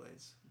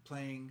rollerblades.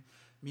 Playing,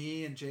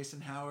 me and Jason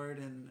Howard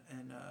and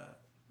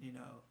you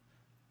know,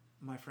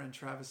 my friend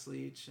Travis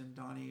Leach and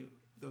Donnie.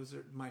 Those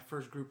are my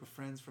first group of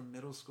friends from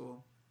middle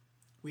school.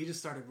 We just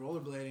started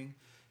rollerblading.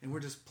 And we're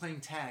just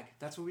playing tag.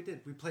 That's what we did.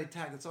 We played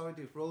tag. That's all we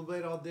do.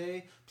 Rollerblade all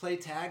day, play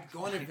tag, go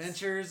on Nice.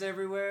 adventures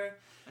everywhere.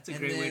 That's a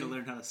And great way then- to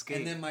learn how to skate.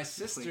 And then my Play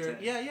sister,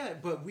 tag. yeah,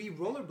 but we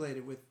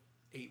rollerbladed with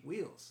 8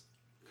 wheels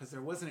because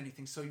there wasn't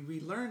anything. So we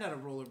learned how to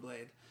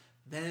rollerblade.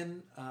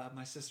 Then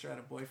my sister had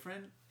a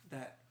boyfriend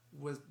that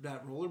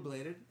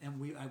rollerbladed,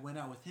 and I went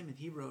out with him, and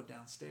he rode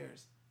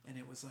downstairs, and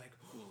it was like,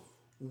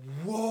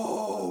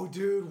 whoa,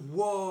 dude,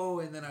 whoa.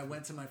 And then I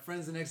went to my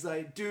friends the next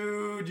night,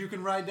 dude, you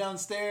can ride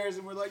downstairs.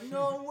 And we're like,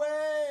 no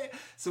way.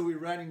 So we were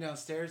riding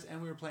downstairs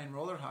and we were playing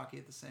roller hockey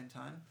at the same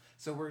time.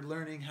 So we're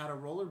learning how to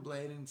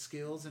rollerblade and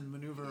skills and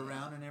maneuver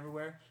around and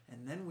everywhere.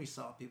 And then we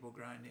saw people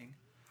grinding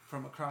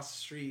from across the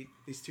street,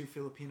 these 2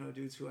 Filipino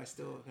dudes who I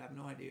still have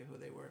no idea who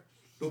they were.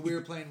 But we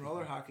were playing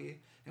roller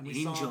hockey and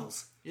we saw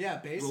Angels. Yeah,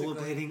 basically.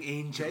 Rollerblading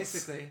angels.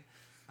 Basically.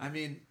 I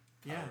mean,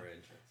 yeah. Power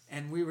Rangers.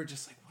 And we were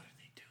just like, what are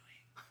they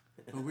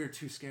doing? But we were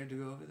too scared to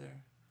go over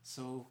there.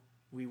 So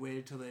we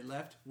waited till they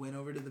left, went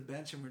over to the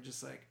bench, and we're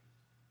just like,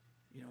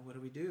 you know, what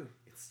do we do?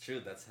 It's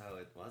true. That's how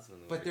it was when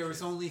we But were there was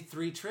kids. only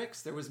 3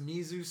 tricks. There was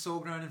Mizu, Soul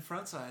Grind, and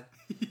Frontside.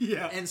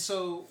 Yeah. And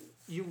so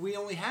we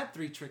only had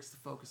 3 tricks to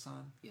focus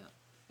on. Yeah.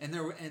 And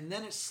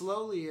then it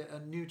slowly,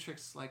 new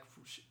tricks like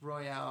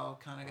Royale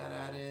kind of got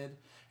added.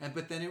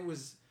 But then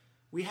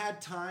we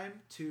had time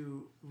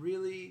to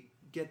really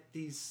get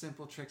these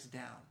simple tricks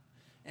down.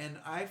 And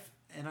I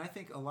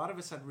think a lot of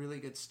us had really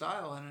good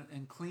style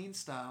and clean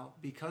style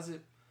because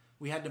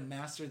we had to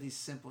master these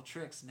simple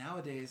tricks.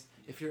 Nowadays,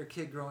 if you're a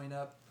kid growing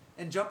up,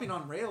 and jumping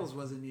on rails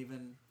wasn't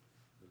even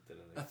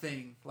a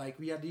thing. Like,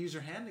 we had to use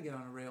your hand to get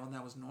on a rail, and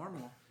that was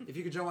normal. If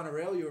you could jump on a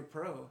rail, you were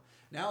pro.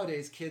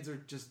 Nowadays, kids are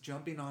just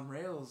jumping on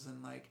rails,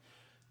 and like,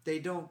 they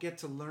don't get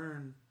to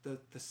learn the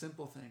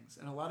simple things.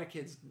 And a lot of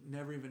kids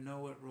never even know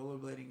what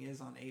rollerblading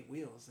is on 8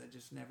 wheels. They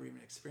just never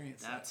even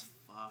experience That's that.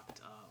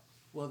 fucked up.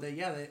 Well,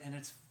 and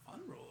it's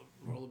fun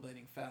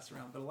rollerblading fast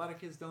around, but a lot of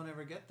kids don't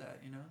ever get that,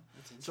 you know?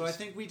 That's So I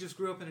think we just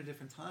grew up in a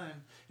different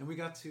time, and we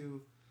got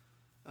to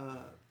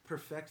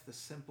perfect the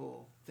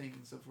simple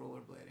things of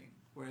rollerblading.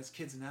 Whereas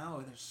kids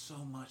now, there's so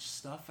much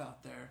stuff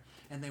out there,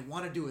 and they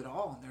want to do it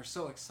all, and they're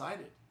so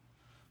excited.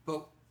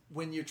 But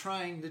when you're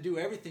trying to do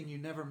everything, you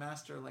never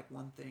master like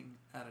one thing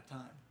at a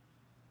time.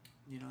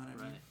 You know what I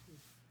mean? Right.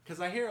 Because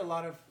I hear a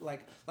lot of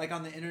like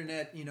on the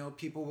internet, you know,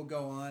 people will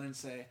go on and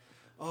say,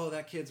 "Oh,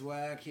 that kid's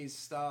whack. His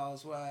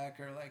style's whack,"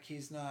 or like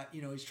he's not,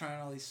 you know, he's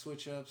trying all these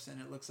switch ups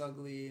and it looks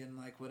ugly and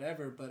like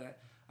whatever. But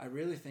I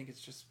really think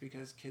it's just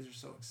because kids are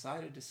so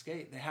excited to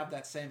skate. They have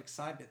that same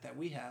excitement that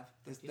we have.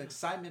 The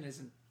excitement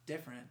isn't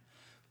different,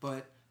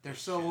 but they're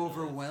so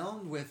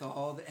overwhelmed with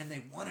and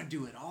they want to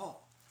do it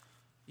all,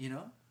 you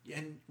know.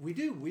 And we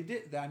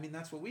did. I mean,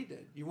 that's what we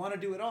did. You want to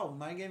do it all.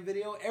 My game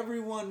video,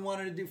 everyone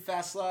wanted to do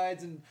fast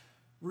slides and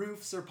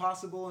roofs are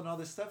possible and all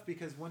this stuff,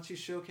 because once you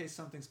showcase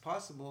something's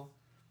possible,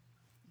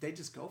 they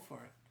just go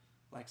for it.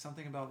 Like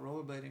something about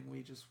rollerblading,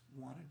 we just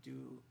want to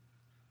do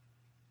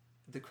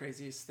the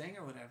craziest thing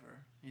or whatever,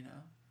 you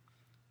know?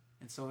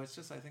 And so it's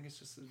just, I think it's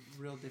just a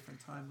real different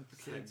time with the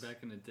It's like kids.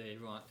 back in the day,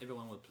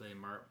 everyone would play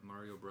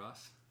Mario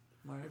Bros.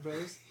 Mario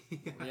Brothers?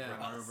 Yeah,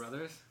 Mario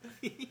Brothers.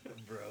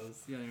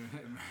 Bros. Yeah,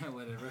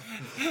 whatever.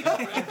 In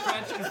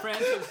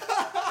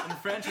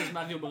French is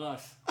Mario Bros.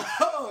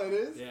 Oh, it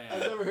is? Yeah. I've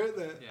never heard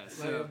that.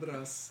 Yeah, Mario so-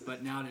 Bros.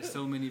 But now there's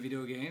so many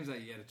video games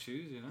that you got to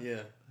choose, you know.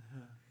 Yeah.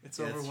 It's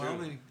Yeah, it's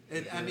overwhelming. true.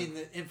 I Yeah. mean,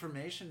 the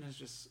information is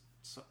just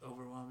so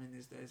overwhelming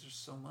these days. There's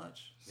so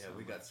much. Yeah,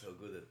 we got so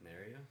good at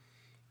Mario.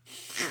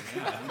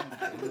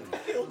 Yeah.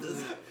 We'll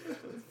just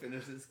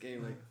finish this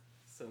game like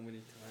so many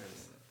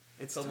times.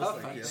 It's almost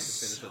tough. like I you have think.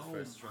 to finish so it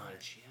first try.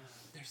 much, yeah.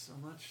 There's so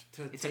much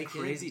to It's take a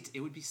crazy. It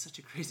would be such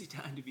a crazy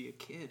time to be a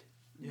kid.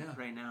 Yeah.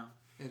 Right now.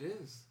 in. It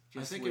is. I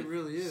Just think it with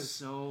really is.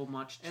 So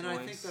much choice. And I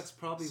think that's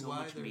probably so why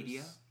much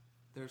media.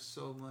 there's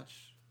so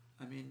much.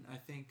 I mean, I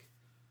think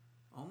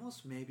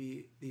almost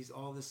maybe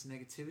all this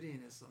negativity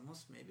and it's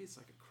almost maybe it's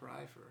like a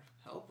cry for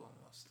help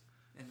almost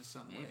in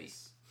some Maybe.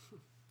 ways.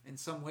 In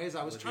some ways,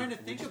 I was What trying do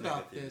to you- think which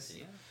about negativity? this.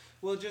 Yeah.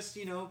 Well, just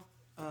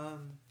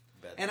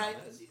Bad and I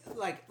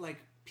comments? like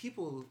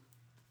people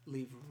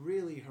leave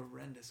really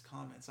horrendous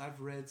comments. I've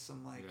read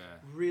some like Yeah.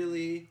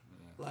 really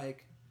Yeah.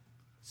 like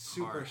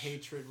super Harsh.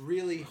 hatred,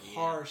 really Yeah.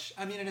 harsh.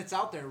 I mean, and it's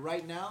out there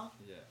right now.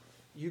 Yeah.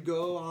 You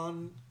go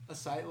on a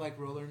site like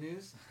Roller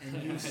News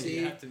and you You see,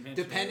 have to mention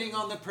depending it.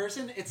 on the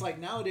person, it's like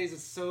nowadays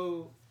it's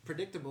so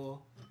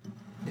predictable.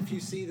 If you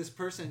see this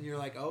person, you're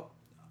like, oh,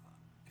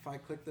 if I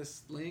click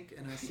this link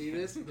and I see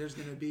this, there's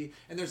going to be,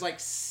 and there's like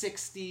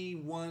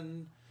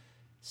 61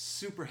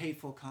 super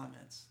hateful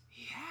comments.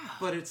 Yeah.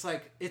 But it's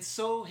like, it's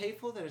so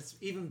hateful that it's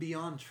even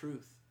beyond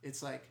truth.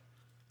 It's like,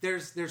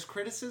 there's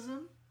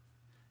criticism,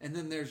 and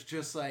then there's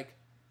just like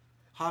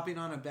hopping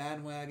on a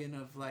bandwagon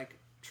of like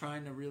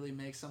trying to really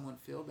make someone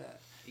feel bad.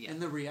 Yeah.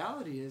 And the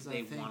reality is, They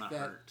I think wanna that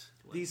hurt.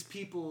 Like, these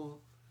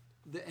people,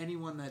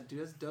 anyone that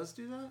does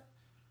do that,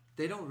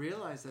 they don't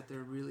realize that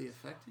they're really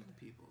affecting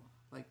people.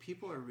 Like,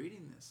 people are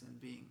reading this and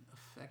being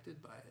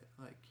affected by it.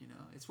 Like, you know,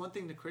 it's one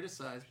thing to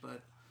criticize,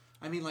 but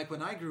I mean, like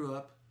when I grew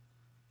up,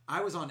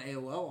 I was on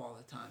AOL all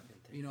the time.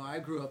 You know, I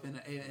grew up and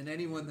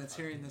anyone that's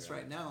hearing this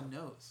right now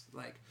knows.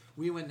 Like,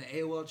 we went to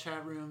AOL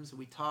chat rooms,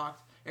 we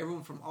talked.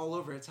 Everyone from all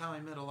over. It's how I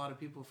met a lot of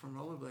people from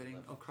rollerblading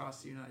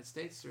across the United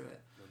States through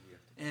it.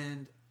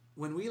 And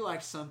when we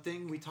liked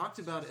something, we talked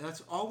about it.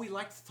 That's all we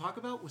liked to talk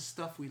about was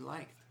stuff we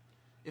liked.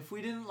 If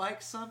we didn't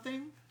like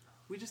something,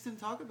 we just didn't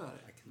talk about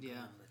it. Yeah.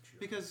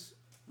 Because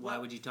Why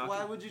would you talk Why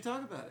about would you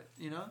talk about it?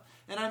 You know.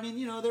 And I mean,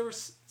 you know, there were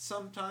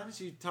sometimes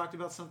you talked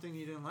about something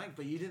you didn't like,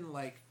 but you didn't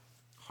like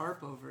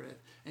harp over it,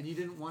 and you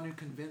didn't want to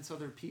convince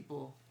other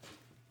people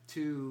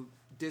to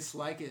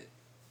dislike it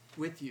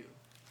with you.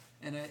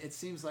 And it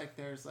seems like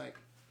there's like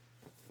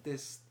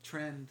this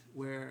trend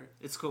where.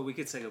 It's cool. We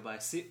could say goodbye.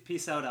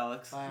 Peace out,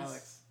 Alex. Bye,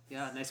 Alex.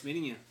 Yeah, nice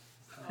meeting you.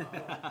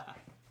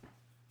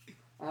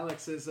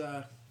 Alex is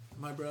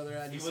my brother.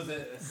 I He just was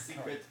a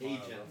secret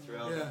agent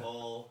throughout Yeah. the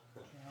whole.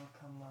 I'll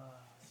come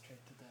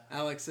straight to that.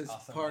 Alex is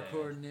Awesome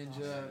parkour day. ninja,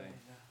 Awesome day.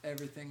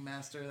 everything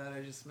master that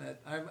I just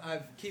met. I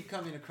keep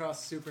coming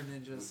across super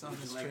ninjas on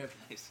this trip.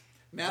 Nice.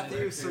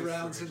 Matthew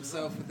surrounds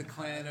himself with a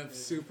clan of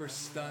super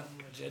stunt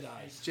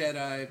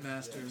Jedi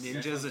masters.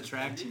 Ninjas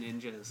attract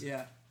ninjas.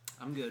 Yeah.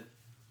 I'm good.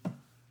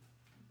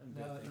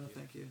 No,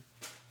 thank you.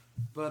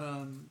 But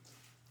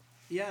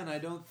yeah, and I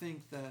don't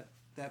think that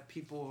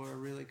people are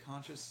really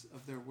conscious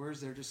of their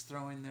words. They're just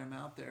throwing them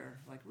out there,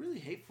 like really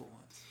hateful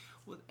ones.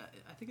 Well,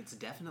 I think it's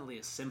definitely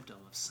a symptom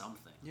of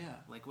something. Yeah.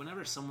 Like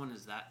whenever someone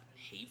is that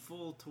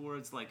hateful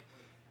towards like,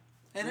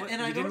 And what,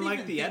 and you I don't didn't like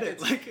even the think edit.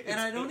 it's- Like, and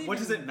I don't what even,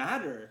 does it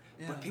matter?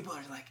 Yeah. But people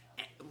are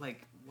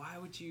like, why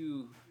would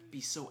you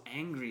be so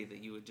angry that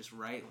you would just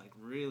write like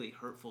really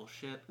hurtful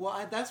shit?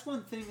 Well, that's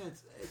one thing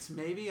that's it's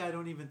maybe I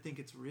don't even think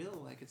it's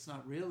real. Like it's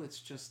not real. It's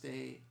just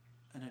an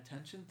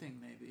attention thing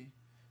maybe.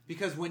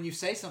 Because when you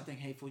say something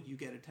hateful, you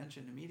get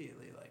attention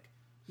immediately. Like,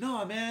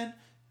 no, man,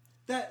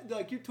 that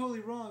like you're totally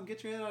wrong.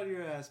 Get your head out of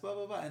your ass. Blah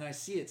blah blah. And I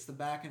see it's the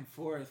back and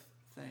forth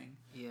thing.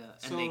 Yeah,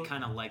 So- and they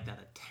kind of like that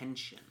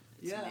attention.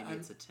 Yeah, Maybe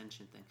it's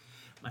attention thing.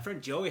 My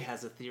friend Joey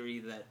has a theory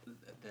that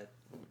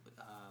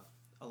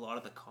a lot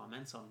of the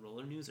comments on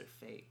Roller News are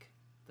fake.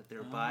 That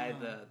they're by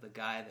the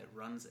guy that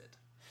runs it.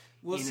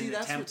 Well, in see, an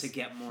that's attempt what's- to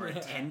get more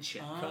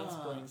attention.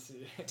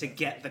 Transparency. To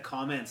get the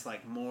comments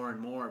like more and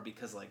more,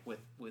 because like with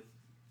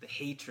the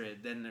hatred,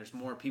 then there's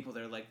more people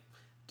that are like,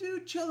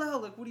 dude, chill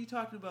out. Like, what are you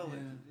talking about? Like,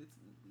 Yeah.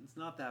 it's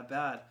not that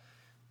bad.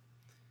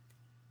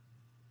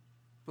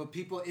 But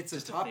people, it's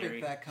Just a a topic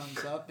theory. that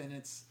comes up, and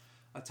it's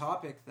a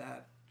topic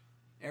that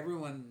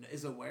everyone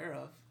is aware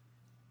of.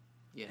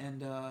 Yeah.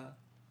 And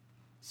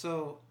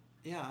so,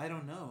 yeah, I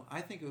don't know.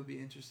 I think it would be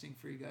interesting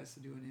for you guys to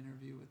do an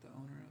interview with the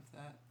owner of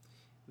that.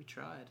 We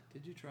tried.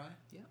 Did you try?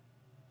 Yeah.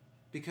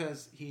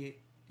 Because he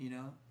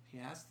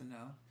has to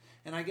know.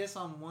 And I guess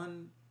on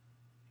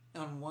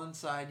one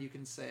side you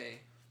can say,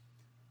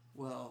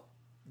 well,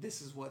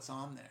 this is what's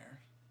on there,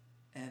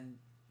 and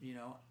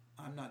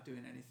I'm not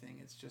doing anything.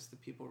 It's just the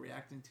people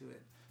reacting to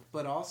it.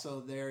 But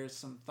also there's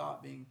some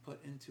thought being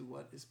put into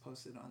what is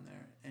posted on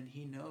there, and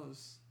he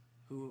knows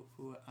who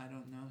I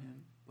don't know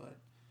him, but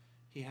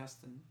he has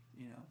to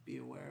be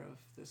aware of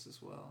this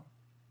as well.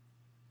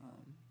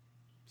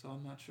 So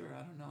I'm not sure.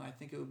 I don't know. I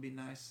think it would be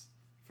nice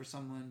for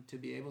someone to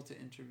be able to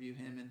interview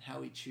him and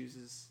how he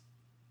chooses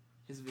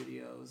his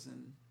videos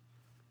and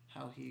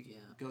how he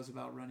goes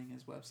about running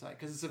his website,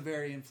 because it's a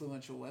very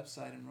influential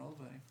website in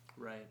rollerblading.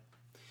 Right.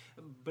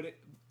 But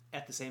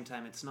at the same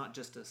time, it's not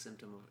just a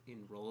symptom of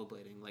in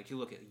rollerblading. Like you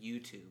look at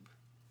YouTube,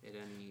 at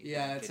any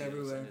Yeah, it's videos,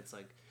 everywhere. and it's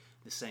like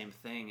the same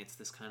thing. It's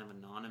this kind of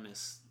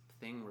anonymous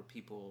thing where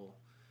people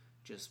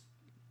just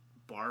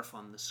barf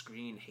on the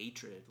screen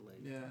hatred. Like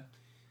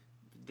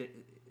Yeah.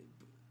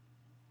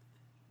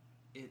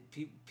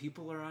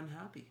 People are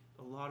unhappy.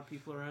 A lot of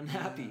people are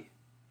unhappy,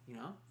 you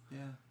know,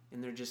 Yeah.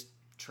 and they're just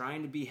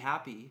trying to be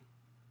happy,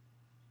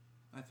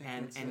 I think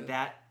and that's and it.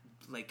 that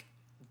like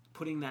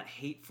putting that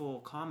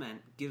hateful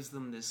comment gives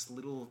them this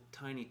little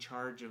tiny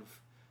charge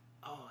of,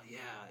 oh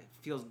yeah, it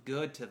feels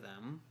good to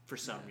them for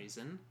some Yeah.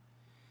 reason,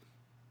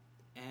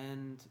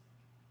 and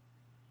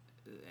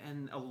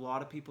a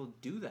lot of people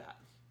do that.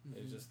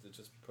 They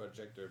just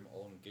project their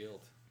own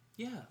guilt.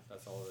 Yeah,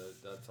 That's all it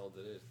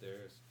is.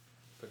 There's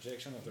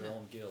projection of their Yeah.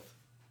 own guilt.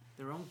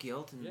 their own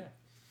guilt, and Yeah,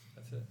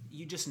 that's it.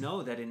 you just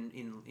know that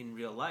in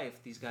real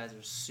life, these guys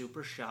are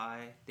super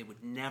shy. They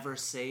would never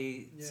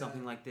say Yeah.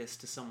 something like this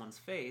to someone's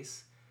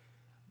face,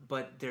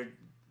 but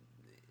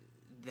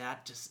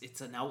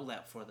it's an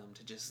outlet for them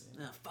to just,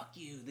 fuck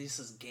you, this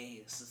is gay,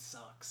 this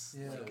sucks.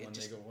 Yeah. Like, So it when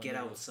just they go, when get they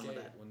out go some skate,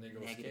 of that when they go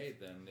negative. skate,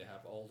 then they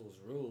have all those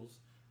rules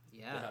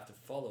Yeah. they have to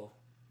follow.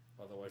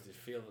 Otherwise, they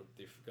feel that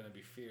they're going to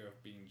be fear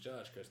of being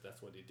judged because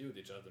that's what they do.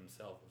 They judge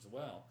themselves as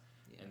well.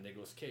 Yeah. And they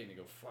go skate and they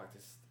go, fuck,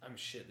 I'm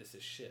shit, this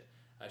is shit.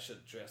 I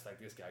should dress like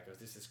this guy because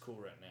this is cool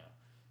right now.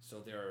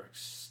 So they're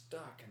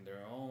stuck in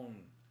their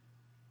own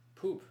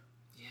poop.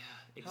 Yeah,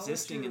 How would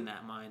existing you- in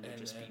that mind would And-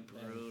 just be and-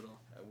 brutal.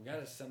 We got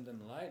to send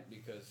them light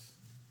because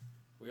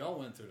we all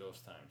went through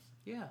those times.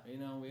 Yeah. You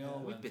know, we Yeah, all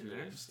we've went been through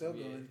there. it. Still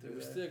going through We're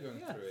that. still going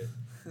Yeah. through it.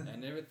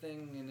 And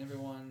everything and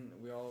everyone,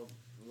 we all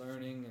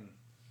learning. And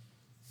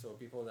so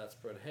people that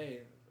spread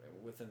hate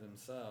within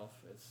themselves,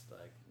 it's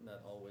like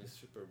not always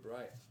super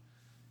bright.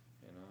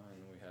 You know,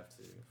 and we have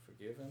to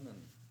forgive them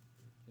and,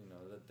 you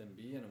know, let them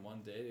be. And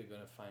one day they're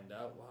going to find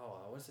out,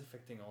 wow, I was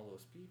affecting all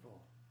those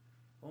people.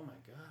 Oh my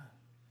God.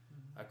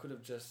 I could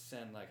have just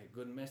sent like a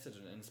good message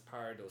and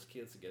inspired those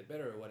kids to get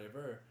better or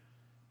whatever,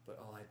 but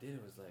all I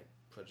did was like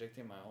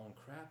projecting my own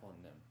crap on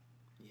them,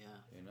 Yeah.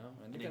 you know,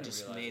 And they're it gonna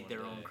just realize made one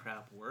their own day-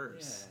 crap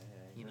worse. Yeah,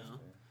 you know?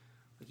 exactly.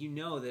 Like, you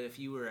know that if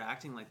you were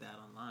acting like that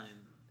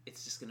online,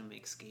 it's just going to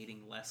make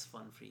skating less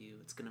fun for you.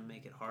 It's going to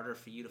make it harder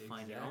for you to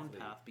find your own Exactly.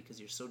 path because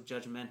you're so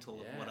judgmental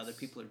of what other Yes.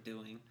 people are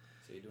doing.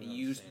 So you're doing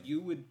You're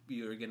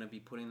you, going to be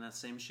putting that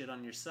same shit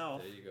on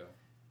yourself, there you go.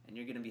 and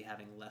you're going to be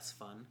having less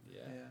fun. Yeah,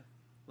 Yeah.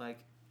 Like,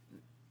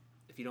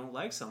 if you don't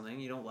like something,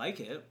 you don't like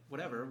it,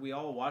 whatever. We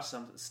all watch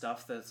some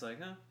stuff that's like,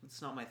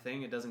 it's not my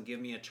thing. It doesn't give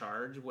me a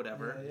charge,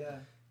 whatever. Yeah.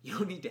 You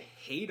don't need to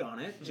hate on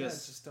it. Yeah,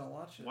 Just just don't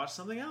watch it. watch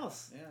something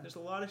else. Yeah. There's a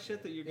lot of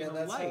shit that you're Yeah, going to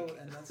that's like.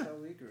 how, and that's how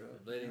we grew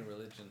up. Blading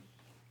religion.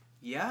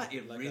 Yeah,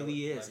 it Like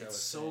really I is. was It's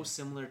so saying.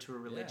 similar to a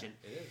religion.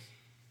 Yeah, it is.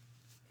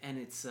 And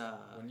it's,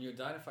 When you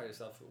identify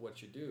yourself with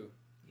what you do,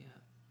 yeah,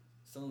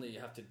 suddenly you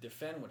have to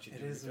defend what you It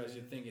do is because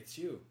you a- think it's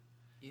you.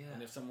 yeah.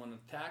 And if someone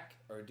attack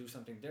or do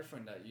something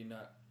different that you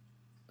not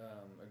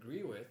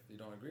you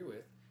don't agree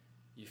with,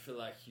 you feel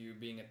like you're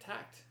being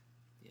attacked,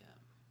 Yeah.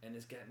 and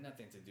it's got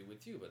nothing to do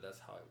with you. But that's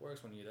how it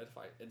works when you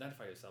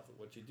identify yourself with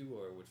what you do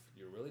or with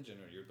your religion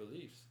or your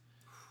beliefs,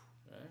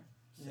 right?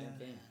 Same Yeah.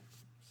 thing,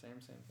 same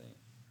thing.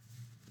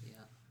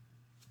 Yeah.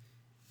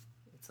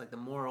 It's like the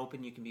more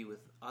open you can be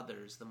with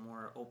others, the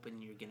more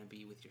open you're going to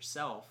be with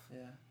yourself.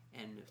 Yeah.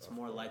 And it's Of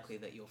more course. likely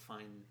that you'll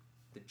find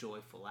the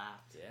joyful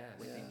act Yes.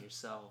 within Yeah.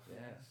 yourself.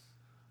 Yes.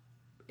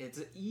 It's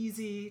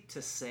easy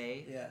to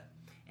say, Yeah.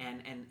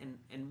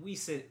 and we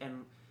sit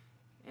and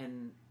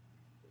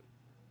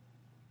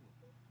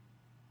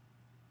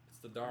It's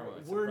the Dharma.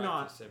 It's We're a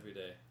not- practice every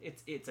day.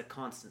 it's a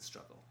constant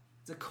struggle.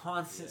 It's a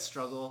constant Yes.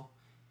 struggle,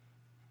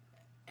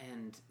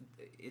 and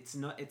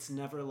it's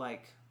never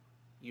like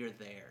you're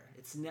there.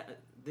 It's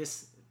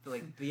this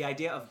like the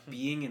idea of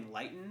being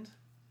enlightened.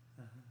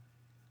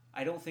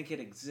 I don't think it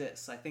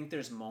exists. I think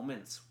there's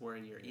moments where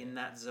you're in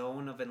that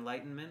zone of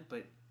enlightenment,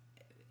 but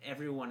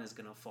everyone is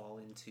going to fall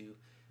into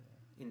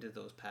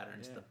those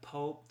patterns. Yeah. The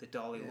Pope, the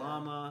Dalai Yeah.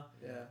 Lama,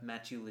 Yeah.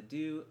 Matthew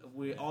Ledoux,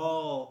 we're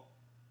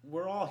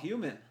all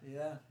human.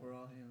 Yeah. We're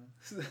all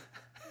human.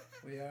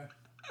 We are.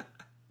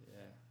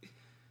 Yeah.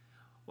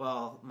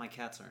 Well, my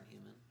cats aren't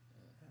human,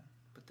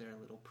 but they're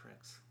little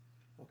pricks.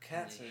 Well,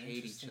 cats They are hate each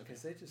interesting other.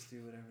 because they just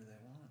do whatever they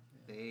want.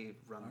 They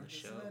run the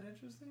show. Isn't that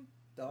interesting?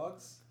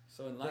 Dogs.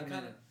 So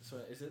enlightenment. kinda- So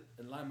is it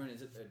enlightenment?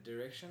 Is it a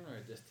direction or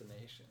a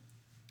destination?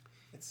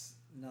 It's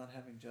not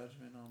having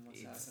judgment on what's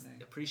It's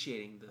happening.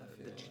 appreciating I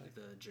feel like.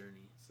 the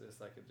journey. So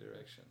it's like a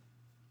direction.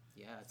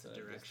 Yeah, it's So a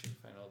direction.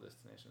 Final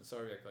destination.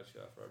 Sorry, I cut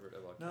you off, Robert.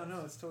 About No, cats.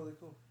 no, it's totally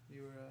cool.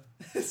 You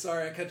were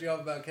sorry I cut you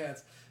off about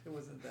cats. It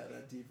wasn't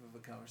that deep of a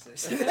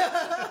conversation.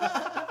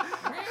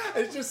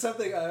 It's just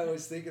something I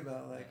always think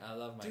about. Like, I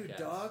love my dude, cats.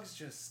 dogs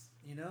just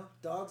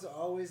dogs are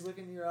always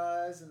looking in your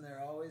eyes and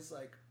they're always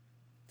like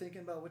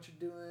thinking about what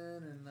you're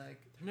doing and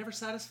like They're never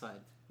satisfied,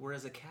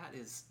 whereas a cat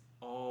is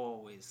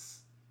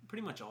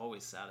pretty much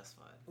always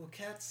satisfied. well,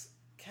 cats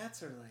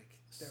are like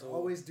they're So-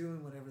 always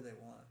doing whatever they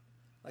want.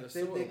 Like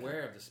They're so they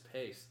aware of the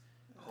space.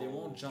 They Oh,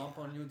 won't jump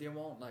on you. They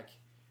won't like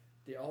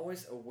they're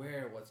always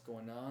aware of what's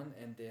going on,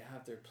 and they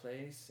have their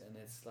place, and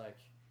it's like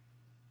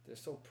they're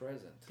so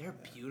present. They're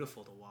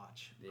beautiful to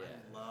watch. Yeah.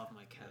 I love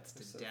my cats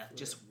they're to so death. fluid.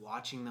 Just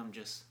watching them,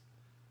 just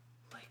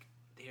like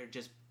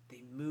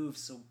they move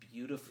so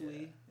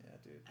beautifully, Yeah,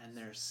 dude. and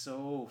they're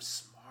so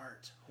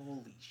smart.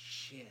 Holy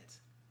shit!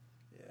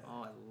 Yeah.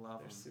 Oh, I love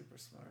They're them. super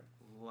smart.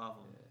 Love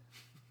them.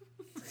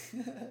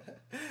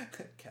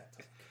 Cat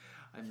talk.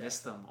 I miss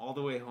them all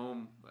the way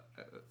home.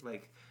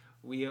 Like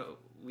we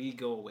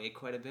go away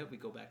quite a bit. We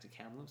go back to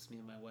Kamloops, me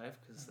and my wife,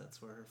 because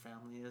that's where her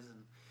family is,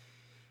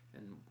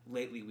 and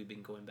lately we've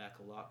been going back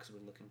a lot because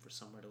we're looking for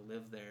somewhere to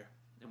live there,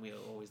 and we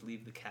always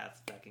leave the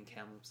cats back in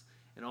Kamloops,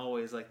 and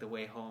always like the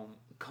way home,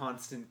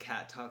 constant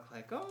cat talk,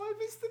 like, oh, I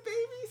miss the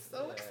babies,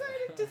 so Yeah.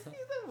 excited to see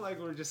them. Like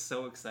we're just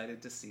so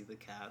excited to see the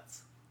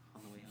cats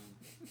on the way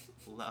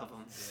home. Love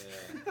them.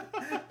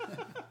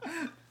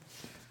 Yeah.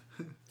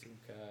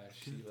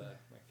 Sheila,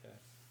 my cat.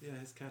 Yeah,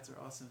 his cats are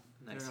awesome.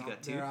 Nice, They're you out,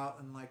 got two? They're out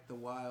in like the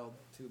wild.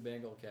 2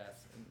 Bengal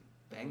cats. And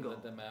Bengal? we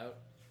let them out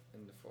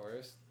in the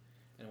forest,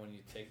 and when you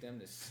take them,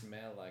 they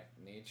smell like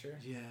nature.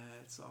 Yeah,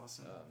 it's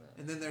awesome. Oh, man.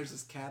 And then there's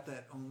this cat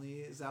that only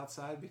is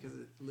outside because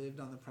it lived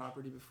on the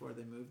property before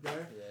they moved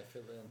there. Yeah,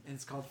 fill in. And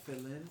it's called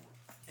Felin.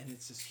 And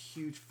it's this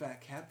huge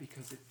fat cat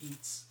because it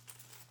eats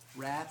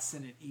rats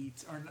and it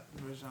eats, or not,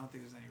 I don't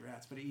think there's any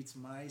rats, but it eats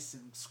mice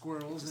and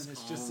squirrels, and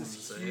it's just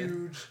this owns it.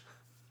 huge.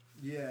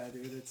 Yeah,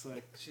 dude, it's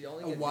like She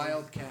only a get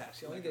wild big, cat.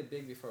 She only get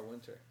big before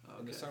winter.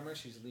 In the Okay. summer,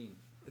 she's lean.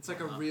 It's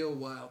like a real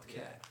wild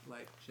cat.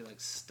 Like, She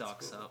like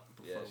stocks cool. up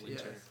before Yeah,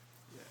 winter,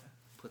 yeah,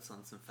 puts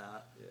on some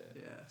fat.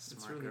 Yeah, yeah, it's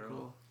Smart really girl.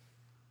 cool.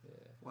 yeah.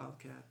 Wild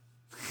cat.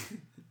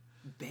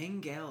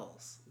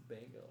 Bengals.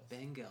 Bengals.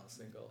 Bengals.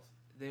 Bengals.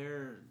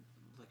 They're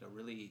like a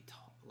really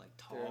tall.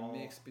 They're a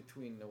mix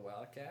between the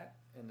wild cat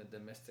and the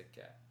domestic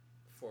cat,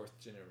 4th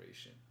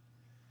generation.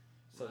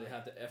 So they Right.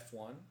 have the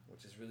F1,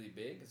 which is really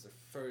big. It's the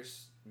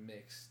first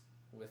mix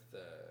with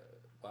the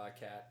wild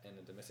cat and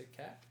the domestic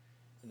cat,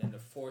 and then the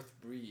 4th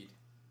breed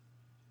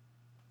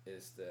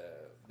is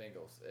the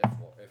Bengals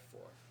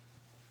F4.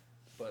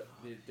 But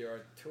they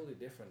are totally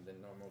different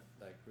than normal,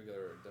 like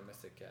regular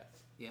domestic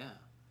cats. Yeah.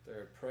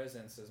 Their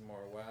presence is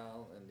more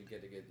wild, and they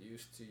get to get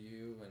used to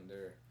you, and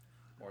they're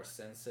more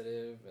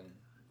sensitive,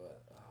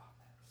 but oh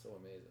man, so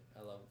amazing.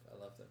 I love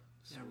them.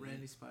 Yeah, Sweet.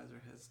 Randy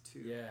Spicer has 2.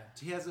 Yeah.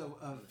 He has a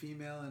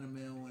female and a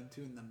male one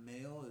too, and the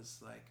male is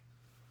like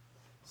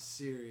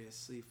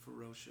seriously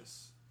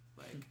ferocious.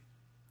 Like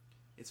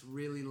it's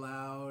really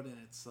loud, and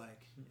it's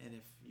like, and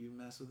if you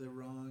mess with it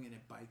wrong and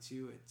it bites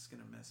you, it's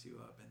gonna mess you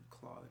up and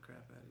claw the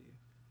crap out of you.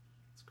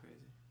 It's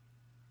crazy.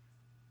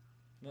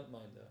 Not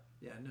mine though.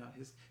 Yeah, no,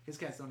 his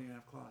cats don't even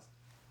have claws.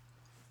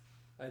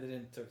 I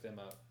didn't took them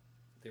out.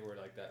 They were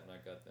like that when I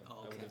got them. Oh,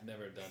 I would okay. have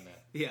never done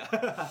that. Yeah.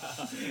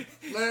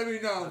 Let me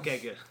know. Okay,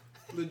 good.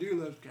 Ledoux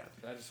loves cats.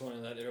 I just want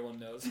to let everyone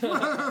know.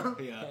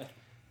 Yeah.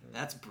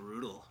 That's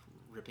brutal.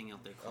 Ripping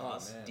out their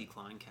claws, man.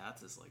 declawing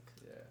cats is like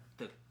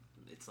Yeah,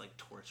 it's like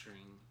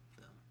torturing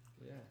them.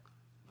 yeah.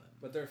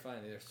 But they're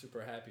fine. They're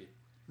super happy.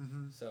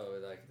 Mm-hmm. So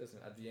like, it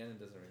doesn't at the end it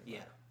doesn't really Yeah,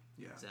 matter.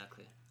 Yeah,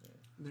 exactly.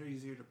 they're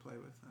easier to play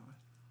with that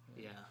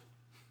way. Yeah.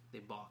 They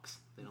box.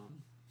 They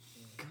don't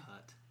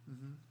cut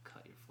Mm-hmm.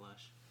 your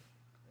flesh.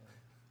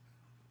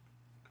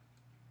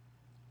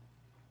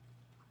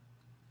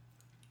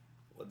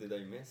 What did I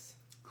miss?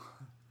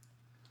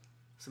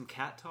 Some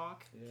cat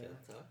talk Yeah.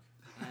 Cat talk?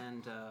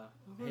 and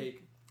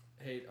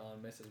Hate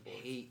on message boards.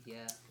 hate.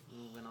 Yeah,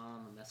 we went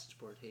on the message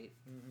board hate.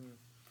 Mm-hmm.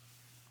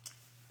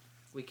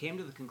 We came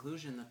to the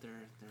conclusion that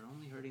they're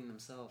only hurting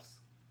themselves.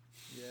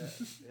 Yeah,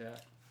 yeah.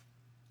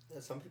 Yeah,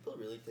 some people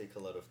really take a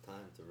lot of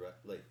time to write.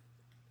 Like,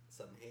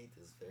 some hate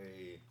is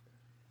very.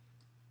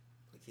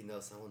 Like,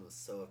 someone was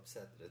so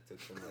upset that it took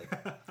them, like.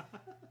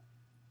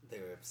 They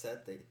were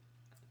upset, they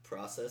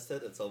processed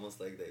it. It's almost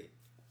like they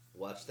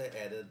watched the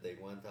edit, they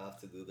went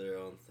off to do their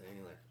own thing,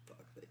 and like, fuck,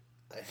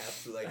 I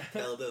have to, like,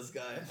 tell this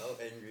guy how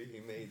angry he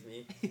made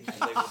me. And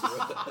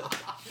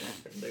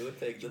they would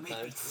take You the make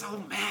time. me so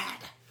mad.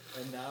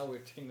 And now we're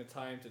taking the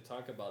time to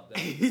talk about them.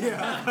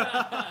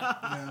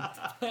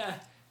 Yeah. Yeah.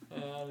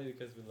 Only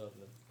because we love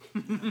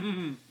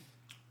them.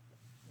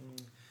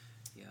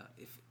 Yeah,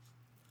 if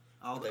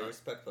But I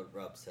respect what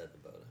Rob said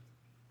about it.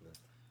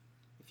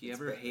 if you It's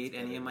ever be- hate it's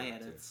any of better my not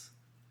to. edits,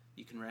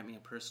 you can write me a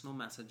personal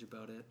message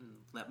about it and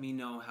let me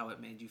know how it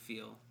made you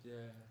feel,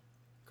 Yeah.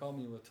 Call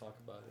me, we'll talk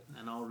about it.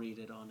 and I'll read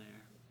it on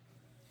air.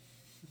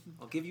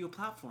 I'll give you a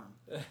platform.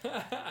 It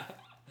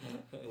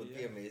would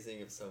be amazing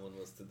if someone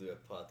was to do a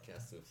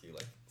podcast with you,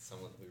 like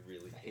someone who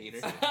really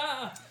hates Hater.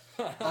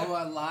 you. Oh,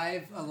 a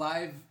live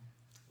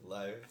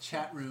Live.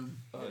 chat room.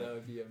 Oh, that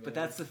would be amazing. But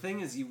that's the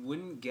thing is you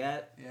wouldn't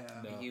get Yeah.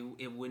 No.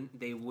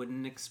 they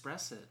wouldn't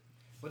express it.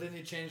 But then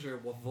they change their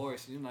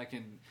voice, like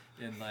in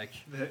like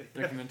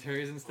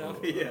documentaries and stuff.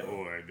 Yeah.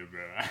 Boy, this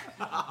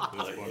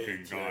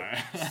fucking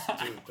guy.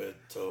 Stupid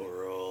toe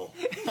roll.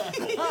 That's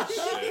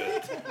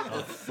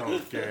so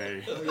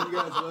gay. Oh, you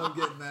guys love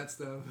getting that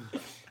stuff.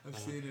 I've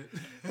seen it.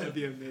 That'd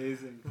be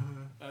amazing.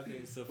 I think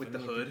it's so With the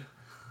funny when hood.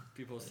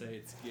 People say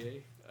it's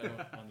gay. I don't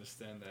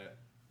understand that.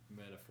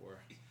 metaphor.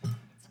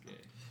 It's gay.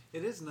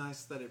 It is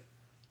nice that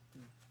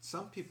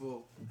some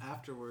people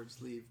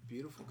afterwards leave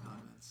beautiful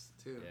comments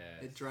too.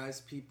 Yes. It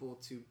drives people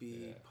to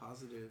be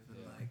positive and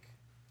Yeah.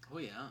 Oh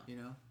yeah. you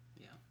know.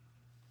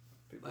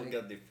 People Like-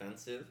 get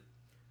defensive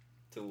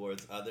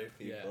towards other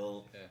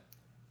people. Yeah.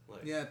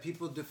 Like, Yeah,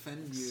 people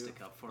defend you.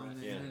 Stick up for on it.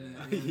 the Yeah.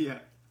 internet. Yeah.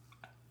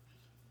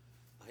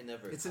 I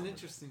never. It's an comment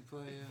interesting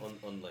play.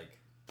 Yeah. on like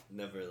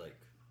never like.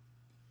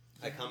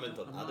 I comment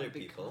on I'm not other a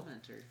big people.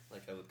 commenter.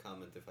 Like I would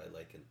comment if I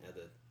like an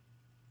edit,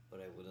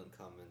 but I wouldn't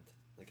comment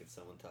like if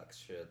someone talks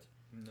shit.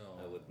 No.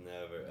 I would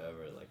never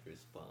ever like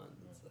respond.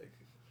 It's like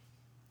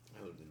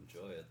I would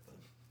enjoy it, but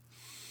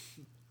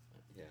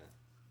yeah,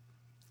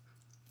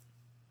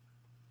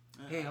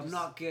 Hey, I'm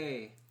not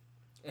gay.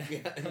 yeah.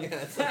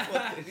 It's like,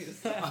 what did you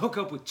say? I hook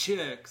up with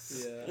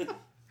chicks. Yeah.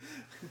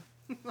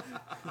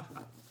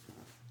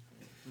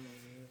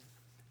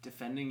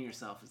 Defending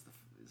yourself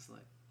is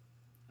like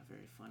a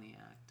very funny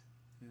act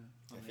Yeah.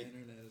 I On the think-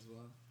 internet as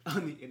well.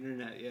 on the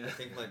internet. Yeah. I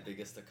think my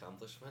biggest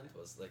accomplishment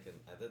was like an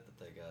edit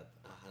that I got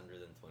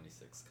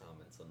 126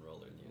 comments on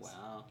Roller News.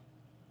 Wow.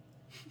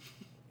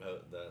 Oh,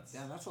 that's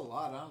Yeah, that's a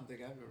lot. I don't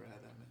think I've ever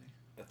had that many.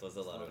 that was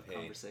a lot of hate.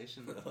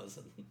 conversation. That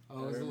wasn't.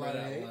 Oh, it was a lot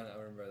of hate. I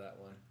remember that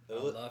one. It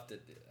I was- loved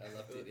it. I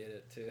loved it. Did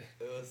it too.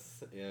 It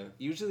was yeah.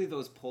 Usually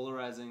those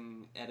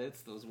polarizing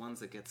edits, those ones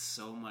that get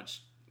so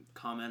much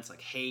comments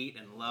like hate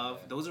and love,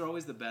 Yeah. those are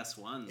always the best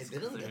ones. It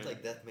didn't 'cause get they're-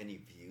 like that many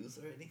views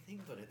or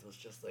anything, but it was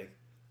just like,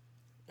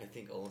 I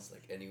think almost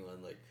like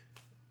anyone like,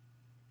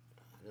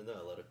 I don't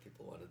know, a lot of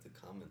people wanted to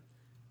comment,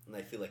 and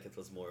I feel like it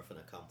was more of an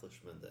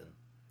accomplishment than,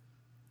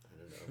 I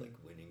don't know, like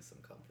winning some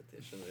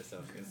competition or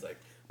something. It's like,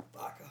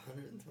 fuck,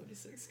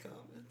 126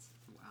 comments.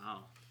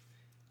 Wow.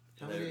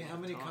 How And many I- how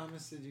many Talk.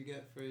 comments did you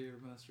get for your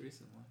most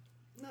recent one?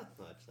 Not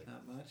much,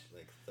 Not much.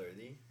 like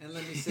 30. And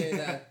let me say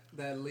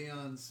that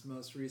Leon's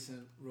most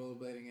recent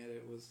rollerblading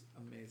edit was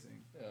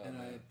amazing. Oh, and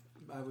man.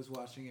 I was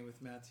watching it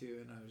with Matthew,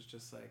 and I was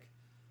just like,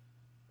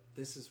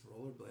 this is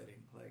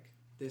rollerblading. Like,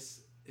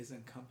 this is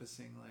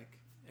encompassing like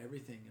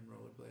everything in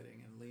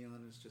rollerblading, and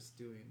Leon is just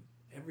doing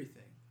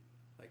everything,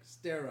 like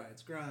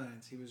steroids,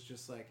 grinds. He was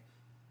just like,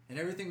 and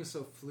everything was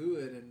so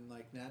fluid and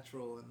like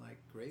natural and like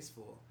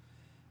graceful.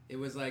 It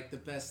was like the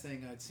best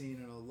thing I'd seen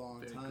in a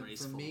long Very time.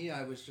 graceful. For me,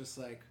 I was just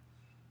like,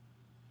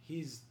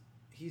 he's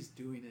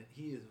doing it.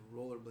 He is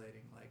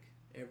rollerblading like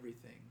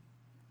everything,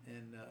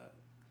 and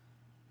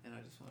I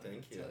just wanted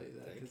Thank to you. tell you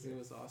that Thank because you. it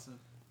was awesome.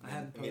 I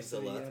hadn't It means a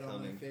posted it lot yet on my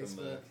coming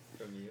Facebook.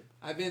 from you.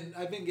 I've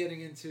been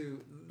getting into,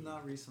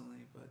 not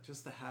recently, but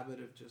just the habit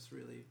of just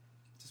really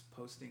just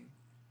posting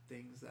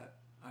things that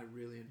I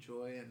really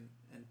enjoy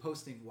and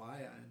posting why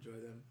I enjoy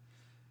them,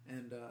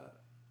 and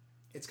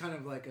it's kind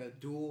of like a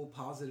dual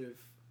positive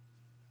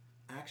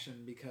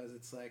action because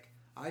it's like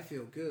I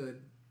feel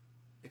good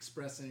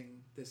expressing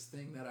this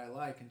thing that I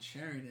like and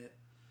sharing it,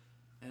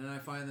 and I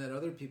find that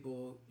other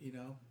people, you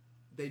know,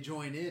 they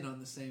join in on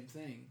the same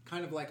thing,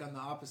 kind of like on the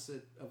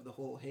opposite of the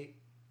whole hate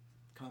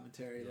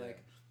commentary. Yeah.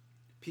 Like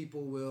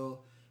people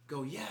will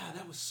go, yeah,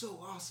 that was so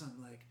awesome,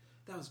 like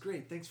that was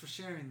great, thanks for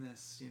sharing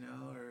this, you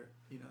know, or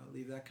you know,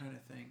 leave that kind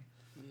of thing.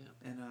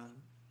 Yeah. And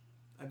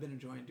I've been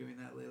enjoying doing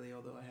that lately,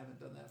 although I haven't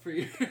done that for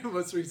your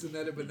most recent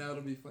edit, but now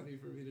it'll be funny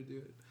for me to do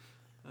it.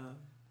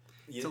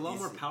 It's a lot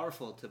more see-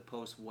 powerful to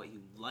post what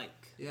you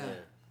like. Yeah.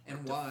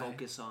 And to why?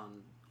 focus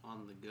on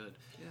the good.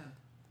 Yeah.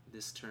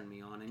 This turned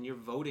me on, and you're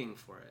voting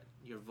for it.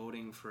 You're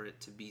voting for it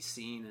to be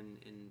seen,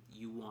 and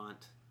you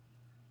want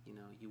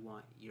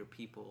your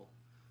people.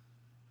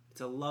 It's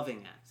a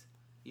loving act.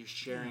 You're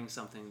sharing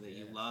something that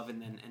you Yeah. love,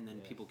 and then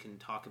Yeah. people can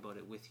talk about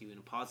it with you in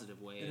a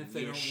positive way, And and if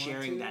they you're don't want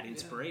sharing to, that yeah.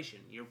 inspiration.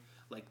 You're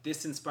like,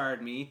 this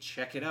inspired me.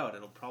 Check it out.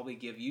 It'll probably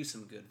give you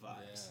some good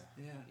vibes.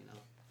 Yeah. Yeah. You know.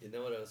 You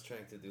know what I was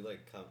trying to do, like,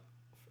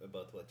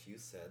 about what you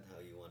said, how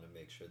you want to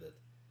make sure that,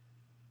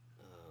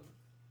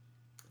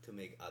 to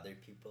make other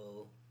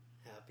people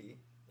happy.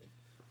 Like,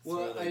 Well,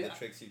 sort of like I- the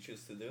tricks you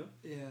choose to do.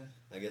 Yeah.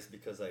 I guess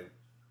because I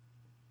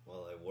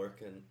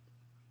work in,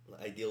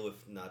 I deal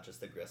with not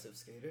just aggressive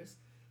skaters,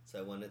 so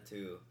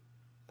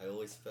I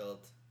always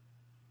felt,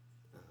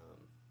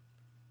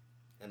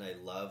 and I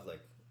love,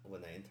 like,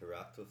 when I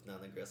interact with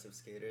non-aggressive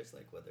skaters,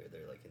 like whether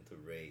they're like into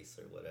race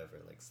or whatever,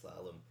 like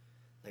slalom,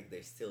 like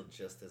they're still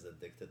just as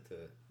addicted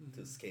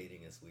to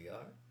skating as we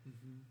are.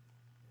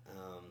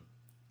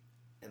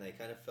 And I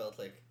kind of felt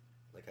like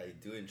I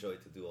do enjoy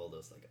to do all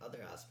those like other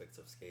aspects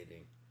of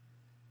skating.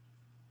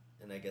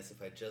 And I guess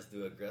if I just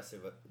do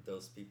aggressive,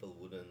 those people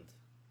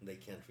they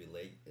can't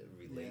relate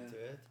Yeah. to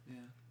it. Yeah.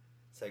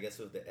 So I guess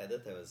with the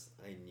edit,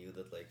 I knew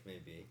that like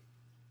maybe,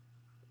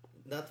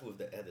 not with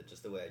the edit,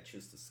 just the way I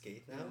choose to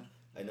skate now.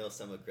 Yeah. I know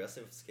some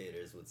aggressive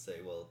skaters would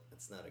say, well,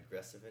 it's not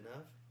aggressive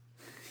enough.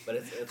 But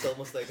it's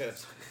almost like a...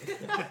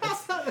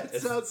 That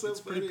sounds so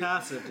It's pretty funny.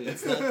 passive, dude.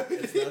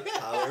 it's not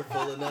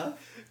powerful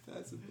enough.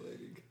 That's a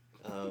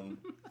blading.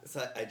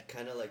 So I'd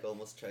kind of like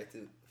almost try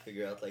to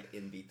figure out like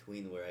in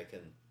between where I can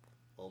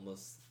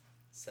almost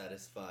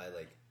satisfy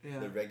like Yeah.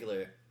 the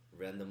regular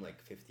random like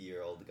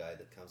 50-year-old guy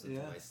that comes into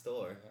Yeah. my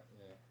store.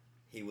 Yeah.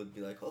 he would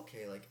be like,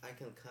 okay, like I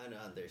can kind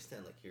of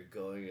understand, like you're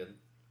going and,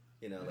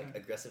 you know, like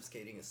Yeah. aggressive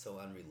skating is so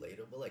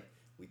unrelatable. Like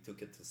we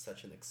took it to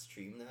such an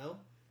extreme now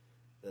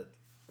that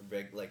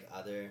like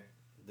other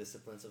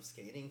disciplines of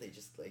skating, they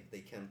just like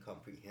they can't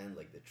comprehend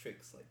like the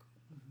tricks. Like,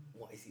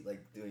 why is he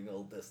like doing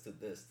all this to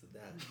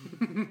that?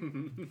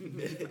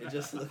 It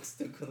just looks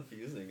too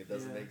confusing. It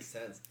doesn't Yeah. make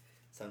sense.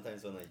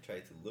 Sometimes when I try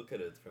to look at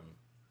it from,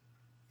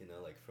 you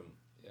know, like from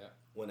Yeah.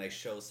 when I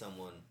show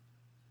someone,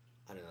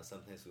 I don't know,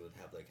 sometimes we would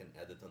have like an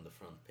edit on the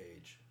front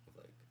page of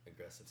like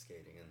aggressive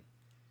skating, and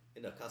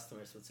you know,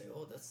 customers would say,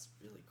 oh, that's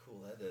really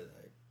cool edit.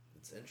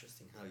 It's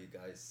interesting how you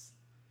guys,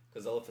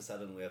 because all of a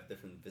sudden we have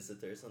different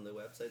visitors on the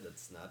website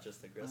that's not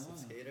just aggressive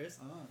skaters,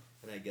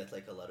 and I get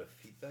like a lot of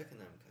feedback,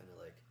 and I'm kind of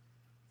like,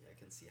 yeah, I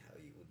can see how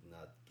you would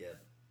not get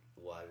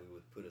why we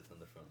would put it on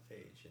the front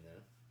page, you know?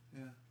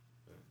 Yeah.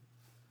 Right.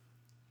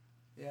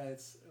 Yeah,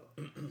 it's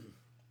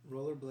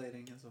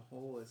rollerblading as a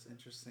whole. It's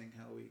interesting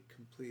how we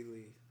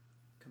completely,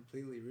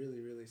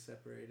 really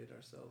separated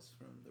ourselves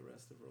from the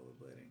rest of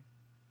rollerblading.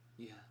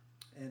 Yeah.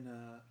 And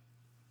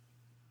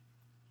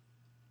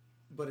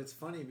but it's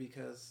funny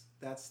because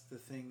that's the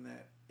thing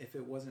that if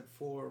it wasn't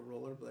for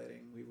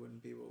rollerblading, we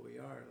wouldn't be what we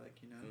are. Like,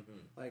 you know,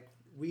 like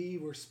we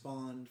were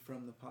spawned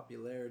from the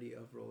popularity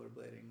of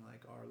rollerblading.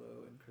 Like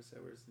Arlo and Chris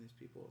Edwards and these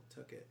people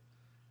took it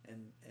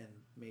and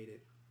made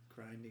it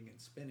grinding and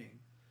spinning,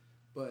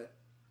 but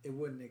it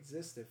wouldn't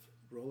exist if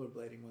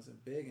rollerblading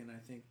wasn't big. And I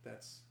think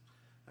that's,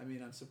 I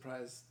mean, I'm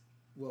surprised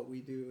what we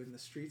do in the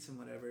streets and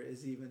whatever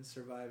is even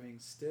surviving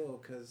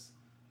still, because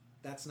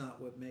that's not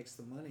what makes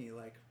the money.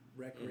 Like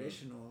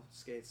recreational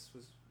skates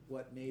was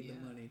what made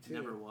the money too.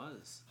 Never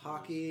was.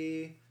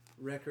 Hockey,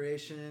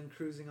 recreation,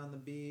 cruising on the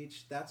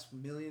beach, that's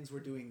millions were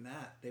doing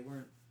that. They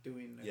weren't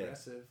doing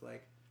aggressive.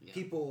 Like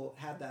people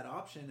had that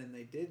option and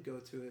they did go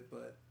to it,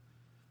 but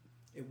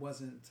it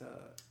wasn't,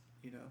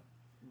 you know,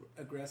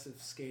 aggressive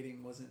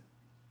skating wasn't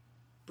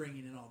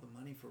bringing in all the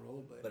money for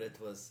rollerblading. But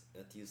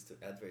it used to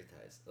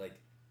advertise. Like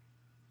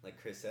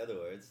Chris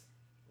Edwards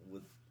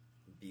would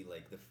be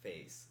like the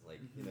face. Like,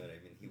 you know what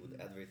I mean? He would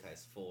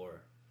advertise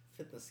for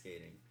fitness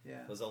skating.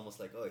 Yeah. It was almost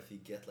like, oh, if you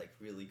get like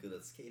really good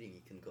at skating, you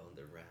can go on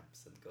the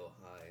ramps and go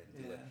high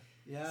and do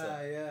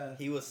that.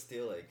 He was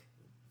still like,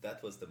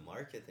 that was the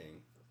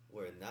marketing,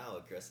 where now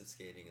aggressive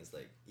skating is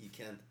like, you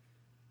can't,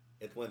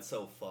 it went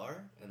so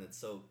far and it's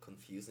so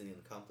confusing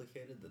and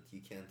complicated that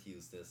you can't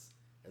use this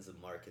as a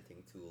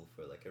marketing tool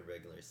for like a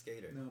regular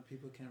skater. No,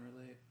 people can't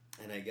relate.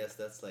 And I guess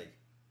that's like,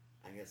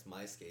 I guess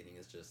my skating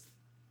is just,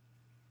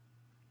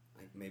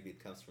 like maybe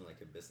it comes from like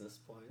a business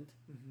point,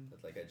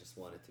 that like I just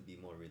want it to be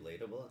more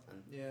relatable,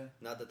 and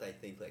not that I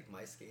think like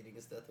my skating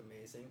is that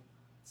amazing.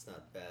 It's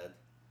not bad.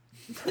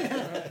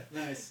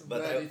 Nice. I'm But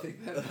glad you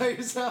think that about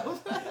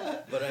yourself.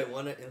 But I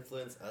want to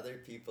influence other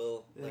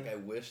people. Like I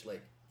wish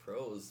like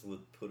pros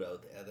would put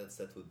out edits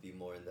that would be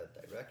more in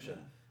that direction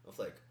of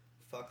like,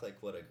 fuck like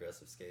what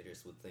aggressive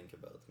skaters would think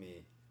about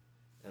me,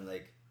 and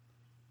like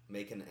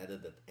make an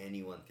edit that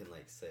anyone can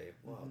like say,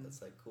 wow,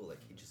 that's like cool, like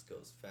he just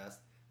goes fast.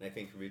 And I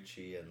think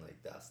Richie and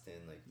like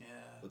Dustin like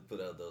would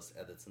put out those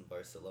edits in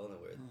Barcelona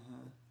where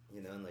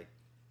you know, and like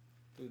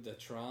Dude, the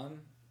Tron.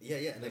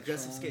 And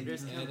aggressive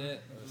skaters can't,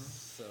 edit was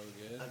so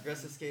good.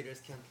 aggressive skaters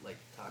can't like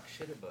talk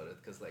shit about it,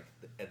 because like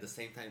at the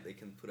same time they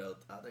can put out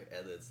other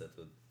edits that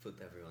would put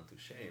everyone to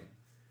shame.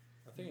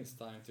 I think it's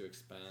time to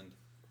expand.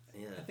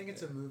 I think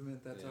it's a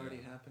movement that's Yeah.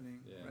 already happening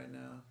right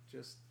now.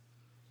 Just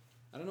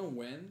I don't know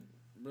when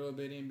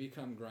rollerblading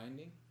become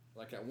grinding.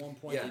 Like at one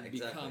point it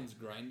becomes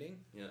grinding.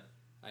 Yeah.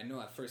 I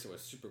know at first it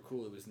was super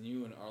cool. It was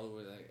new, and Arlo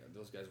was like,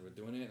 those guys were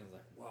doing it. And I was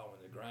like, wow,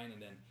 when they're grinding,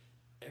 then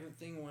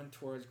everything went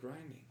towards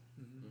grinding.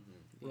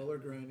 roller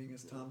grinding,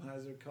 as Tom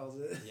Heiser calls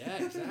it. Yeah,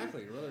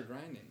 exactly. Roller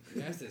grinding.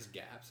 Yes, there's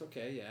gaps.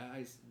 Okay,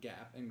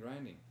 gap and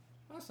grinding.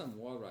 Awesome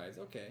wall rides.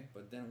 Okay,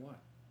 but then what?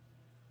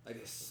 Like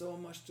there's so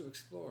much to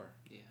explore.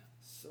 Yeah.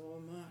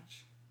 So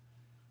much.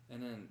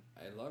 And then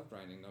I love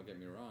grinding. Don't get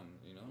me wrong.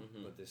 You know,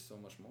 but there's so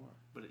much more.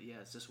 But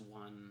it's just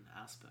one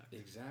aspect.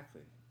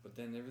 Exactly. But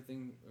then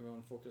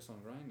everyone focus on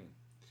grinding.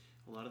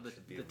 A lot of the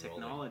Should be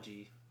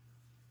technology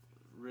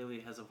really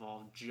has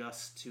evolved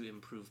just to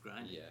improve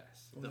grinding.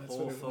 Yes. Well, The that's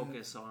whole what it went.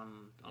 focus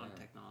on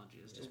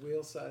technology is The just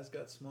wheel size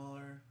got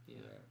smaller.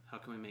 how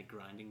can we make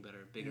grinding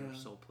better, bigger Yeah.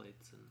 sole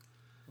plates,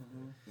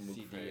 and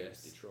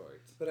CDS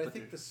Detroit. But I But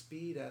think the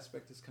speed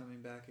aspect is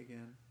coming back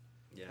again.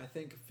 Yeah. I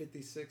think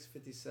 56,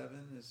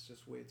 57 is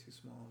just way too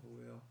small of a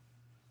wheel.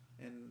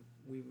 And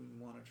we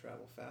want to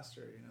travel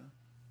faster, you know?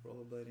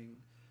 Rollerblading,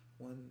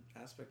 one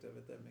aspect of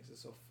it that makes it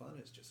so fun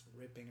is just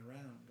ripping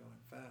around, going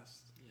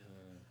fast.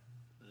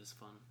 that is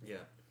fun. Yeah.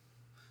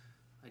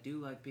 I do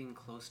like being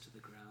close to the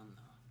ground,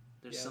 though.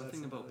 There's Yeah,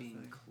 something that's about another being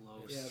thing.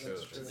 close Yeah, to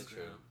that's the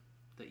true. ground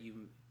that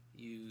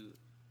you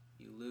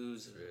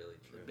lose. It's really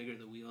The true. bigger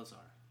the wheels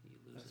are, you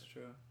lose That's it.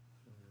 true.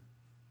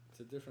 It's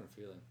a different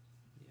feeling.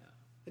 Yeah.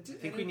 It I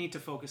think we need to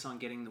focus on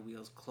getting the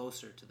wheels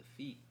closer to the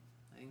feet.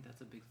 I think that's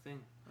a big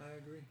thing. I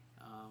agree.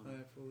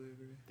 I fully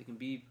agree. They can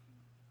be,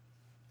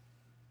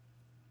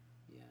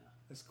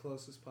 As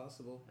close as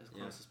possible as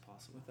close as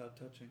possible. without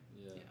touching.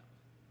 Yeah. Yeah.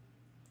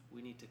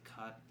 We need to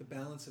cut. The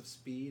balance of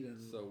speed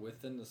and So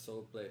within the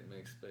sole plate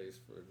makes space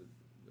for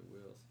the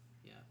wheels.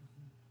 Yeah.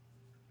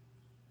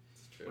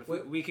 It's true. What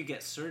if we could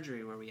get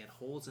surgery where we had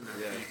holes in our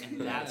Yeah. feet,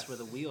 and that's Yes. where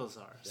the wheels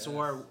are. So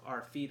Yes.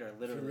 our feet are if you're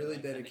literally really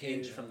like an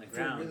dedicated inch from the if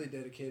you're ground really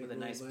dedicated with a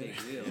nice big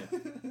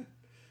rollerblading. wheel,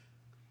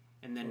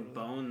 and then Totally.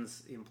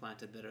 bones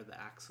implanted that are the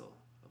axle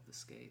of the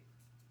skate.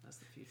 That's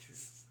the future.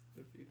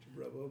 The future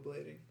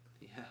robo-blading.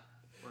 Yeah,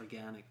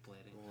 organic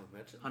blading, Oh,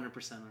 imagine.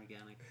 100%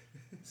 organic.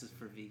 This is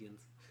for vegans.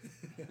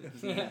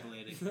 Vegan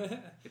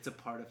blading. It's a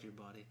part of your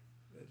body.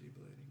 Veggie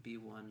blading. Be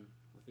one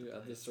with the At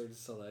the blade. Cirque du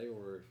Soleil, we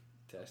were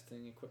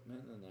testing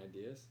equipment and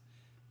ideas,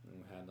 and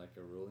we had like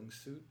a rolling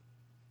suit.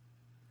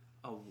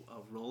 A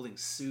rolling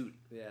suit.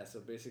 Yeah, so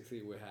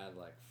basically we had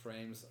like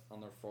frames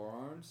on our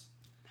forearms,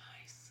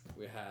 Nice.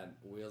 we had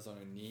wheels on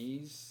our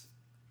knees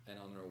and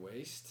on our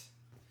waist,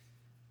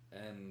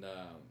 and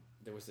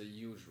there was a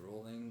huge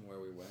rolling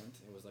where we went.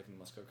 It was like in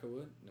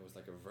Muskoka-Wood, and it was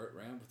like a vert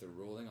ramp with a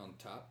rolling on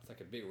top. It's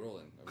like a big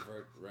rolling, a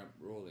vert ramp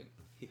rolling.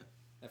 Yeah.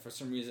 And for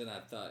some reason I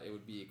thought it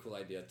would be a cool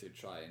idea to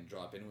try and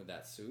drop in with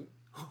that suit.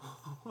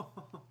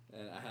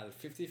 And I had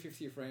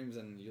 50-50 frames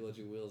and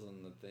eulogy wheels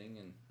on the thing,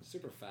 and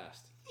super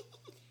fast.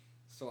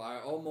 So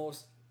I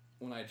almost,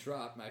 when I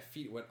dropped, my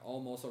feet went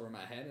almost over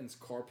my head and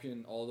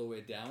scorpion all the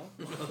way down.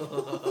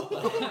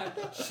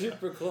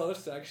 Super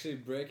close to actually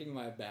breaking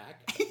my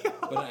back.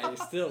 But I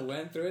still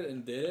went through it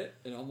and did it,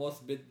 and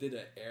almost did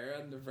an air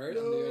on the vert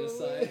on the No other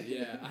side. way.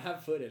 Yeah, I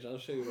have footage. I'll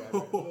show you right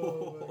now.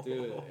 Oh, my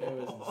Dude, God. it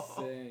was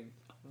insane.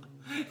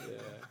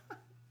 Yeah.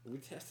 We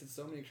tested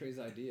so many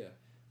crazy ideas.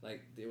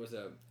 Like, there was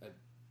a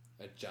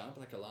jump,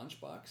 like a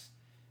lunchbox,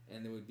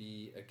 and there would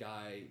be a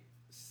guy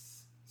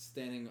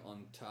standing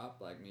on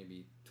top, like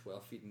maybe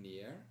 12 feet in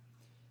the air,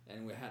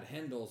 and we had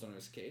handles on our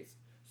skates,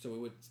 so we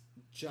would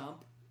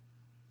jump,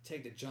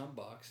 take the jump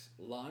box,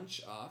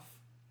 launch off,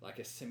 like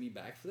a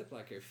semi-backflip,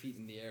 like our feet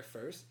in the air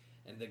first,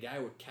 and the guy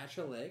would catch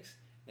our legs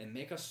and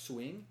make us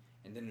swing,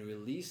 and then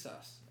release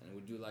us, and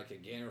we'd do like a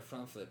gainer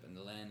front flip and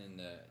land in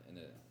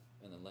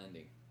the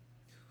landing.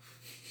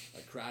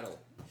 Like cradle.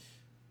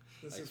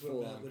 This Like is full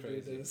what on Matt Ledoux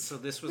crazy. does. So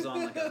this was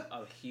on like a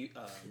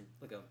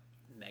like a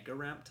mega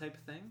ramp type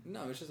thing.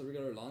 No, it's just a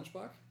regular launch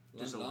box.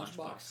 Just a launch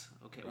box.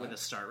 Okay, with a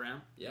start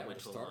ramp. Yeah, That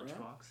went with to a a start launch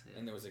ramp. box. Yeah.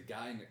 And there was a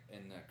guy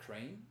in a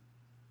crane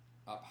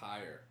up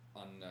higher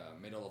on the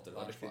middle of the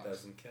What launch if he box,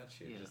 doesn't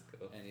catch you? Yeah. Just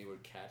go. and he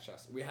would catch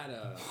us. We had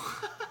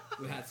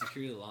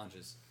security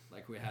launches,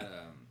 like we had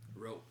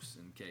ropes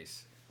in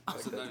case.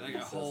 So That like would a be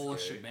so whole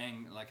scary.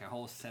 shebang, like a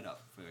whole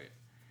setup for it.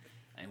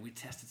 And we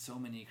tested so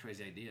many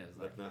crazy ideas.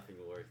 Like Like nothing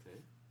worked, eh?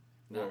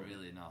 not Well-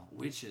 really, no.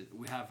 Winches.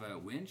 We have a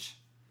winch,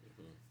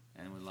 Mhm.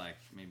 and we're like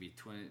maybe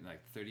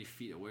 30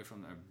 feet away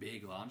from a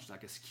big launch,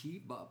 like a ski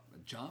bump, a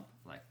jump,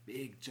 like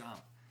big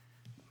jump.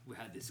 We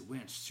had this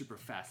winch super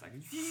fast, like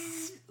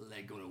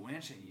let go the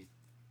winch, and you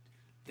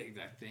take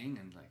that thing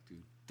and like do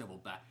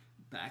double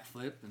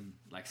backflip and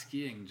like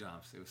skiing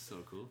jumps. It was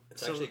so cool.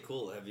 It's So- actually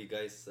cool. Have you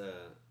guys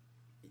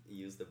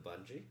used the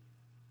bungee?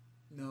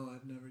 No,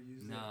 I've never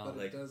used No. it, but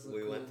Like it does look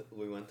we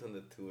cool. went on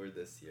the tour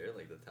this year,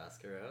 like the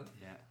Tasker round,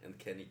 Yeah, and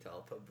Kenny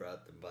Talpa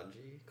brought the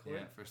bungee cord.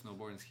 yeah. For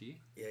snowboard and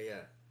ski.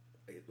 Yeah.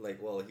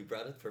 Like, well, he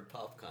brought it for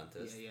pop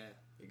contest. Yeah,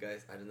 You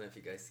guys, I don't know if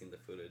you guys seen the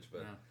footage,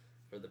 but No.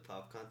 for the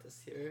pop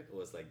contest here, it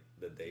was like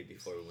the day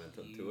before we went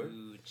on tour.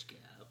 Huge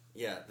gap.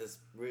 Yeah, this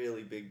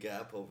really big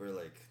gap over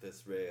like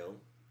this rail,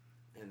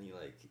 and he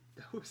like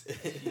That was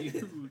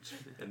huge.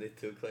 and they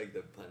took like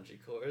the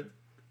bungee cord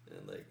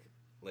and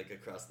like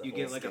across the You whole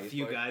get like a skate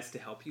few park. guys to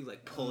help you,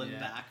 like pull it Yeah.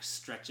 back,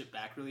 stretch it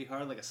back really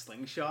hard, like a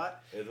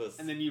slingshot, It was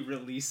and then you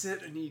release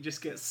it, and you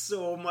just get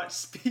so much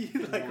speed,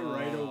 like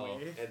right Wow.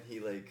 away. and he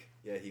like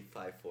he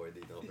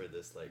 540'd over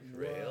this like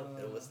rail.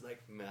 It Wow. was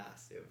like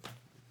massive.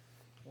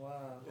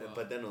 Wow. And-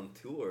 But then on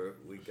tour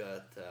we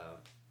got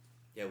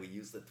we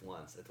used it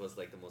once. It was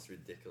like the most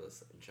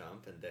ridiculous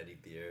jump, and Daddy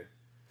Beer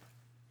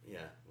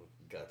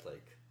got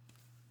like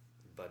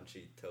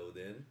bungee towed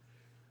in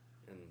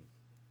and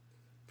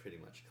pretty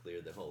much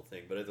cleared the whole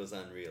thing. But it was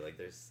unreal. Like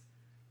there's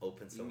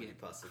open so You many get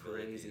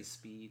possibilities. crazy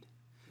speed.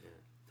 Yeah.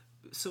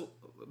 So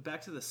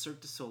back to the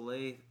Cirque du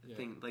Soleil Yeah.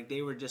 thing, like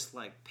they were just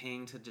like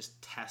paying to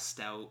just test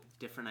out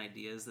different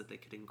ideas that they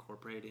could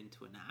incorporate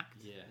into an act.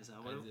 Yeah, Is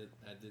that what?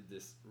 I did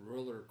this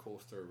roller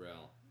coaster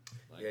rail,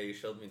 like Yeah, you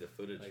showed me the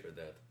footage like- for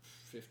that.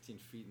 15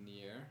 feet in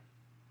the air,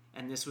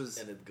 And this was.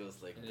 And it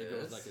goes like and this. it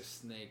goes like a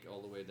snake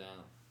all the way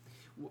down.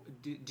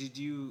 Did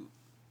you?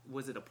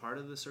 Was it a part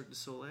of the Cirque du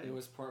Soleil? It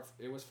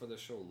was for the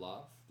show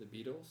Love, the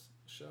Beatles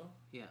show.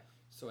 Yeah.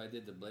 So I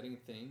did the blading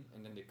thing,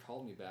 and then they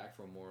called me back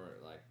for more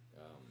like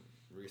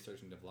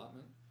research and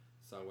development.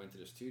 So I went to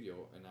the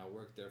studio, and I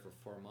worked there for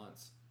 4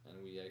 months,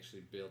 and we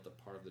actually built a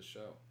part of the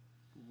show.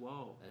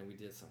 Whoa. And we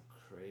did some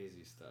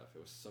crazy stuff. It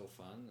was so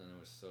fun, and it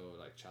was so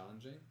like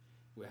challenging.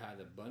 We had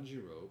a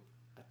bungee rope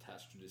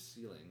attached to the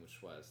ceiling,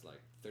 which was like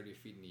 30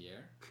 feet in the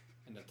air,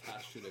 and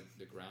attached to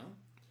the ground.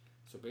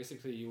 So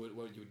basically, you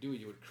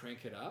would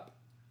crank it up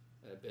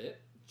a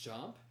bit,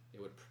 jump. It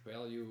would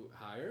propel you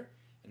higher,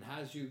 and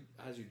as you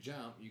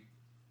jump,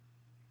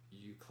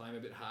 you climb a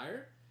bit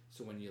higher.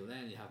 So when you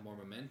land, you have more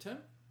momentum,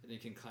 and you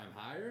can climb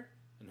higher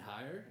and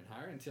higher and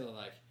higher until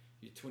like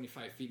you're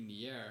 25 feet in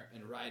the air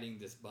and riding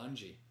this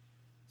bungee.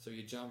 So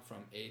you jump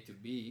from A to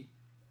B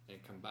and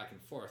come back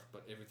and forth,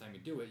 but every time you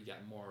do it, you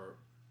get more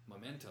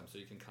momentum, so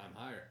you can climb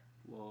higher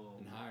Whoa.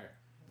 and higher.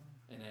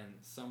 And then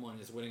someone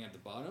is waiting at the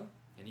bottom,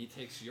 and he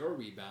takes your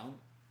rebound,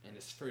 and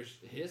his first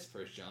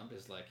jump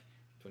is like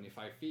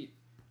 25 feet.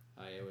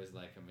 It was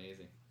like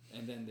amazing.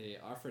 And then they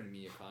offered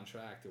me a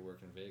contract to work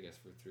in Vegas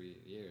for 3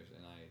 years,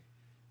 and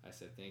I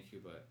said thank you,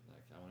 but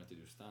like I wanted to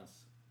do stunts,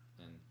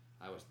 and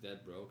I was dead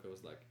broke. I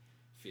was like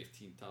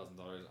 $15,000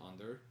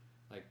 under,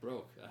 like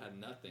broke. I had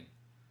nothing,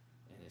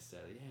 and they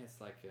said, yeah, it's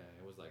like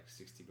it was like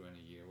 60 grand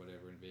a year,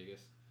 whatever, in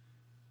Vegas,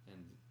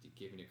 and they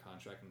gave me the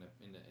contract in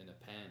a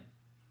pen,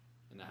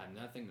 and I had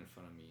nothing in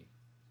front of me,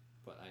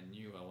 but I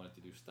knew I wanted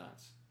to do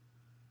stunts.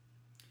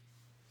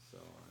 So,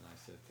 and I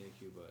said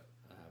thank you, but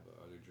I have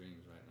other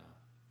dreams right now.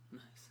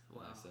 Nice. And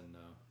Wow. I said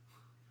no,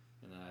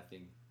 and then I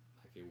think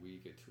like a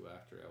week or two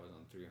after, I was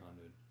on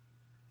 300.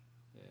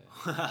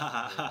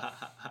 Yeah.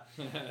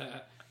 Yeah.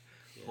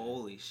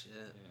 Holy shit.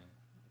 Yeah.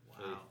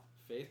 Wow.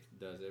 Faith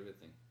does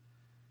everything.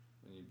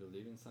 When you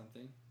believe in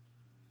something,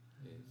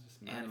 it just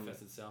And-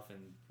 manifests itself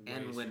in ways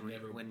And when you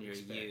never when you're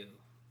expect. you.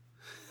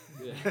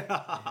 Yeah.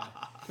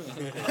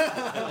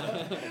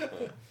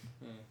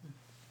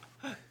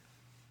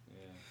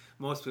 Yeah.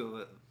 Most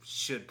people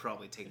should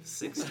probably take the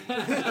 60.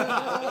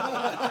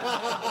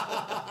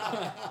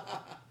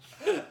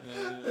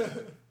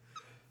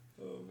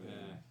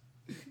 Yeah.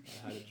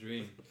 I had a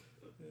dream.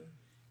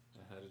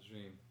 I had a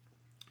dream.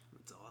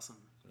 That's awesome.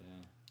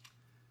 Yeah.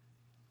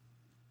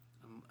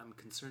 I'm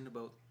concerned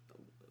about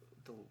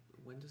the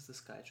when does the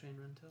SkyTrain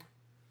run till?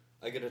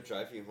 I gotta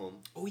drive you home,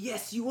 Oh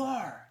yes, you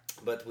are.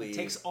 but we It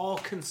takes all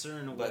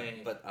concern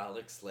away. but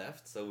Alex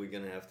left, so we're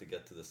gonna have to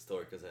get to the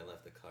store because I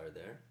left the car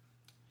there.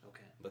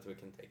 Okay, But we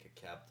can take a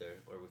cab there,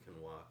 or we can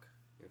walk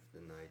if the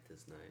night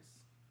is nice.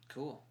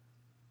 cool.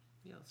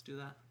 Yeah, let's do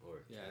that.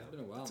 Or Yeah, cab. it's been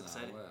a while That's now.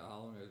 exciting. How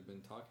long have you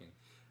been talking?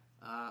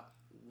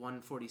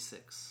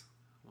 1:46,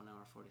 1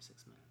 hour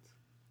 46 minutes.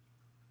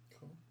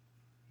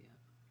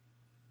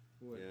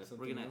 What, Yeah. something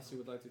We're gonna- else you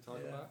would like to talk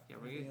Yeah. about? Yeah,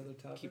 we're Any gonna other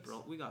topics? keep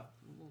roll.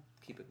 We'll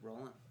keep it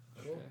rolling.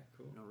 Cool. Okay,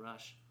 cool. No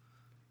rush.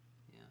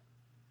 Yeah.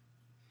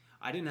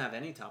 I didn't have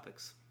any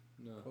topics.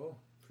 No, Cool.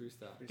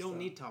 freestyle. Don't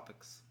need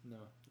topics.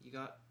 No. We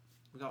got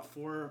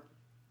 4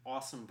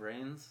 awesome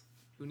brains.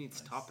 Who needs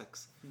Nice.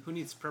 topics? Who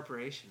needs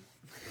preparation?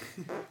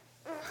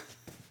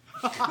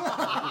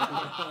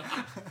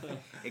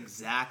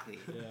 Exactly.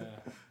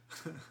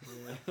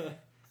 Yeah.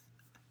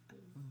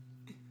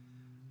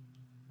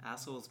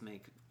 Assholes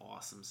make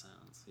awesome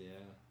sounds. Yeah.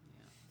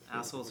 Yeah.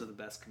 Assholes are the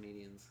best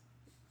comedians.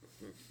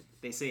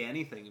 They say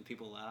anything and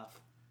people laugh.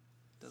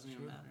 Doesn't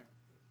even True. matter.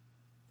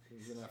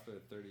 Even after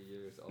 30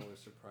 years, always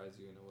surprise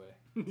you in a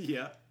way.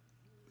 Yeah.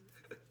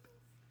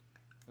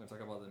 Want to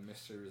talk about the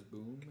mysterious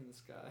boom in the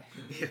sky?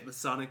 Yeah. The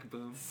sonic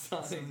boom.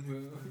 Sonic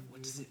boom.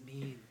 What does it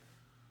mean?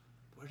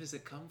 Where does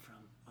it come from?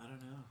 I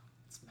don't know.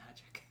 It's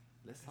magic.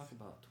 Let's talk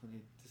about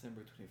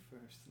December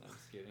 21st. No, I'm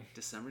just kidding.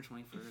 December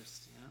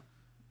 21st. Yeah.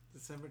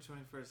 December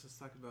 21st. Let's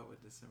talk about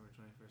what December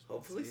 21st.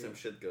 Hopefully means to some you.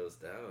 shit goes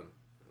down.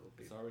 It'll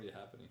be It's already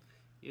happening.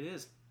 It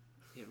is.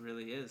 It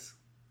really is.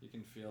 You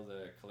can feel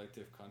the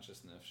collective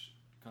consciousness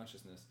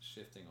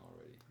shifting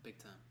already. Big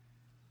time.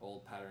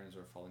 Old patterns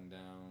are falling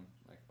down.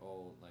 Like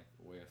old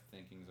way of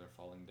thinkings are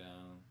falling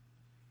down.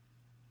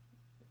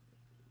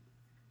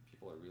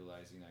 People are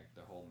realizing like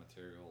the whole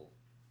material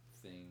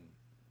thing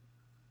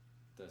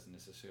doesn't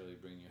necessarily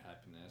bring you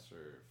happiness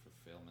or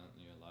fulfillment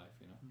in your life,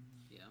 you know.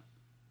 Yeah.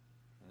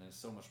 And there's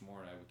so much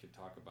more that we could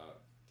talk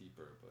about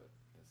deeper, but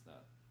it's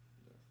not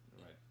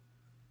the right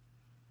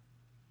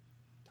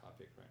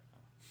topic right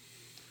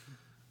now.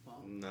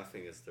 Well,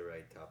 nothing is the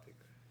right topic.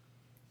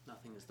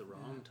 nothing is the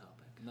wrong topic.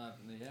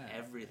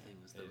 Everything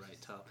is the It's-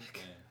 right topic.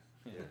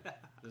 Yeah. Yeah.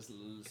 There's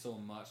so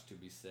much to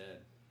be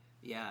said.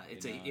 Yeah,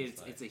 it's You know,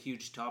 it's it's a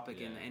huge topic,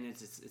 Yeah. and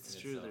it's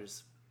In true. itself.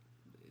 There's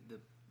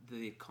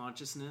the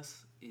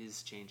consciousness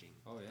is changing.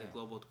 Oh yeah. The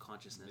global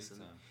consciousness Big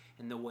and, time.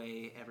 and the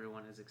way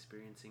everyone is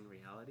experiencing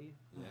reality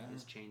Yeah.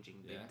 is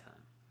changing big Yeah.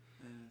 time.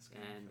 And, it's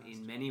going And faster.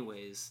 in many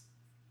ways,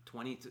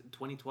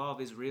 2012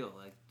 is real.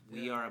 Like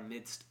we Yeah. are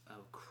amidst a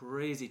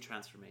crazy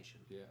transformation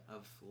Yeah.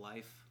 of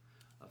life,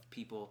 of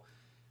people.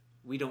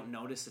 We don't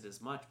notice it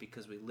as much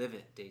because we live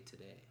it day to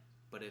day.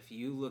 But if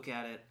you look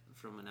at it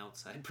from an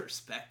outside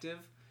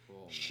perspective,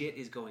 Cool, man. shit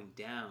is going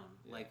down.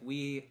 Yeah. Like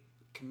we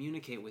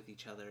communicate with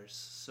each other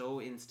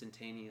so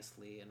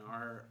instantaneously, and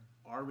our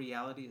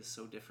reality is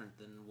so different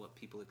than what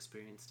people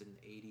experienced in the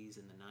 80s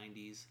and the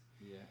 90s.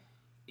 Yeah.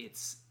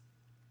 It's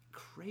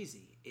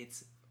crazy.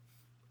 It's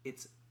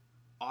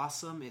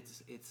awesome.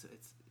 It's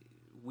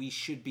we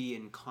should be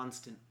in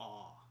constant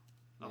awe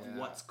of Yeah.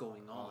 what's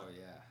going on. Oh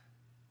yeah.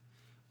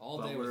 All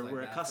But day was like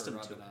we're that for accustomed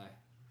Rob to and it. I.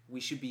 We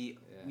should be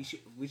Yeah.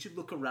 we should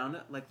look around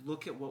it, like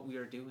look at what we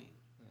are doing.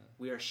 Yeah.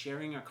 We are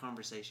sharing our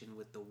conversation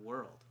with the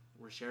world.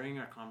 We're sharing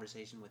our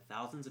conversation with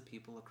thousands of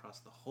people across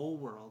the whole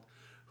world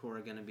who are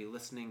going to be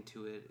listening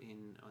to it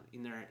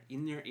in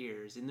their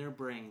ears, in their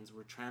brains.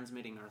 We're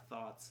transmitting our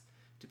thoughts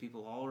to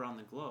people all around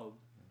the globe.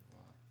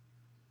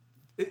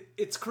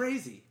 It's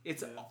crazy.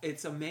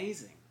 It's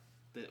amazing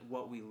that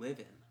what we live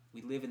in.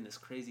 We live in this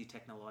crazy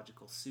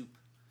technological soup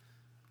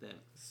that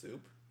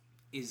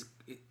is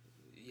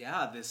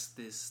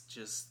this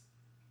just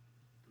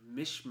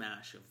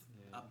mishmash of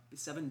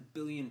 7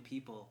 billion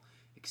people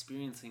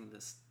experiencing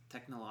this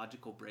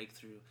technological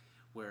breakthrough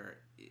where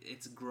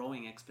it's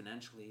growing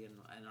exponentially, and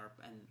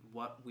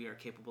what we are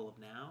capable of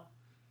now,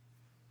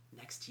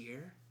 next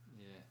year,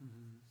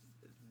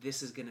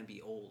 this is going to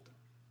be old.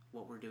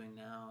 What we're doing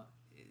now,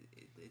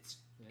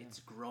 it's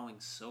growing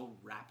so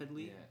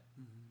rapidly.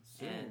 Yeah.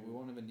 So And- we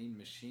won't even need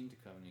machine to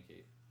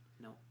communicate.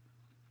 No.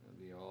 It'll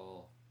be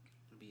all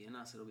It'll be in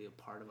us. It'll be a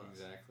part of us.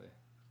 exactly.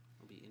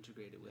 It'll be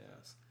integrated with Yeah.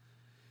 us.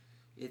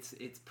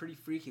 It's pretty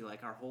freaky.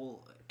 Like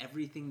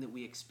everything that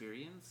we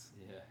experience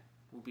Yeah.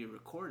 will be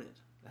recorded.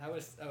 I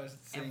was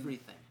saying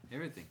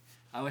Everything.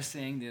 I was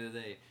saying the other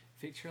day,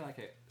 picture like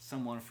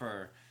someone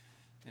for,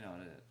 I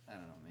don't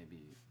know,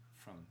 maybe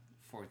from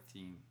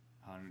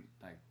 1400,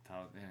 like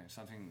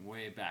something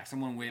way back,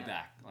 someone way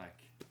back, like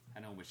I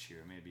know which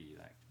year, maybe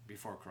like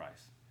before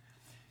Christ.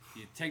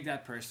 You take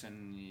that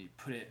person, you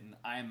put it in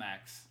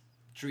IMAX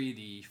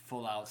 3D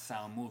full out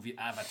sound movie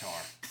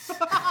Avatar.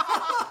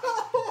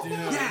 Dude.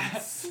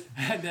 Yes.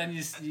 And then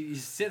you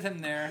sit him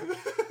there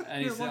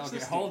and you say, okay,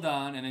 hold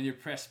on, and then you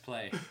press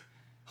play.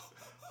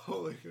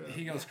 Holy crap.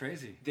 He goes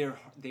crazy.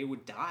 They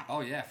would die.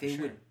 Oh yeah, for They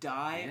sure. would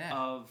die Yeah.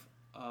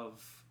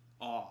 of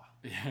awe.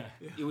 Yeah.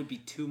 It would be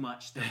too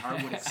much. Their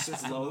heart would System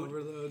explode.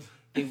 overload.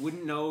 They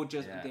wouldn't know.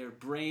 Yeah. Their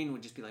brain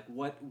would just be like,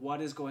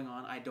 "What is going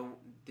on?"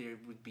 There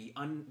would be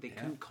They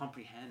couldn't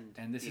comprehend.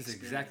 And this the is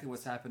exactly experience.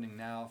 what's happening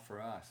now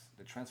for us.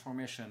 The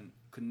transformation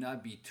could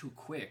not be too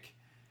quick,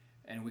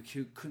 and we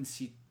couldn't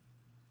see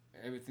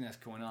everything that's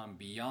going on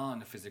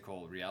beyond the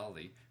physical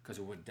reality because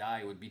it would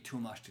die. It would be too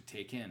much to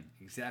take in.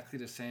 Exactly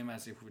the same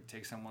as if we would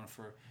take someone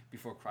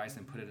before Christ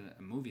and put it in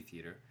a movie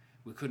theater.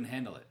 We couldn't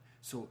handle it.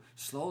 So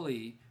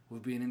slowly we're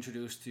being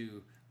introduced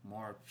to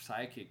more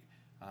psychic.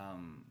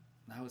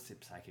 I would say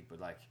psychic, but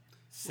like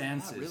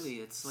senses. really,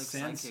 it's like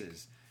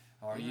senses. psychic.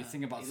 Or you Yeah,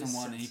 think about it is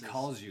someone and he senses.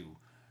 calls you.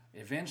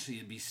 Eventually,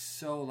 it'd be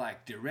so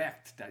like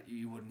direct that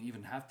you wouldn't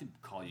even have to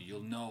call you.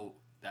 You'll know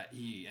that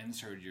he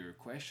answered your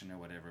question or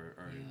whatever,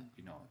 or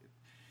you know.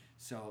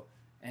 So,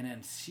 and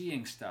then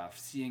seeing stuff,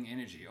 seeing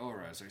energy,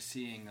 auras, or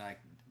seeing like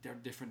their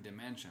different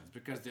dimensions,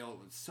 because there are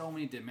so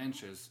many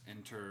dimensions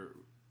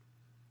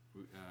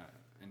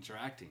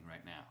interacting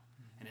right now,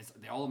 and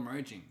they're all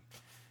merging.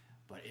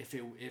 But if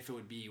it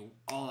would be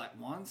all at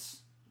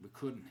once, we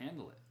couldn't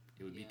handle it.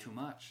 It would be too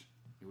much.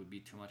 It would be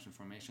too much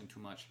information, too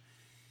much.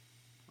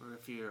 Or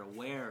if you're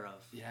aware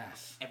of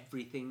Yes.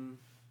 everything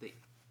that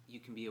you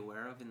can be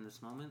aware of in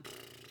this moment,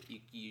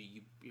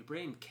 your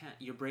brain can't.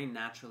 Your brain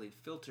naturally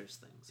filters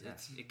things.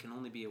 Yes. It can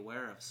only be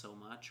aware of so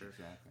much, or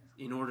Exactly.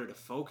 in order to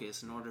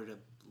focus, in order to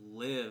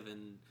live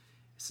and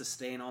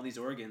sustain all these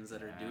organs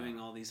that are doing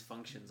all these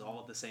functions all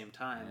at the same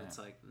time. Yeah. It's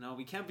like, no,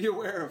 we can't be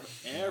aware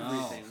of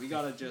everything. We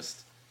gotta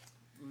just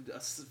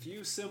a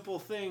few simple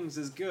things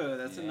is good.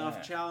 That's enough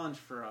Yeah. challenge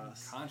for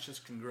us. Conscious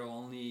can grow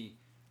only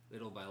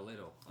little by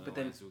little. But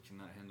then- Otherwise, we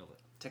cannot handle it.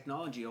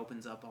 Technology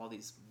opens up all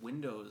these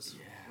windows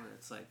Yeah. where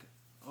it's like,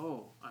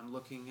 oh, I'm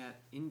looking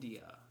at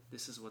India.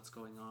 This is what's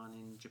going on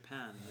in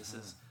Japan. This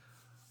is,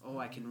 oh,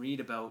 I can read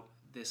about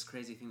this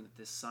crazy thing that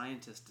this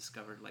scientist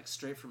discovered, like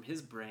straight from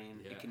his brain.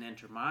 Yeah. It can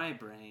enter my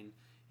brain,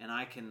 and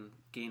I can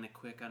gain a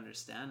quick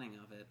understanding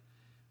of it.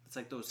 It's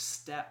like those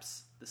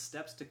steps, the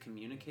steps to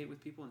communicate with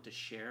people and to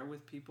share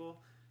with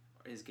people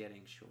is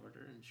getting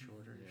shorter and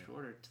shorter and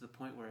shorter, to the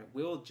point where it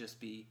will just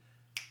be,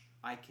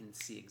 I can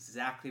see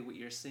exactly what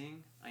you're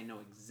seeing. I know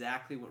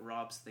exactly what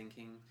Rob's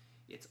thinking.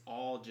 It's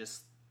all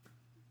just,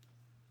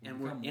 and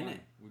we're become in one.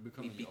 it. We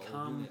become We the old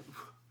become, unit.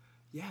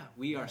 yeah,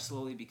 we are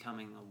slowly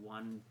becoming a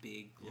one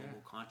big global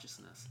Yeah.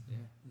 consciousness. Yeah.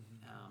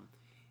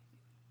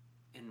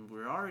 And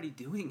we're already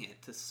doing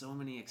it to so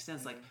many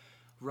extents. Like,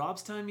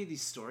 Rob's telling me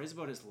these stories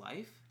about his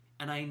life,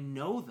 and I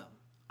know them.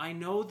 I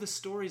know the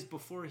stories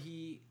before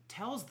he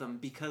tells them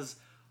because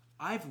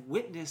I've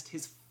witnessed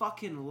his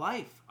fucking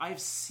life. I've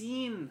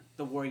seen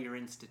the Warrior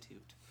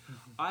Institute.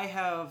 I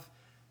have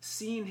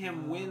seen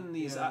him win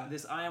these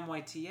this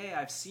IMYTA.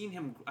 I've seen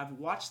him. I've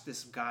watched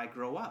this guy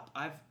grow up.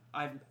 I've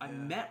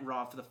met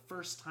Rob for the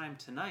first time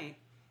tonight.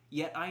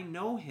 Yet I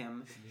know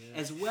him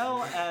as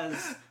well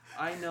as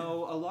I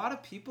know a lot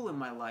of people in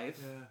my life.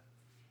 Yeah.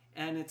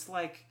 And it's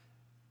like,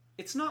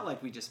 it's not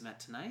like we just met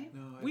tonight.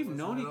 No, it We've wasn't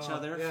known at each all.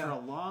 other Yeah. for a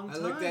long I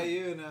time. looked at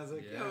you and I was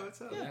like, Yeah. yo,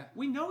 what's up? Yeah.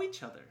 We know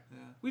each other. Yeah.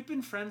 We've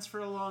been friends for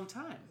a long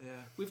time.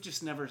 Yeah. We've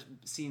just never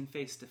seen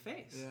face to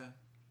face. Yeah.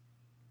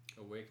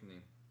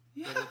 Awakening.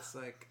 Yeah. But it's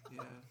like,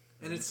 yeah.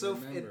 And it's so,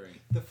 Remembering.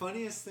 the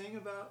funniest thing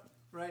about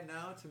right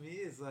now to me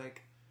is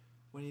like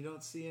when you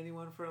don't see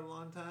anyone for a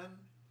long time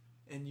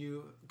and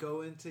you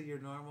go into your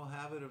normal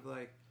habit of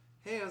like,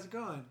 hey, how's it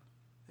going?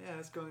 Yeah,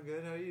 it's going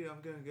good. How are you?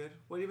 I'm going good.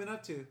 What have you been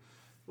up to?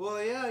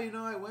 Well, yeah,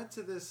 I went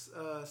to this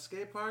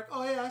skate park.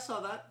 Oh, yeah, I saw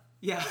that.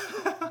 Yeah.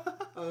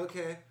 Oh,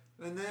 okay.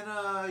 And then,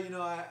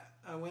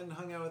 I went and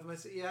hung out with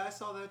my... Yeah, I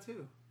saw that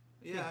too.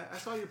 Yeah, I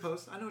saw your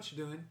post. I know what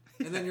you're doing.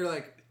 And then you're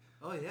like,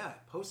 oh, yeah, I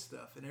post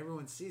stuff and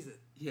everyone sees it.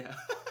 Yeah.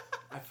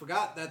 I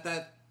forgot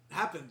that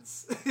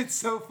happens. It's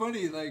so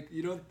funny. Like,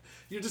 you're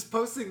just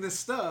posting this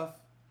stuff,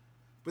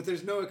 but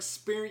there's no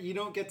experience. You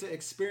don't get to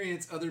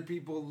experience other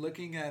people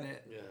looking at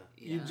it.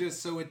 Yeah.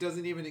 So it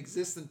doesn't even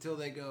exist until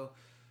they go,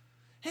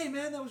 hey,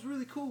 man, that was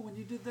really cool when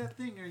you did that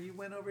thing, or you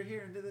went over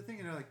here and did the thing.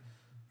 And they're like,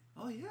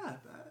 oh, yeah,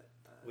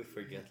 We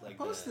forget I like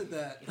posted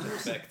that. the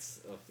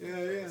effects of the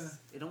Yeah. post.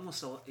 It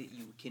almost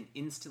you can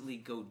instantly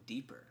go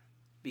deeper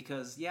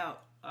because I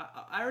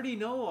already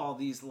know all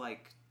these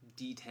like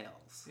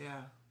details.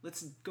 Yeah.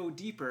 Let's go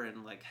deeper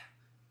and like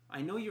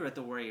I know you're at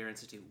the Warrior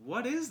Institute.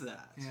 What is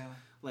that? Yeah.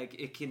 Like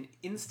it can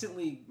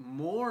instantly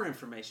more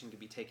information can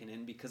be taken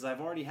in because I've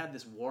already had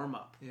this warm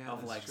up Yeah, of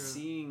that's like true.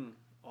 seeing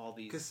all 'Cause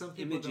these some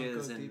people don't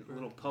images go and deeper.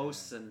 little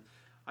posts and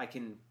I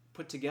can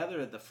put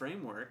together the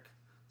framework.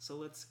 So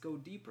let's go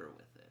deeper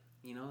with it.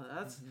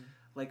 That's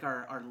like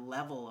our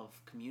level of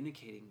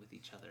communicating with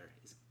each other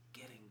is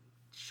getting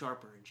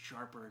sharper and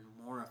sharper and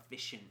more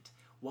efficient.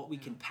 What we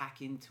can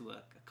pack into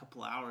a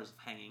couple hours of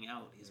hanging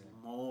out is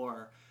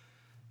more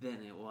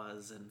than it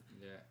was. And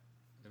Yeah.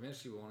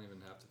 Eventually, we won't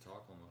even have to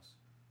talk almost.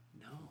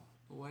 no.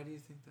 Why do you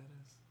think that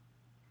is?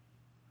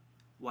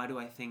 Why do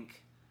I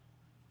think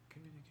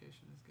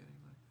Communication is getting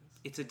like this.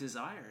 it's a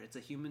desire? It's a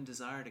human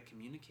desire to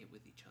communicate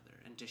with each other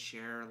and to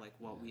share like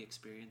what we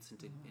experience and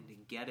to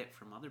get it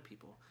from other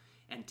people.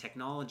 And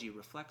technology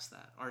reflects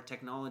that. Our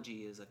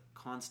technology is a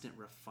constant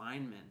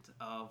refinement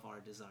of our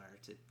desire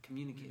to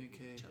communicate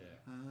with each other.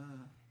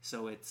 Yeah.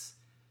 So it's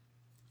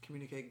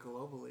Communicate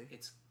globally.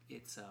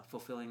 it's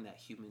fulfilling that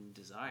human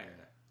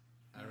desire.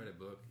 I read a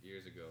book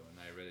years ago, and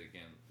I read it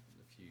again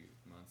a few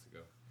months ago,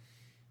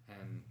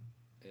 and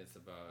it's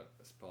about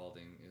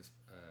Spalding.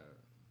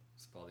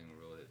 Spalding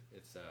wrote it.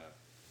 It's a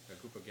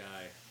group of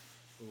guys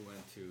who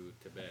went to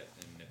Tibet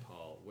and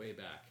Nepal way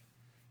back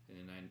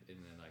in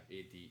like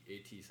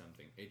 18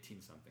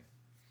 something,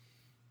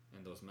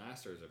 and those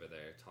masters over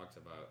there talked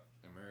about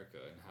America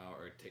and how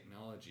our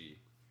technology.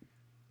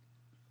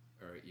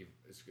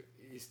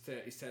 He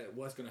said it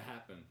was going to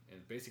happen,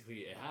 and basically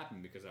it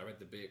happened because I read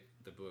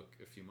the book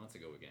a few months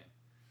ago again,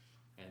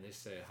 and they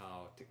say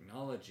how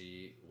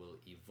technology will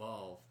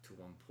evolve to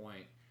one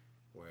point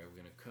where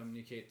we're going to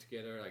communicate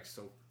together like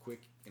so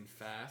quick and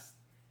fast,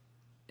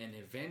 and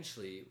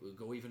eventually we'll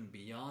go even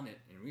beyond it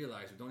and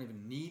realize we don't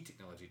even need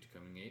technology to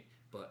communicate,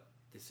 but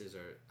this is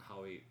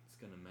how it's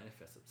going to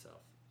manifest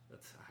itself.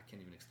 I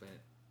can't even explain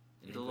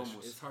it in English.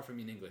 It's hard for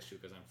me in English too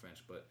because I'm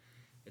French, but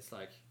it's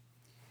like.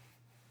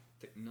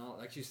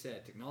 Like you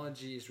said,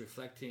 technology is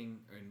reflecting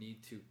our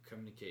need to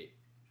communicate,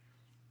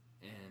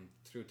 and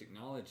through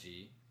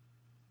technology,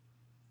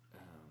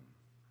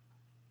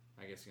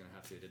 I guess you're gonna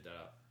have to edit that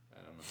up. I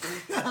don't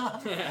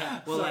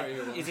know. Well, Sorry,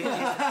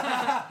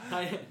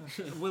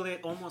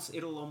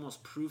 it'll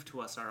almost prove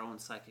to us our own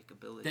psychic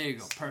abilities. There you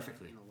go,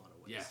 perfectly. In a lot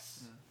of ways.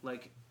 Yes.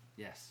 Like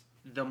Yes.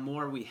 the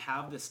more we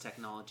have this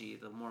technology,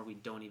 the more we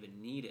don't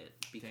even need it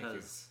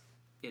because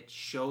it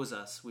shows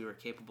us we were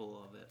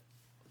capable of it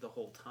the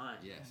whole time.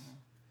 Yes.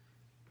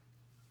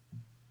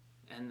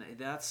 And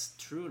that's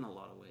true in a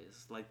lot of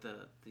ways. Like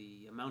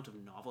the amount of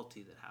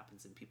novelty that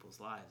happens in people's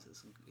lives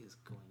is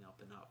going up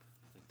and up.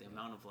 Like the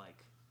amount of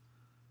like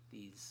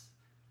these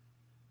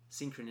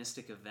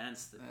synchronistic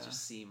events that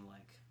just seem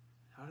like,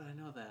 how did I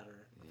know that?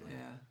 Or like,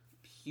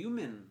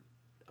 human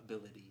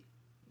ability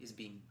is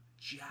being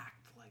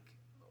jacked. Like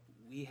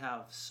we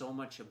have so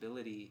much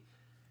ability,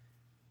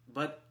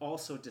 but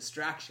also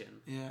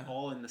distraction,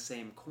 all in the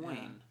same coin.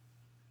 Yeah.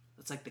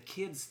 It's like the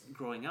kids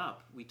growing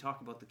up. We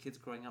talk about the kids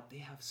growing up. They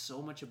have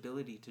so much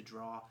ability to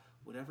draw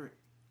whatever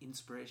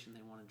inspiration they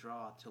want to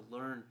draw, to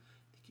learn.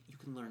 You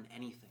can learn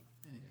anything.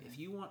 If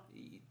you want,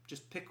 you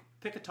just pick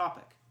a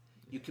topic.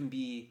 You can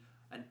be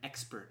an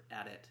expert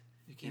at it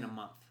in a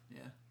month. Yeah.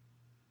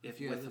 If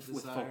you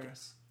with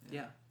focus.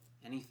 Yeah.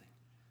 Anything.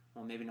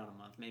 Well, maybe not a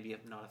month. Maybe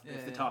if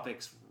the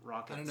topic's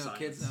rocket science. I don't know,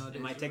 kids nowadays.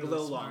 It might take really a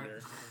little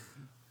longer.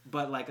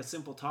 But like a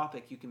simple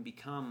topic, you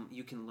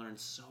can learn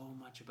so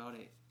much about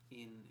it.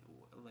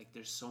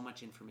 There's so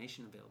much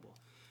information available.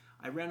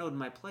 I renovated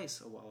my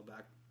place a while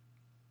back.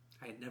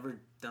 I had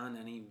never done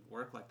any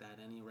work like that,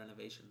 any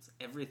renovations.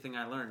 Everything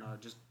I learned, I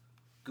would just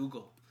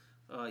Google,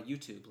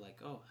 YouTube, like,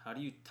 how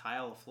do you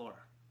tile a floor?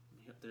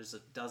 There's a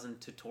dozen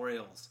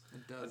tutorials.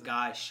 A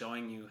guy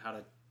showing you how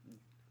to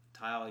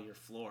tile your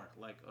floor.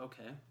 Like,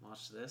 okay,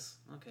 watch this.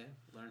 Okay,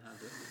 learn how to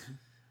do it.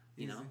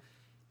 You know,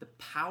 the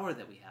power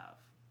that we have.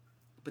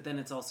 But then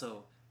it's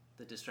also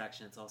the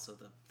distraction. It's also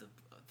the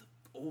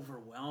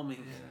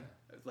overwhelming.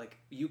 Like,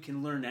 you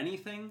can learn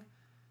anything,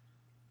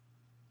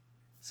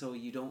 so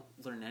you don't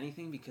learn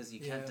anything because you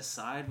can't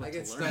decide what to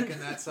learn. I get stuck in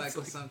that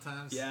cycle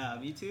sometimes. Yeah,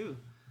 me too.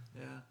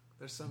 Yeah,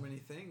 there's so many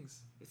things.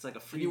 It's like a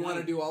free. And you want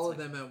to do all of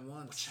them at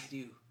once. What should I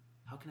do?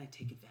 How can I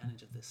take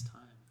advantage of this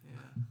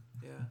time?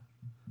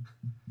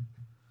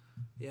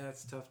 Yeah,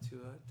 it's tough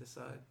to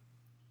decide.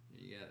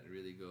 You gotta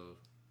really go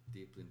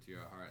deeply into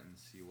your heart and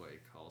see what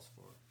it calls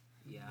for.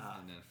 Yeah.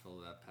 And then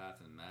follow that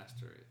path and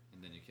master it,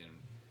 and then you can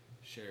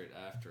share it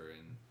after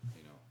and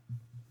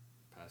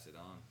pass it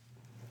on.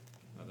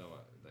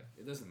 Otherwise, like,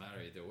 it doesn't matter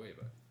either way,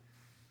 but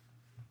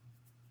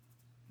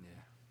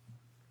yeah.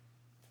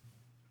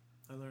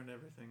 I learned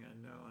everything I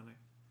know on a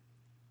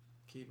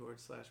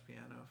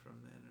keyboard/piano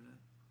from the internet.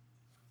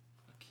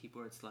 A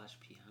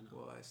keyboard/piano.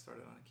 Well, I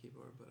started on a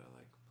keyboard, but I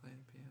like playing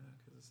the piano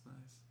because it's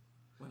nice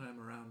when I'm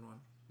around one.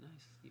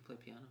 Nice. You play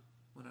piano?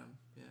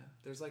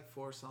 There's like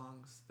 4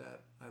 songs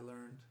that I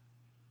learned,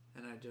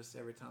 and I just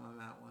every time I'm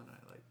at one, I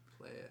like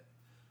play it.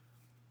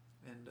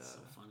 And so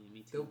funny.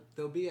 Me too.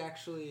 there'll be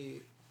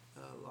actually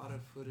a lot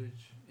of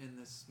footage in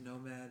this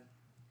Nomad.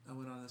 I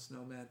went on this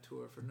Nomad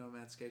tour for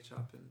Nomad Skate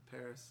Shop in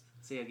Paris.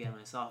 See, again,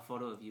 I saw a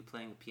photo of you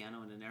playing the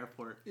piano in an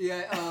airport.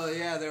 Yeah. Oh,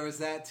 yeah. There was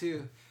that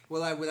too.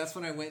 Well, that's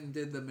when I went and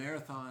did the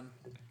marathon,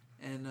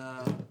 and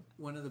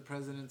one of the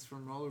presidents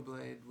from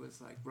Rollerblade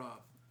was like, "Rob,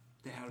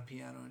 they had a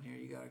piano in here.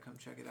 You got to come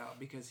check it out,"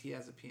 because he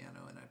has a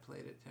piano and I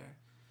played it there,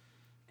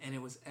 and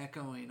it was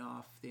echoing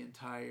off the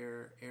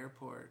entire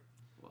airport.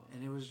 Whoa.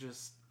 And it was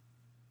just,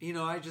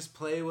 I just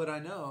play what I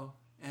know,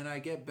 and I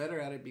get better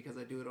at it because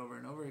I do it over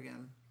and over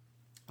again.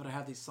 But I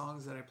have these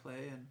songs that I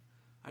play, and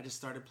I just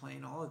started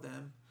playing all of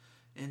them,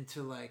 and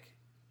to like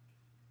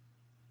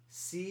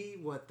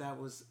see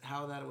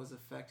how that was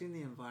affecting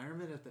the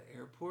environment at the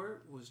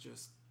airport was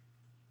just,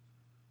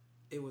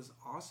 it was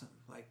awesome.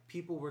 Like,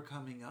 people were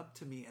coming up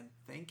to me and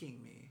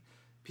thanking me.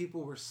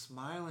 People were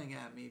smiling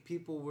at me.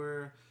 People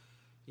were,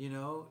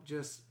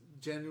 just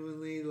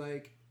genuinely,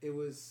 like, it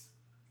was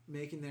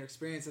making their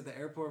experience at the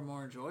airport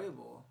more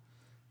enjoyable.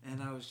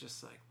 And I was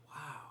just like,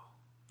 wow.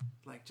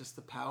 Like, just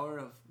the power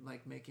of,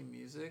 like, making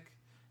music.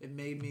 It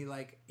made me,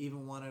 like,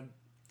 even want to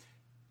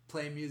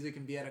play music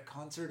and be at a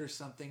concert or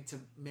something to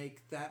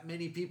make that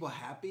many people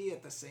happy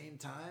at the same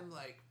time.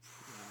 Like,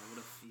 yeah, what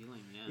a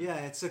feeling, yeah.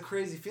 Yeah, it's a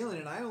crazy feeling,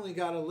 and I only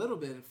got a little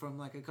bit from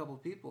like a couple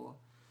people,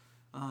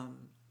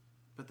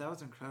 but that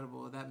was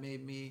incredible. That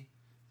made me.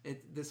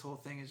 This whole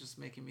thing is just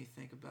making me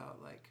think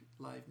about like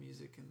live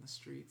music in the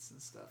streets and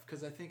stuff.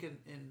 Because I think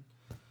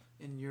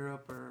in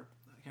Europe, or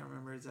I can't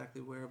remember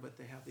exactly where, but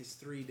they have these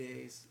 3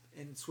 days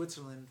in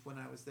Switzerland. When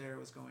I was there, it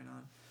was going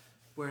on,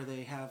 where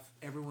they have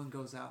everyone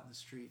goes out in the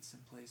streets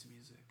and plays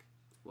music.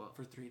 Whoa.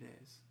 For 3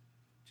 days.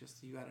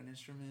 Just, you got an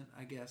instrument,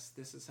 I guess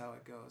this is how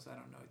it goes. I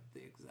don't know the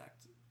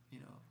exact,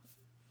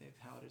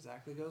 how it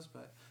exactly goes,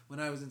 but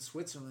when I was in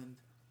Switzerland,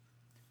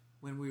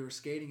 when we were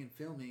skating and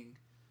filming,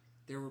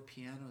 there were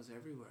pianos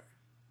everywhere,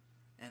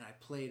 and I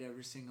played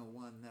every single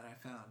one that I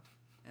found,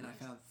 and nice.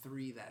 I found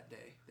 3 that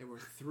day. There were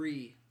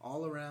 3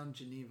 all around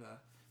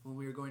Geneva. When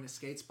we were going to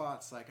skate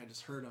spots, like, I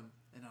just heard them,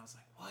 and I was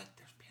like, what?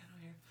 There's piano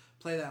here?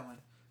 Play that one.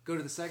 Go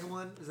to the second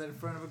one, is that in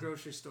front of a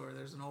grocery store.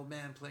 There's an old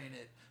man playing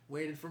it.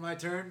 Waited for my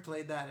turn,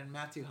 played that, and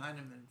Matthew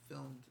Heineman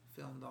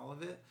filmed all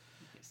of it.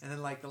 Nice. And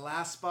then, like, the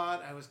last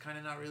spot, I was kind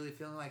of not really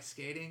feeling like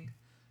skating,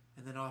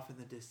 and then off in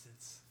the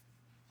distance,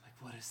 like,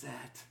 what is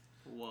that?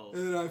 Whoa.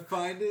 And then I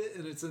find it,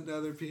 and it's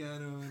another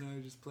piano, and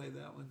I just played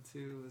that one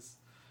too. It was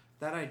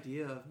that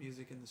idea of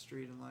music in the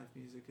street and live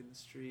music in the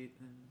street,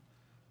 and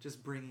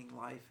just bringing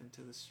life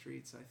into the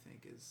streets, I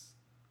think, is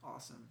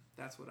awesome.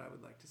 That's what I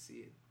would like to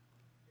see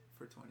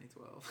for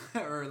 2012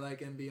 or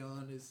like and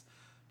beyond, is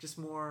just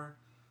more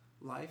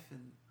life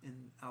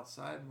in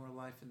outside, more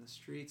life in the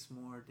streets,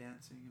 more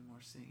dancing and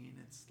more singing.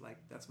 It's like,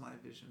 that's my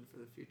vision for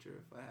the future.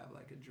 If I have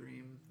like a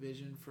dream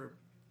vision for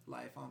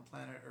life on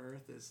planet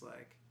Earth, is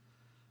like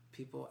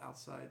people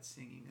outside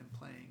singing and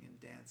playing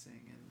and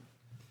dancing,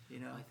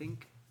 and I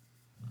think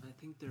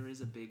there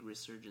is a big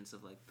resurgence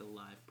of like the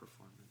live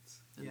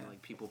performance, and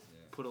like people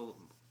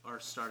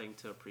are starting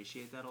to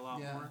appreciate that a lot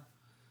more,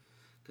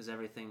 because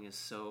everything is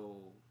so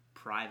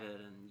private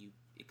and you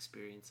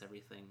experience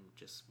everything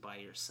just by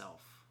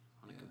yourself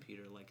on a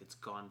computer. Like, it's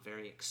gone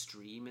very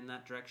extreme in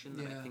that direction,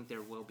 that I think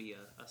there will be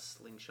a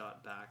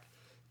slingshot back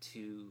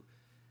to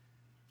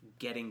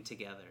getting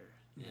together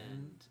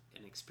and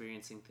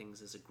experiencing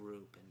things as a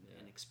group,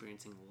 and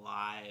experiencing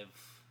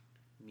live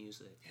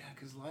music. Yeah,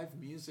 because live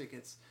music,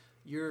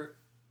 you're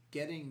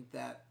getting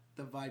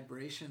the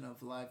vibration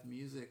of live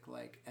music,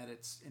 like in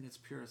its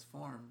purest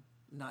form,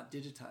 not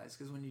digitized.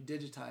 Because when you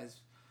digitize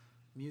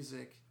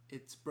music,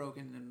 it's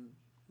broken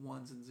in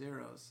ones and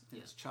zeros, and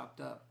it's chopped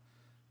up.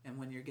 And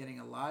when you're getting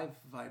a live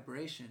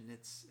vibration,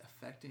 it's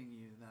affecting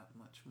you that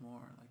much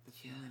more, like the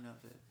feeling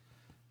of it.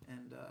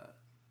 And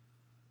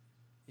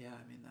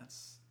I mean,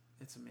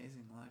 it's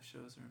amazing. Live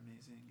shows are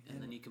amazing.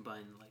 And then you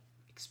combine like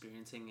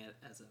experiencing it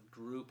as a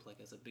group, like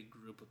as a big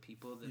group of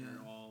people that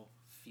are all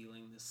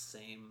feeling the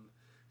same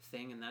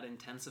thing, and that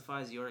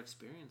intensifies your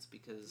experience,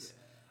 because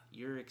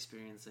you're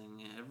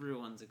experiencing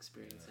everyone's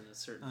experience in a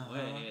certain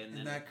way, and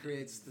then that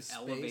creates the space.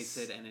 Elevates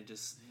it, and it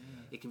just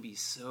it can be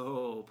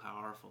so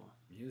powerful.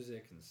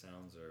 Music and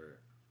sounds are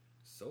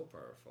so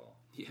powerful.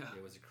 Yeah,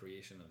 it was a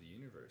creation of the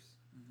universe.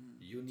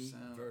 Unique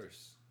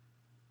verse,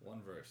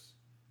 one verse.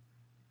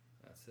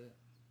 That's it.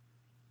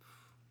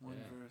 One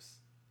verse.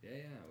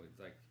 with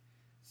like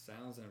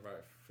sounds and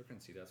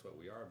frequency. That's what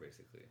we are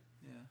basically.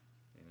 Yeah.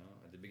 You know,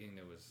 at the beginning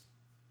there was.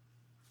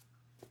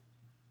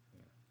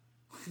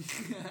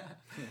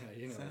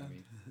 You know what I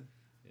mean.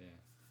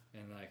 Yeah,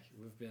 and like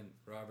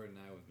Robert and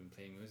I, we've been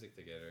playing music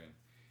together, and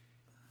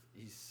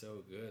he's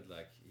so good.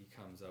 Like he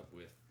comes up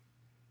with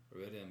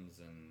rhythms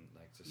and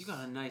like just. You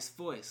got a nice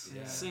voice.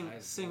 Yeah, Sing for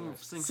us.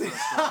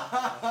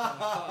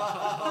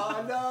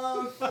 Oh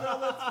no! Put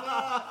on the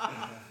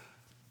spot.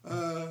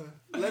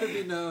 Let it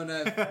be known,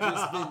 I've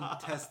just been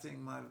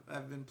testing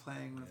I've been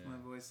playing with my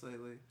voice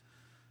lately,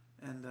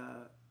 and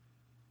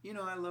you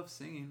know, I love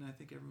singing. I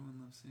think everyone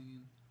loves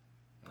singing.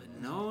 But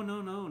no,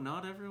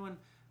 not everyone.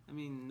 I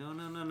mean, no.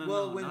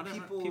 Well, when not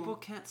people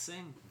can't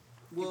sing.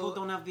 People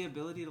don't have the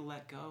ability to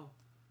let go.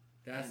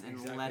 That's and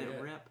exactly let it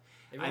it. rip.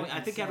 Everyone I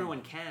can think sing.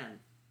 everyone can.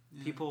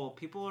 Yeah.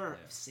 People are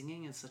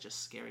singing is such a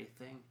scary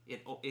thing.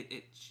 It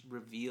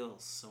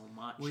reveals so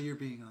much. Well, you're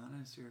being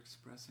honest. You're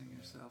expressing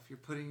yourself. You're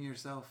putting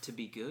yourself To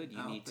be good, you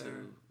out need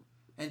there.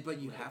 to. But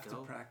you let it have to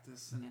go.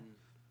 practice and And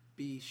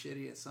be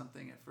shitty at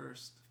something at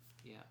first.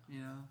 yeah,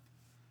 You know,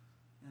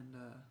 and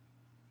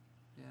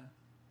yeah.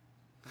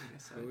 I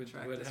guess We I would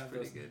tracked this have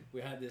pretty those, good.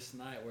 we had this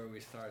night where we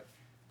start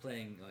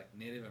playing like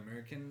Native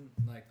American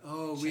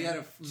Oh, we had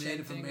a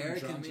Native chanting and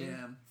American drumming.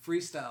 jam,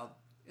 freestyle.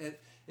 It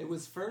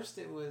was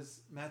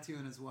Matthew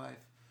and his wife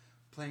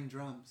playing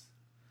drums,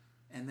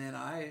 and then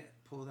I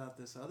pulled out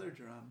this other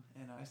drum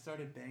and I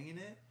started banging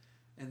it,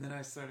 and then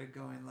I started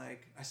going I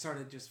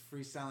started just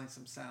freestyling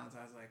some sounds.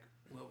 I was like,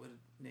 what would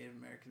Native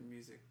American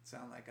music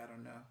sound like? I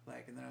don't know.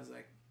 And then I was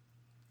like,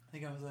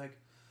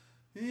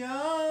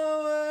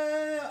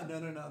 Yahweh.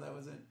 No, that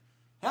wasn't.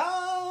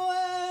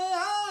 Yahweh,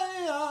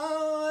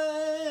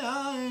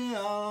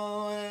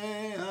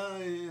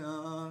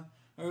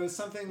 or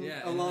something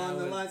along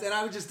the lines, and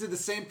I would just do the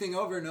same thing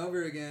over and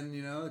over again,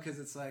 you know, because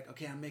it's like,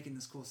 okay, I'm making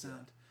this cool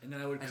sound. And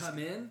then I would come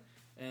in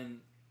and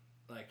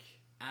like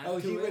add Oh,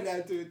 to he it. would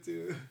add to it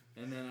too.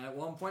 And then at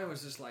one point, it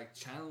was just like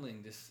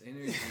channeling this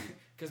energy.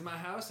 Because my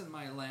house and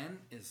my land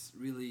is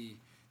really,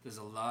 there's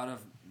a lot of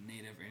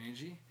native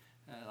energy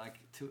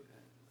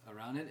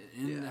around it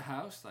in the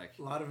house. Like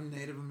A lot of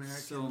Native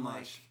American so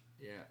much.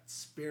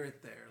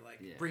 spirit there,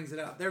 brings it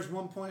out. There's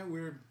one point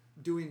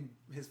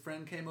his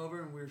friend came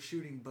over and we were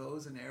shooting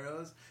bows and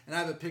arrows, and I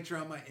have a picture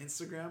on my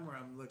Instagram where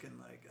I'm looking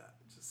like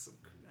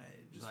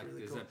just like really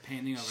there's cool. a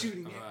painting of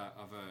Shooting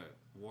of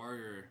a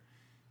warrior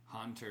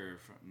hunter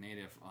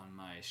native on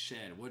my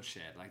wood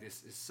shed. Like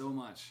this is so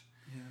much.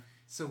 Yeah.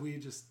 So we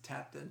just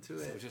tapped into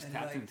it. So we just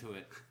tapped into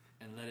it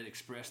and let it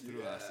express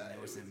through us, and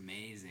it was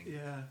amazing.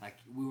 Yeah. Like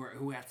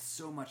we had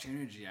so much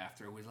energy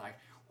after. It was like,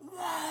 wow,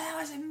 that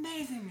was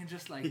amazing, and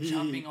just like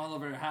jumping all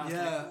over our house.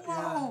 Yeah, like,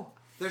 whoa.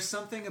 There's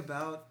something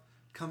about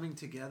coming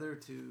together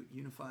to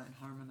unify and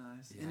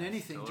harmonize in Yes,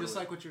 anything, just totally.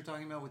 like what you're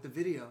talking about with the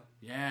video.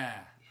 Yeah.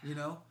 You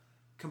know,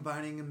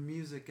 combining a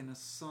music and a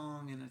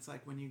song, and it's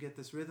like when you get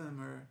this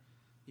rhythm or,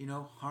 you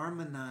know,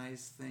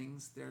 harmonize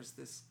things, there's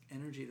this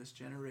energy that's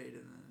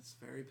generated, and it's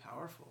very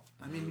powerful.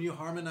 I mean, you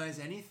harmonize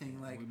anything,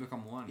 like We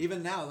become one.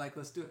 even now,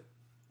 let's do it.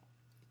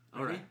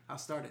 All Ready? right. I'll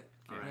start it.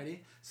 All right.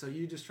 Ready? So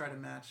you just try to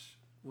match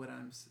what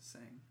I'm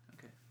saying.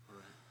 Okay. All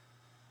right.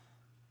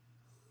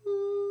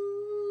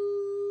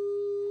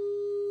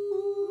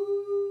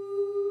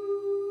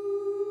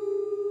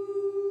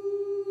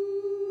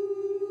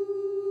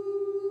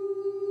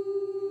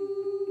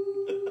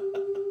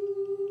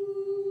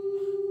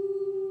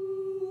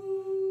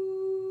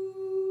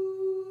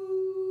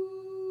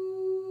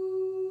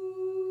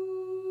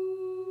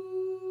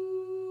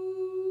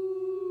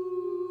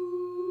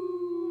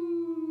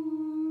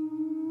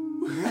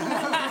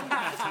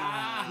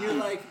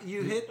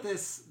 You hit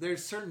this.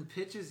 There's certain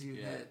pitches you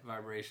hit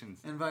Vibrations.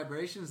 and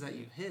vibrations that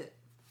you hit,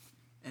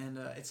 and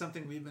it's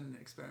something we've been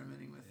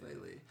experimenting with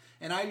lately.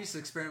 And I used to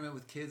experiment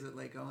with kids at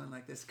Lake Owen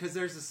like this, because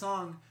there's a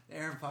song, the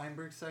Aaron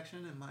Feinberg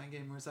section in Mind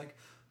Game, where it's like,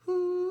 Yeah.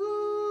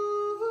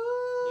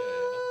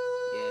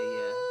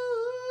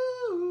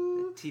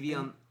 TV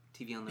on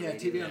the radio.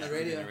 TV on the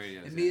radio. on the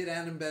radios, And me and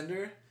Adam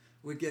Bender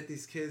would get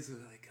these kids who were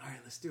like, all right,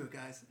 let's do it,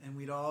 guys. And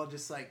we'd all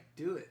just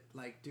do it.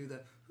 Do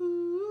the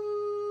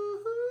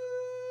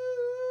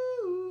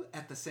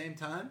at the same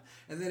time.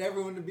 And then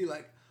everyone would be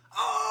like,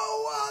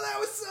 oh, wow, that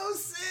was so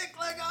sick.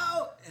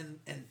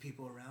 And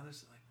people around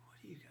us are like, what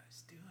are you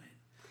guys doing?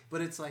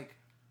 But it's like,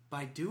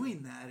 by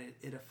doing that,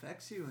 it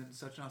affects you in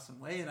such an awesome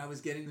way. And I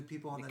was getting the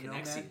people on It the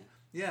connects Nomad.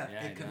 you. Yeah,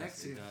 Yeah, it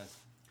connects you. It does.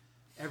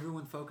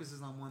 Everyone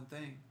focuses on one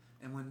thing.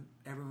 And when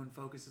everyone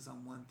focuses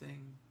on one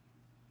thing,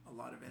 a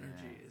lot of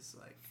energy is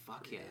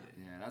Fuck yeah. created.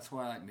 Yeah, that's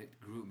why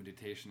group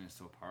meditation is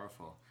so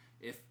powerful.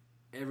 If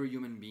every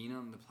human being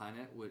on the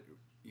planet would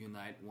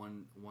unite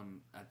one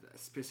at a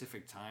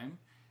specific time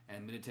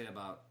and meditate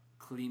about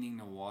cleaning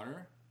the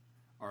water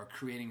or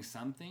creating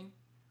something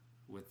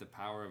with the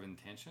power of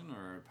intention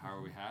or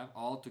power we have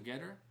all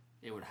together,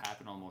 it would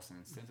happen almost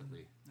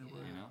instantly. It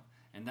would. You know,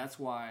 and that's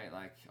why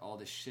all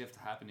this shift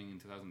happening in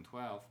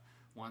 2012.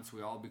 Once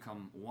we all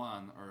become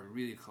one or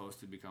really close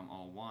to become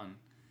all one,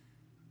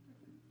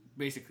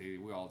 basically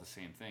we're all the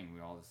same thing.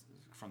 We're all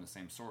from the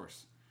same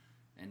source,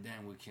 and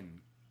then we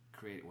can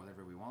create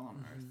whatever we want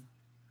on Earth.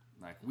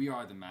 Like we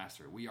are the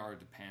master. We are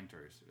the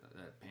painters.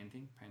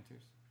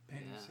 Painters.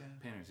 Painters, yeah.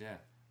 Painters. Yeah,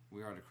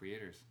 we are the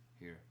creators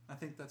here. I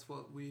think that's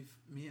what me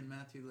and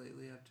Matthew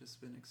lately have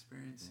just been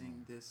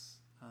experiencing, this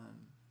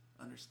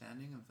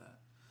understanding of that,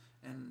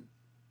 and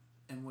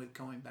with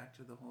going back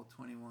to the whole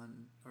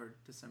 21 or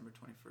December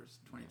 21st,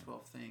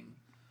 2012 thing,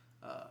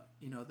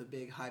 the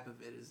big hype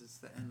of it is it's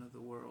the end of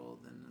the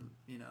world and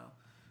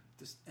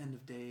this end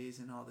of days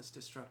and all this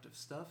destructive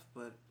stuff,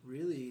 but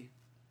really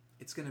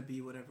it's going to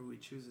be whatever we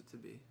choose it to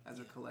be as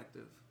a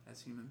collective,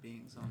 as human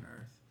beings on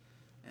Earth,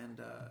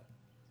 and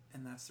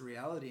that's the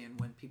reality. And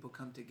when people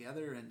come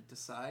together and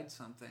decide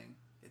something,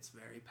 it's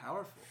very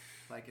powerful.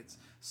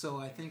 So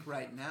I think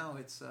right now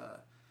it's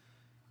a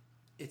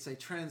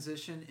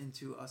transition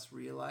into us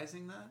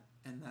realizing that,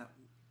 and that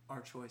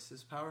our choice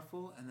is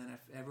powerful, and then if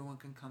everyone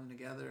can come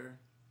together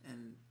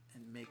and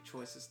make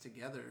choices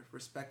together,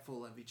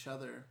 respectful of each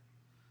other,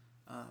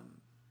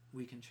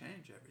 we can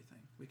change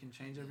everything. We can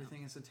change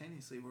everything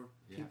instantaneously.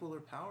 People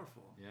are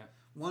powerful. Yeah.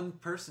 One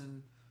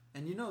person,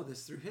 and you know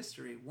this through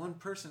history, one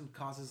person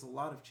causes a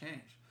lot of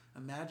change.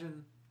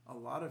 Imagine a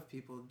lot of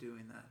people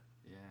doing that.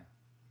 Yeah.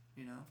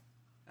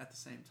 At the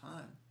same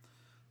time.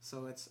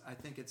 So I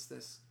think it's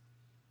this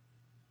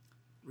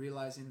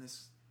realizing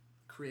this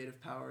creative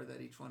power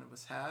that each one of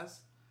us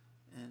has,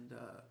 and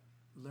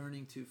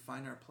learning to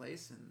find our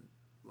place in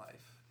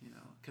life,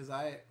 because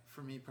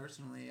for me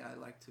personally, I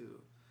like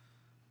to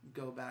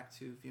go back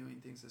to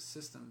viewing things as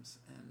systems,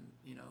 and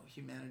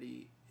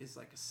humanity is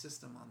like a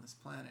system on this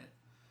planet,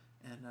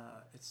 and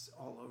it's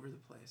all over the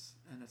place,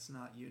 and it's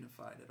not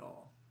unified at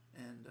all,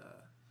 and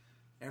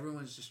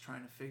everyone's just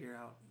trying to figure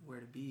out where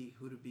to be,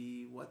 who to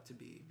be, what to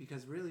be,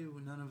 because really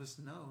none of us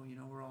know.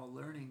 We're all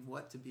learning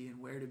what to be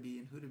and where to be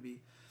and who to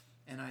be.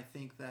 And I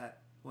think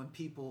that when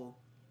people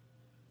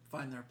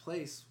find their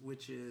place,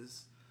 which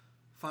is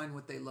find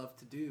what they love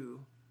to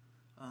do,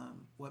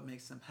 what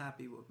makes them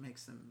happy, what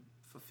makes them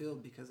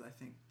fulfilled, because I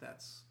think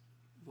that's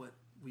what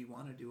we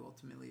want to do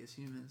ultimately as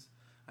humans.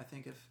 I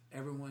think if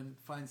everyone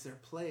finds their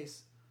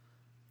place,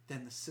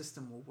 then the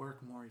system will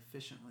work more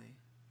efficiently,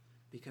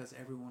 because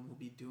everyone will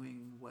be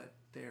doing what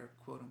they're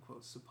quote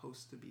unquote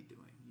supposed to be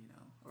doing,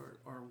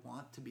 or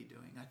want to be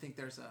doing. I think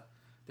there's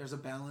a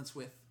balance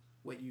with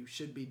what you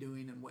should be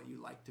doing and what you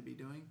like to be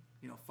doing,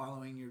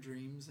 following your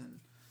dreams,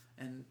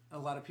 and a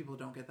lot of people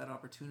don't get that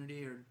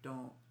opportunity or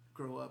don't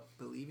grow up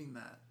believing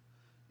that.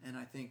 And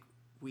I think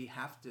we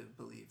have to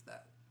believe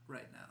that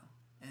right now.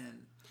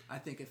 And I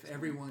think if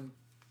everyone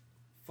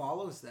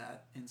follows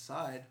that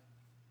inside,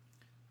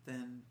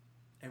 then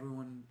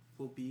everyone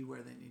will be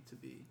where they need to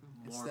be.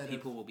 More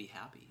people will be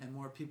happy. And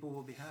more people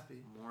will be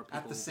happy. More people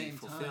at the same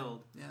will be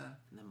fulfilled. Time. Yeah.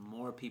 And then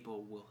more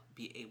people will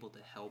be able to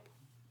help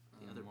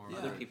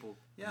other people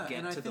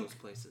get to those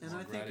places. And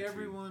I think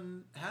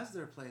everyone has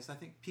their place. I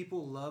think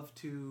people love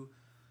to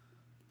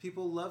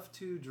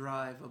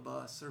drive a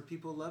bus, or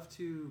people love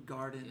to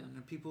garden,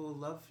 and people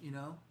love,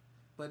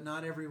 but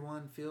not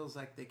everyone feels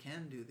like they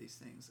can do these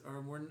things,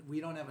 or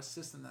we don't have a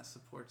system that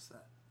supports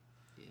that.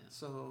 Yeah.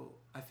 So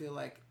I feel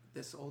like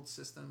this old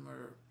system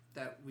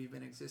that we've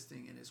been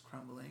existing in is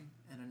crumbling,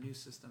 and a new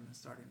system is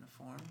starting to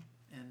form,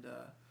 and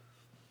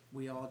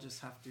we all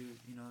just have to,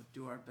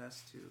 do our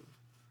best to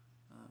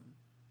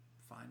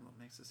find what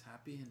makes us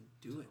happy and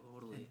do it.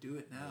 And do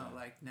it now. Yeah.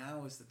 Like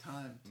now is the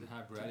time to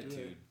have gratitude. To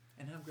do it.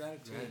 And have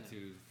gratitude.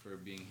 Gratitude for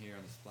being here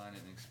on this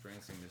planet and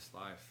experiencing this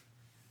life.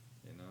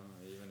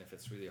 Even if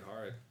it's really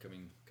hard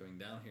coming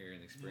down here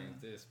and experience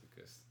this,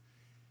 because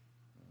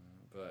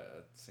but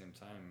at the same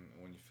time,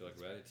 when you feel like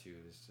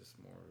gratitude, it's just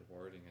more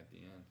rewarding at the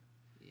end.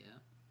 Yeah.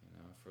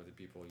 For the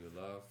people you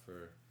love,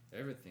 for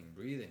everything,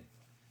 breathing,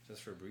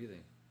 just for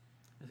breathing.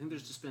 I think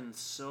there's just been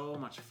so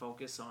much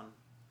focus on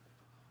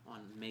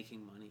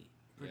making money.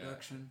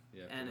 Production.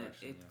 Yeah, and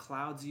it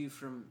clouds you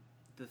from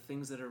the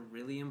things that are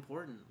really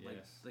important.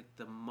 Yes. Like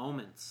the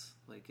moments.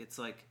 Like it's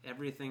like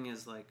everything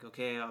is like,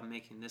 okay, I'm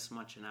making this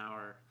much an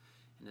hour,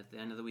 and at the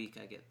end of the week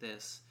I get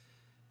this.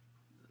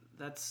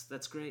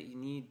 That's great. You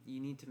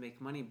need to make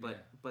money,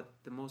 but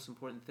the most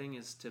important thing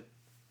is to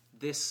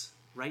this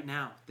right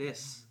now.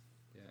 This.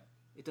 Yeah.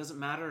 It doesn't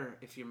matter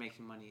if you're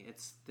making money.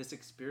 It's this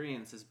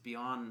experience is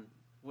beyond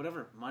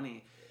whatever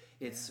money.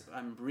 It's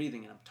I'm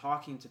breathing and I'm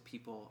talking to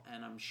people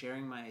and I'm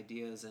sharing my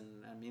ideas,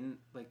 and I'm in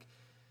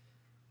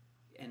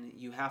and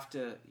you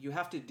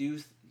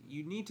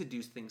need to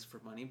do things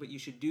for money, but you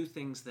should do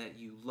things that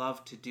you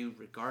love to do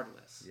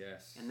regardless.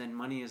 Yes. And then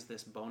money is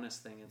this bonus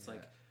thing. It's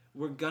like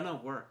we're gonna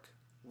work.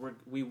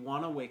 We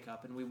want to wake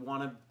up and we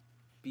want to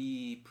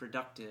be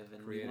productive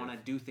and we want to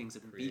do things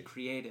and be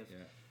creative.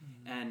 Yeah.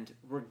 And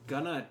we're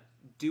gonna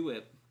do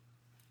it.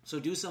 So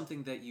do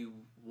something that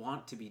you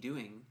want to be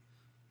doing,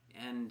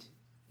 and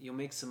you'll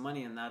make some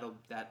money, and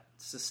that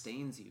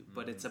sustains you.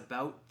 But it's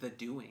about the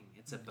doing.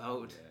 It's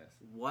about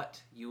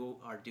what you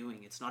are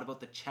doing. It's not about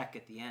the check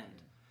at the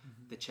end.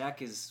 The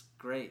check is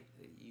great.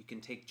 You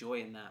can take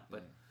joy in that,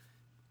 but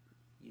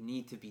you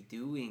need to be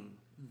doing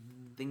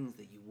things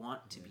that you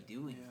want to be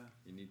doing. Yeah.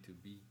 You need to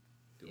be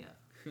doing.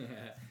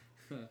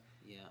 Yeah.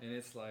 Yeah. And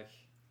it's like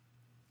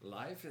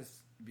life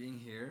is being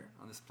here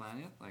on this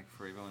planet, like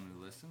for everyone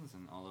who listens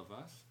and all of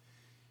us.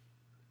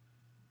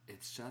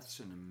 It's such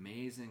an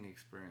amazing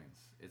experience.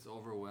 It's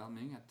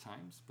overwhelming at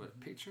times, but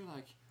picture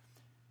like,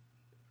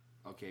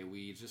 okay,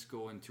 we just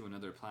go into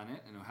another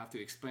planet and we have to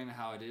explain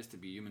how it is to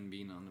be a human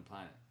being on the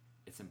planet.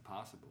 It's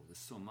impossible. There's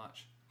so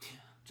much.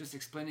 Just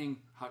explaining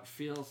how it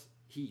feels,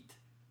 heat.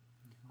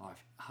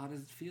 How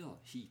does it feel,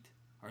 heat?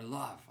 Or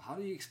love. How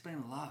do you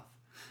explain love?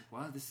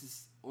 Well, this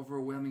is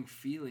overwhelming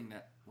feeling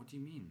that, what do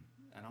you mean?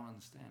 I don't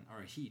understand.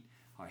 Or heat.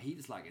 Or heat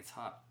is like, it's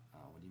hot.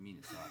 What do you mean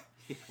it's hot?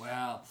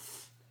 Well,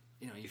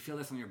 you know, you feel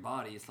this on your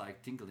body. It's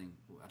like tingling.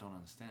 I don't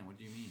understand. What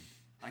do you mean?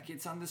 Like,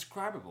 it's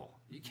undescribable.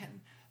 You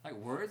can, like,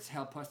 words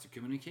help us to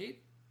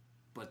communicate,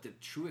 but the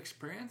true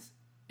experience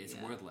is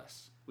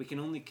wordless. We can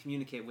only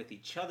communicate with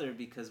each other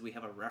because we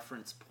have a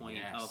reference point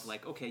of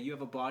like, okay, you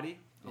have a body.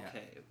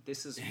 Okay,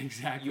 this is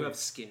exactly. You have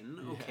skin.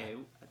 Okay,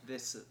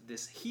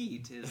 this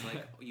heat is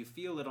like you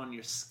feel it on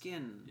your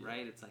skin,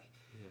 right? It's like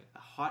a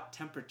hot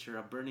temperature,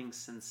 a burning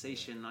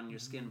sensation on your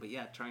skin. But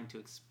trying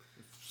to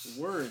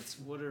words.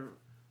 What are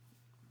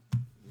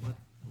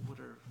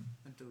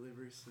a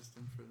delivery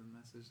system for the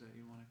message that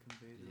you want to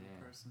convey to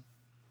the person?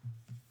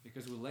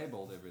 Because we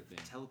labeled everything.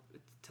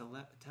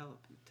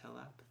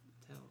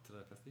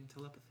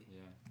 Telepathy.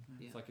 Yeah.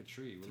 It's like a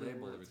tree. We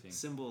label everything.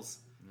 Symbols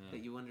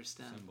that you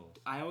understand. Symbols.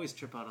 I always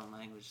trip out on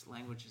language.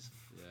 Language is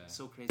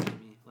so crazy to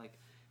me. Like,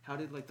 how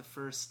did like the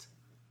first?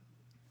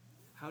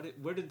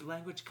 Where did the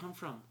language come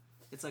from?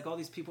 It's like all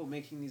these people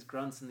making these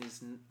grunts and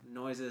these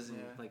noises and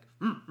like.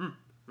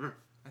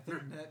 I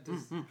think that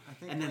does. I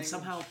think and then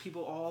somehow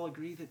people all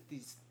agree that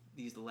these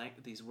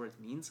words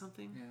mean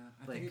something. Yeah,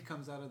 I like, think it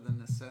comes out of the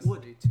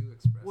necessity to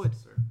express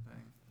a certain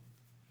thing.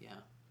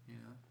 Yeah. You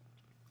know,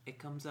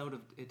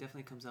 it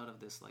definitely comes out of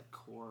this like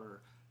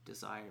core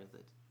desire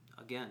that,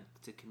 again,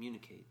 to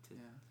communicate,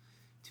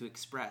 to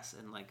express,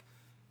 and like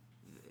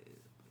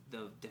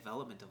the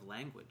development of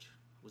language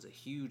was a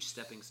huge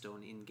stepping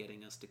stone in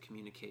getting us to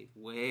communicate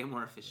way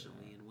more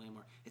efficiently and way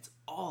more. It's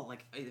all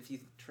like, if you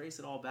trace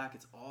it all back,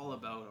 it's all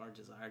about our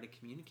desire to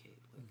communicate,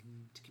 like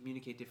to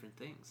communicate different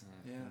things.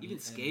 Yeah. Even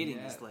skating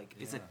is like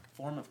it's a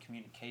form of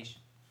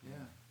communication. Yeah,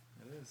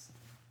 it is.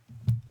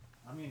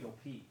 I'm gonna go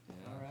pee.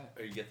 All right.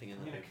 Are you getting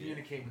another I'm gonna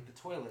communicate with the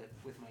toilet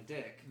with my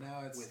dick.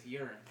 Now it's with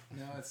urine.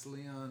 Now it's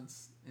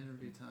Leon's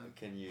interview time.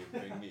 Can you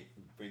bring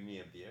me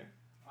a beer?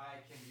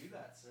 I can do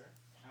that, sir.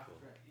 After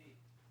I eat.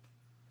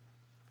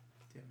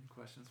 Do you have any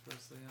questions for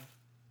us, Leon?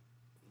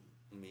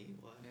 Me?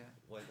 Why? Yeah.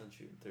 Why don't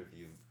you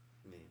interview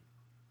me?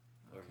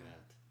 Or Okay.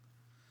 Matt?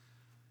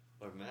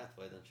 Or Matt,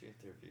 why don't you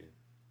interview?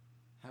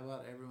 How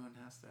about everyone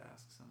has to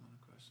ask someone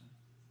a question?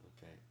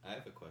 Okay, I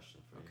have a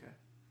question for you. Okay.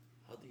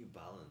 How do you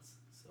balance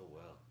so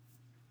well?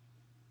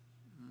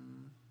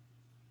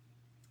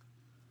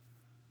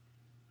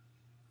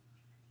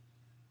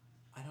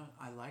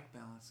 I like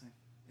balancing.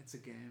 It's a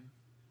game.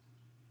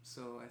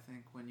 So I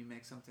think when you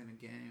make something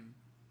a game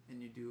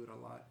and you do it a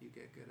lot, you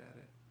get good at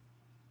it.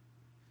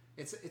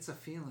 It's a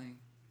feeling,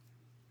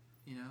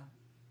 you know?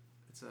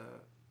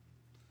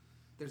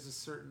 There's a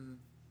certain,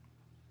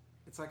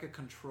 it's like a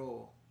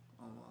control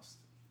almost.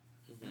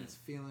 Mm-hmm. And it's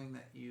feeling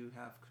that you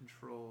have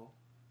control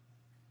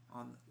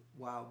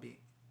while being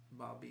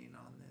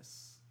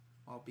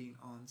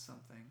on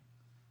something,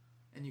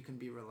 and you can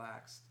be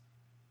relaxed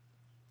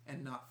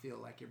and not feel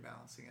like you're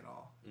balancing at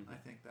all. Mm-hmm. I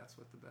think that's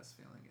what the best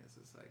feeling is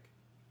like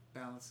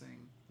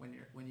balancing when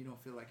you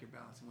don't feel like you're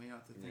balancing, when you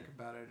don't have to think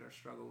about it or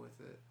struggle with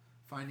it,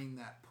 finding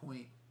that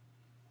point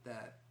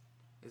that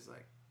is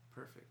like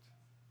perfect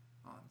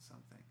on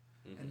something,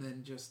 and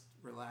then just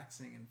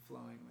relaxing and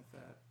flowing with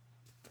that,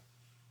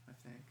 I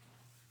think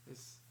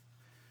is.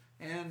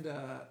 And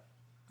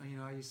you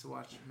know, I used to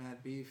watch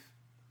Mad Beef,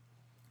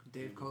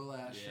 Dave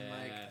Kolash, and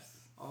like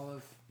all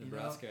of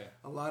Nebraska.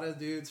 A lot of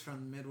dudes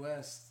from the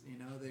Midwest, you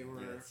know, they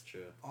were that's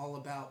true. all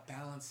about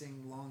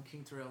balancing long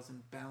kink trails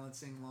and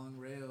balancing long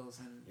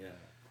rails,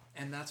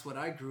 and that's what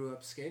I grew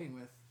up skating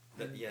with,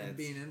 and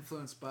being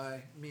influenced by.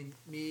 I mean,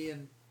 me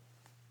and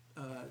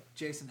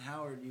Jason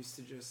Howard used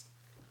to just,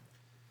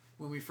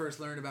 when we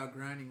first learned about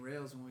grinding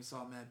rails, when we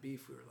saw Mad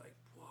Beef, we were like,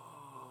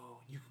 whoa,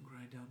 you can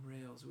grind down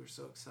rails. We were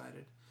so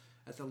excited.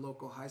 At the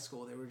local high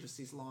school, they were just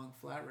these long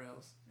flat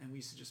rails, and we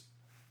used to just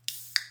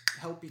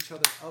help each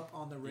other up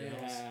on the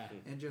rails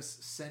and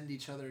just send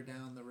each other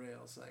down the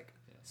rails. Like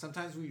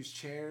sometimes we used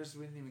chairs,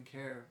 we didn't even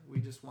care.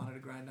 We just wanted to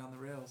grind down the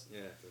rails.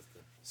 Yeah, that's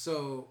the...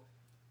 So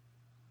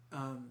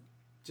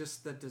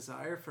just the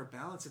desire for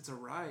balance, it's a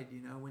ride, you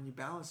know. When you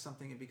balance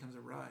something, it becomes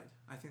a ride.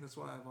 I think that's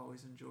why I've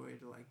always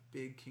enjoyed like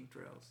big kink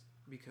trails,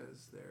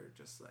 because they're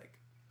just like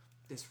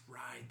this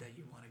ride that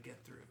you want to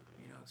get through,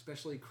 you know,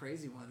 especially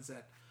crazy ones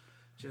that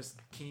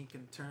just kink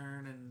and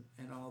turn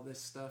and all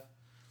this stuff.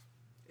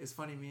 It's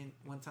funny,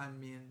 one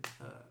time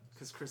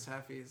because Chris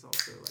Haffey is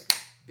also like a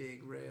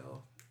big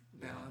rail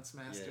balance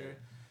master,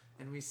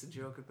 and we used to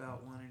joke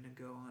about wanting to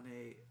go on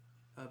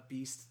a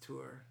beast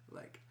tour,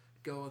 like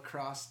go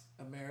across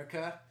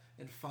America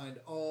and find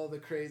all the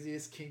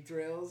craziest kink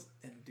trails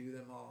and do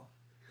them all.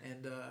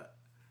 And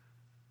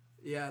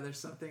yeah, there's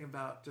something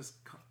about just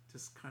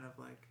kind of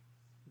like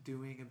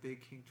doing a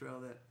big kink trail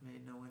that maybe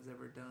no one's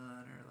ever done,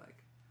 or like,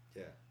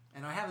 Yeah.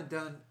 and I haven't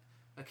done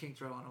a kink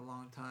trail in a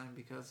long time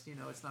because, you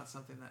know, it's not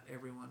something that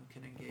everyone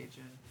can engage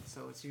in,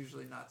 so it's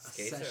usually not a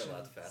Skates are a session,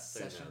 lot faster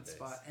session nowadays.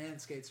 spot, and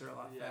skates are a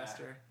lot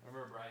faster. I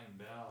remember Brian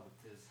Bell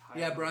with his high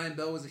Yeah, Brian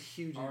Bell was a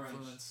huge Orange.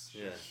 influence.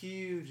 Yeah.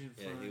 Huge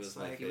influence. he was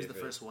my like, He was the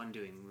favorite. first one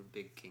doing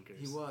big kinkers.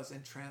 he was,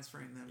 and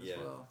transferring them Yeah. as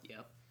well.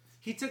 Yep.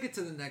 He took it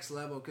to the next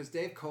level because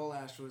Dave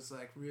Kolash was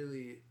like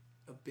really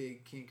a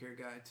big kinker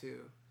guy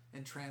too,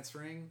 and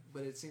transferring.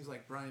 But it seems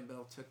like Brian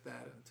Bell took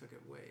that and took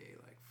it way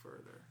like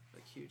further,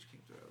 like huge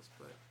kink trails.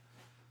 But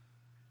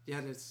yeah,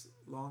 there's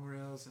long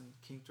rails and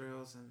kink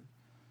trails, and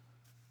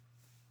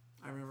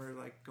I remember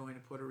like going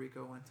to Puerto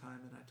Rico one time,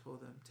 and I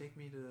told them, take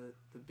me to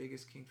the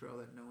biggest kink trail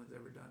that no one's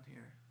ever done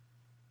here,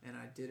 and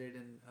I did it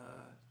in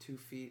 2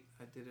 feet.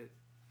 I did it,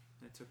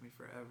 and it took me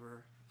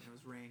forever, and it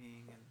was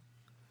raining, and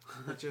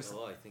but just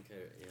Oh, I think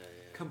yeah.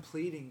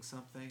 completing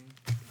something.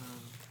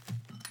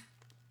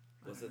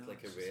 Was I don't it know,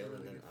 like a it's just rail, really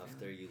and then good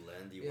after feeling. you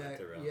land, you yeah,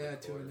 went around yeah, the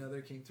to course?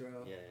 another king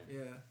trail.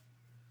 Yeah.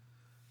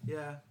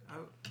 Yeah.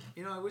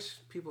 I wish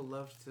people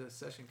loved to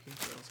session king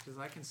trails because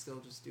I can still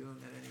just do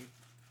them at any.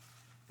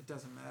 It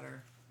doesn't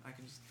matter. I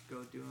can just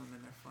go do them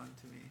and they're fun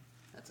to me.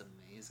 That's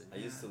amazing. I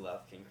used to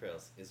love kink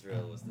rails.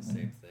 Israel was the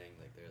same thing.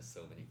 Like there's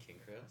so many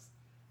kink rails.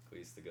 We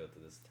used to go to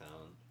this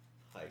town,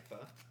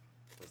 Haifa.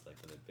 It was like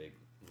on a big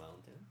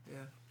mountain,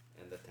 Yeah.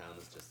 and the town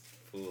is just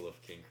full of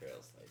kink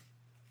rails. Like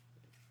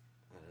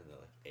I don't know,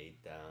 like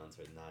 8 downs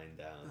or 9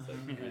 downs,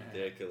 like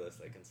ridiculous.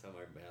 Like and some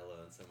are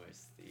mellow and some are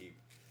steep.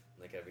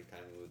 Like every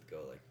time we would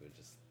go, like we would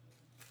just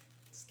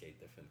skate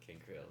different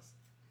kink rails.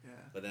 Yeah.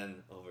 But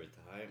then over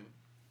time,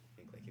 I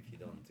think like if you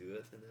don't do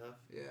it enough,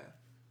 Yeah.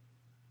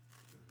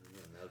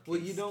 now Well,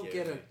 you don't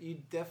get you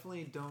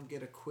definitely don't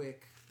get a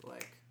quick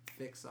like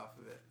fix off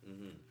of it.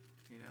 Mm-hmm.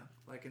 You know,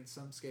 like in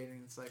some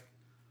skating, it's like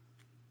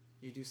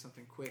you do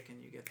something quick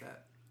and you get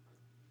that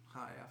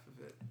high off of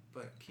it.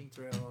 But kink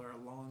trail or a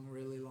long,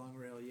 really long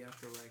rail, you have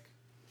to like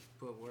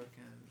put work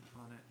in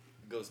on it.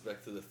 Goes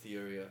back to the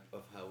theory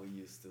of how we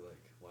used to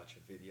like watch a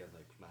video and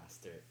like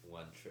master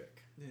one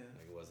trick. Yeah.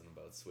 Like it wasn't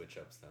about switch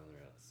ups down the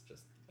rail. It's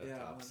just a Yeah,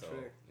 top one so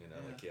trick. you know,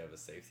 Yeah. like you have a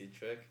safety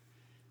trick.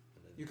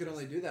 And then You can just-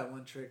 only do that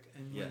one trick,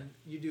 and Yeah. when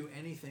you do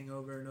anything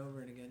over and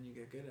over and again, you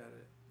get good at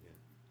it.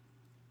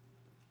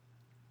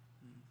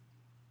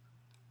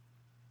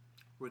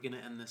 We're gonna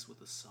end this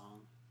with a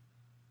song.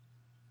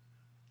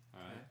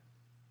 Alright.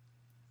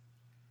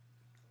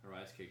 A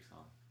rice cake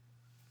song.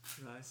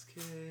 Rice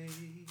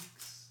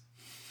cakes,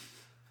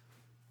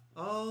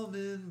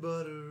 almond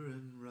butter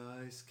and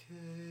rice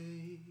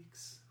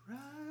cakes,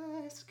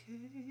 rice cakes.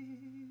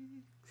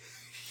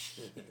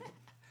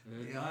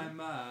 In Yeah. my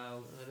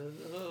mouth. I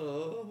don't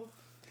know.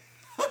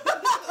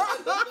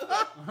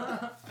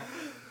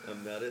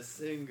 I'm not a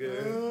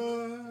singer,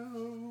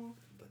 Oh,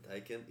 but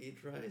I can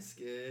eat rice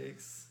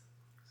cakes.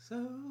 so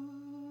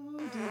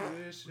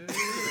delicious.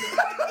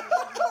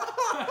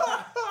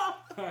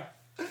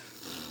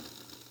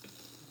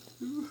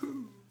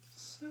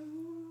 So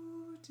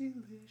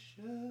delicious.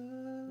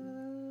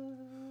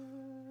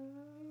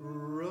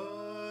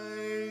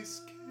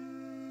 Rice cake.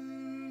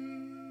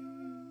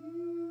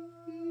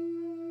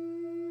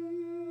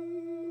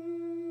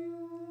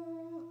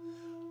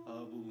 A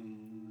boom,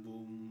 boom,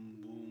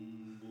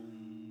 boom, boom,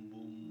 boom,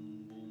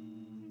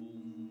 boom, boom,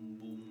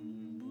 boom,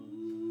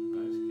 boom.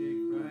 Rice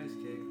cake, rice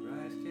cake,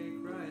 rice cake,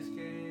 rice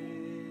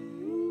cake.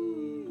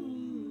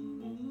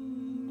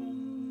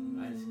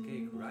 Rice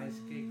cake, rice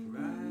cake,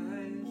 rice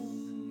cake.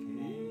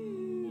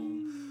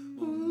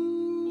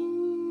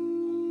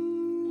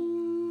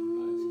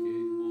 Rice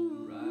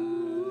cake, rice cake.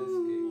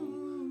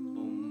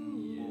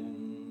 Boom, yeah.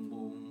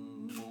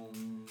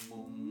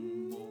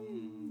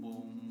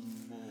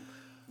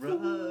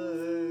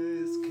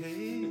 Rice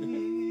cake.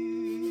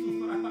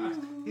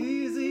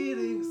 He's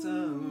eating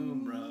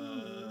some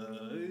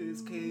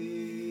rice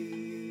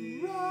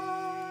cake.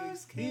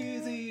 Rice cake.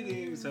 He's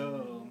eating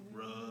some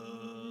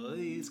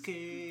rice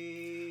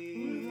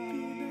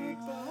cake.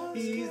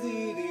 He's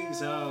eating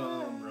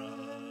some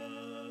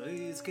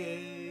rice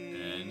cake.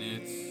 And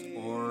it's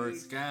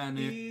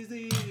organic. He's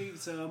eating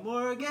some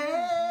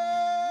organic.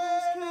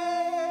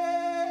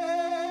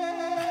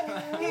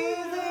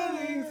 He's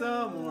eating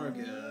some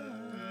organic.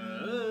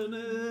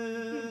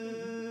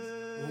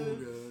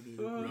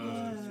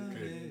 Rice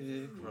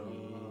cake.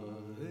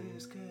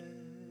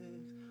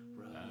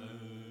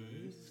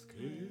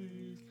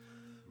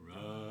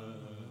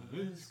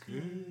 Rice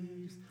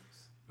cake.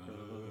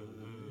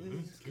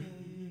 Rice cake. Rice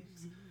cakes.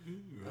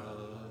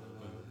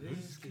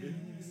 Rice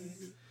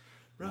cakes.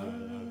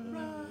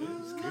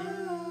 Rice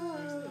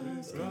cakes.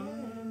 Rice cakes.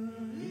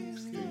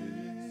 Rice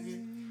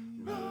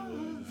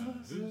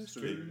cakes.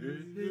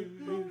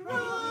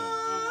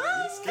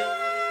 Rice cakes.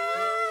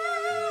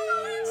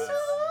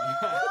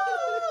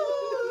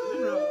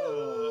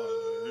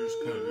 Rice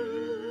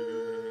cakes.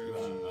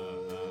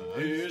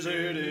 He's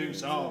eating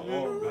some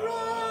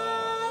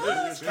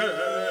rice cakes.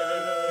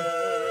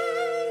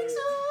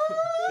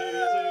 He's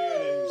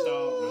eating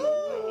some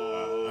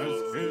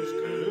rice cakes.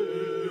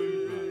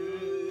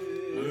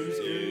 He's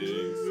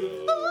eating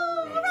some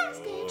rice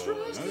cakes.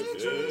 Rice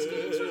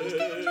cakes.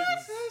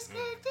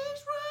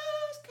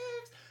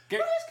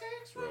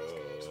 Rice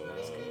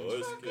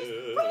cakes. Rice cakes.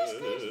 Rice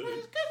cakes.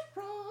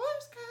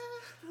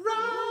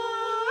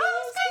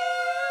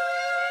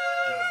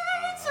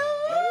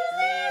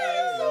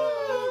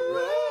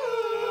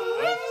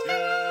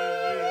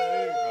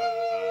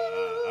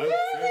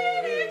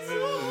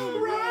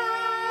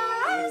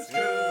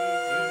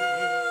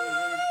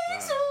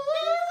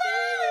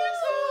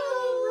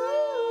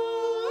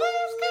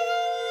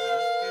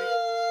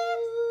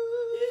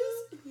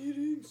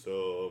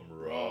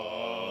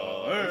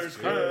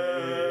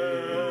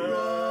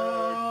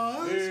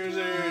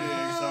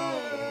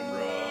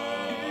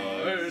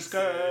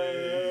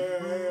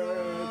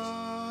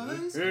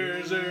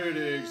 He's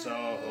eating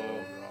some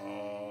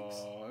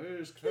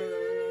rice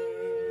cakes.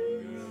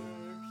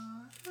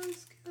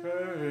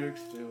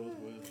 Cakes filled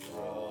with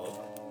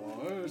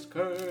rice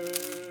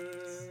cakes.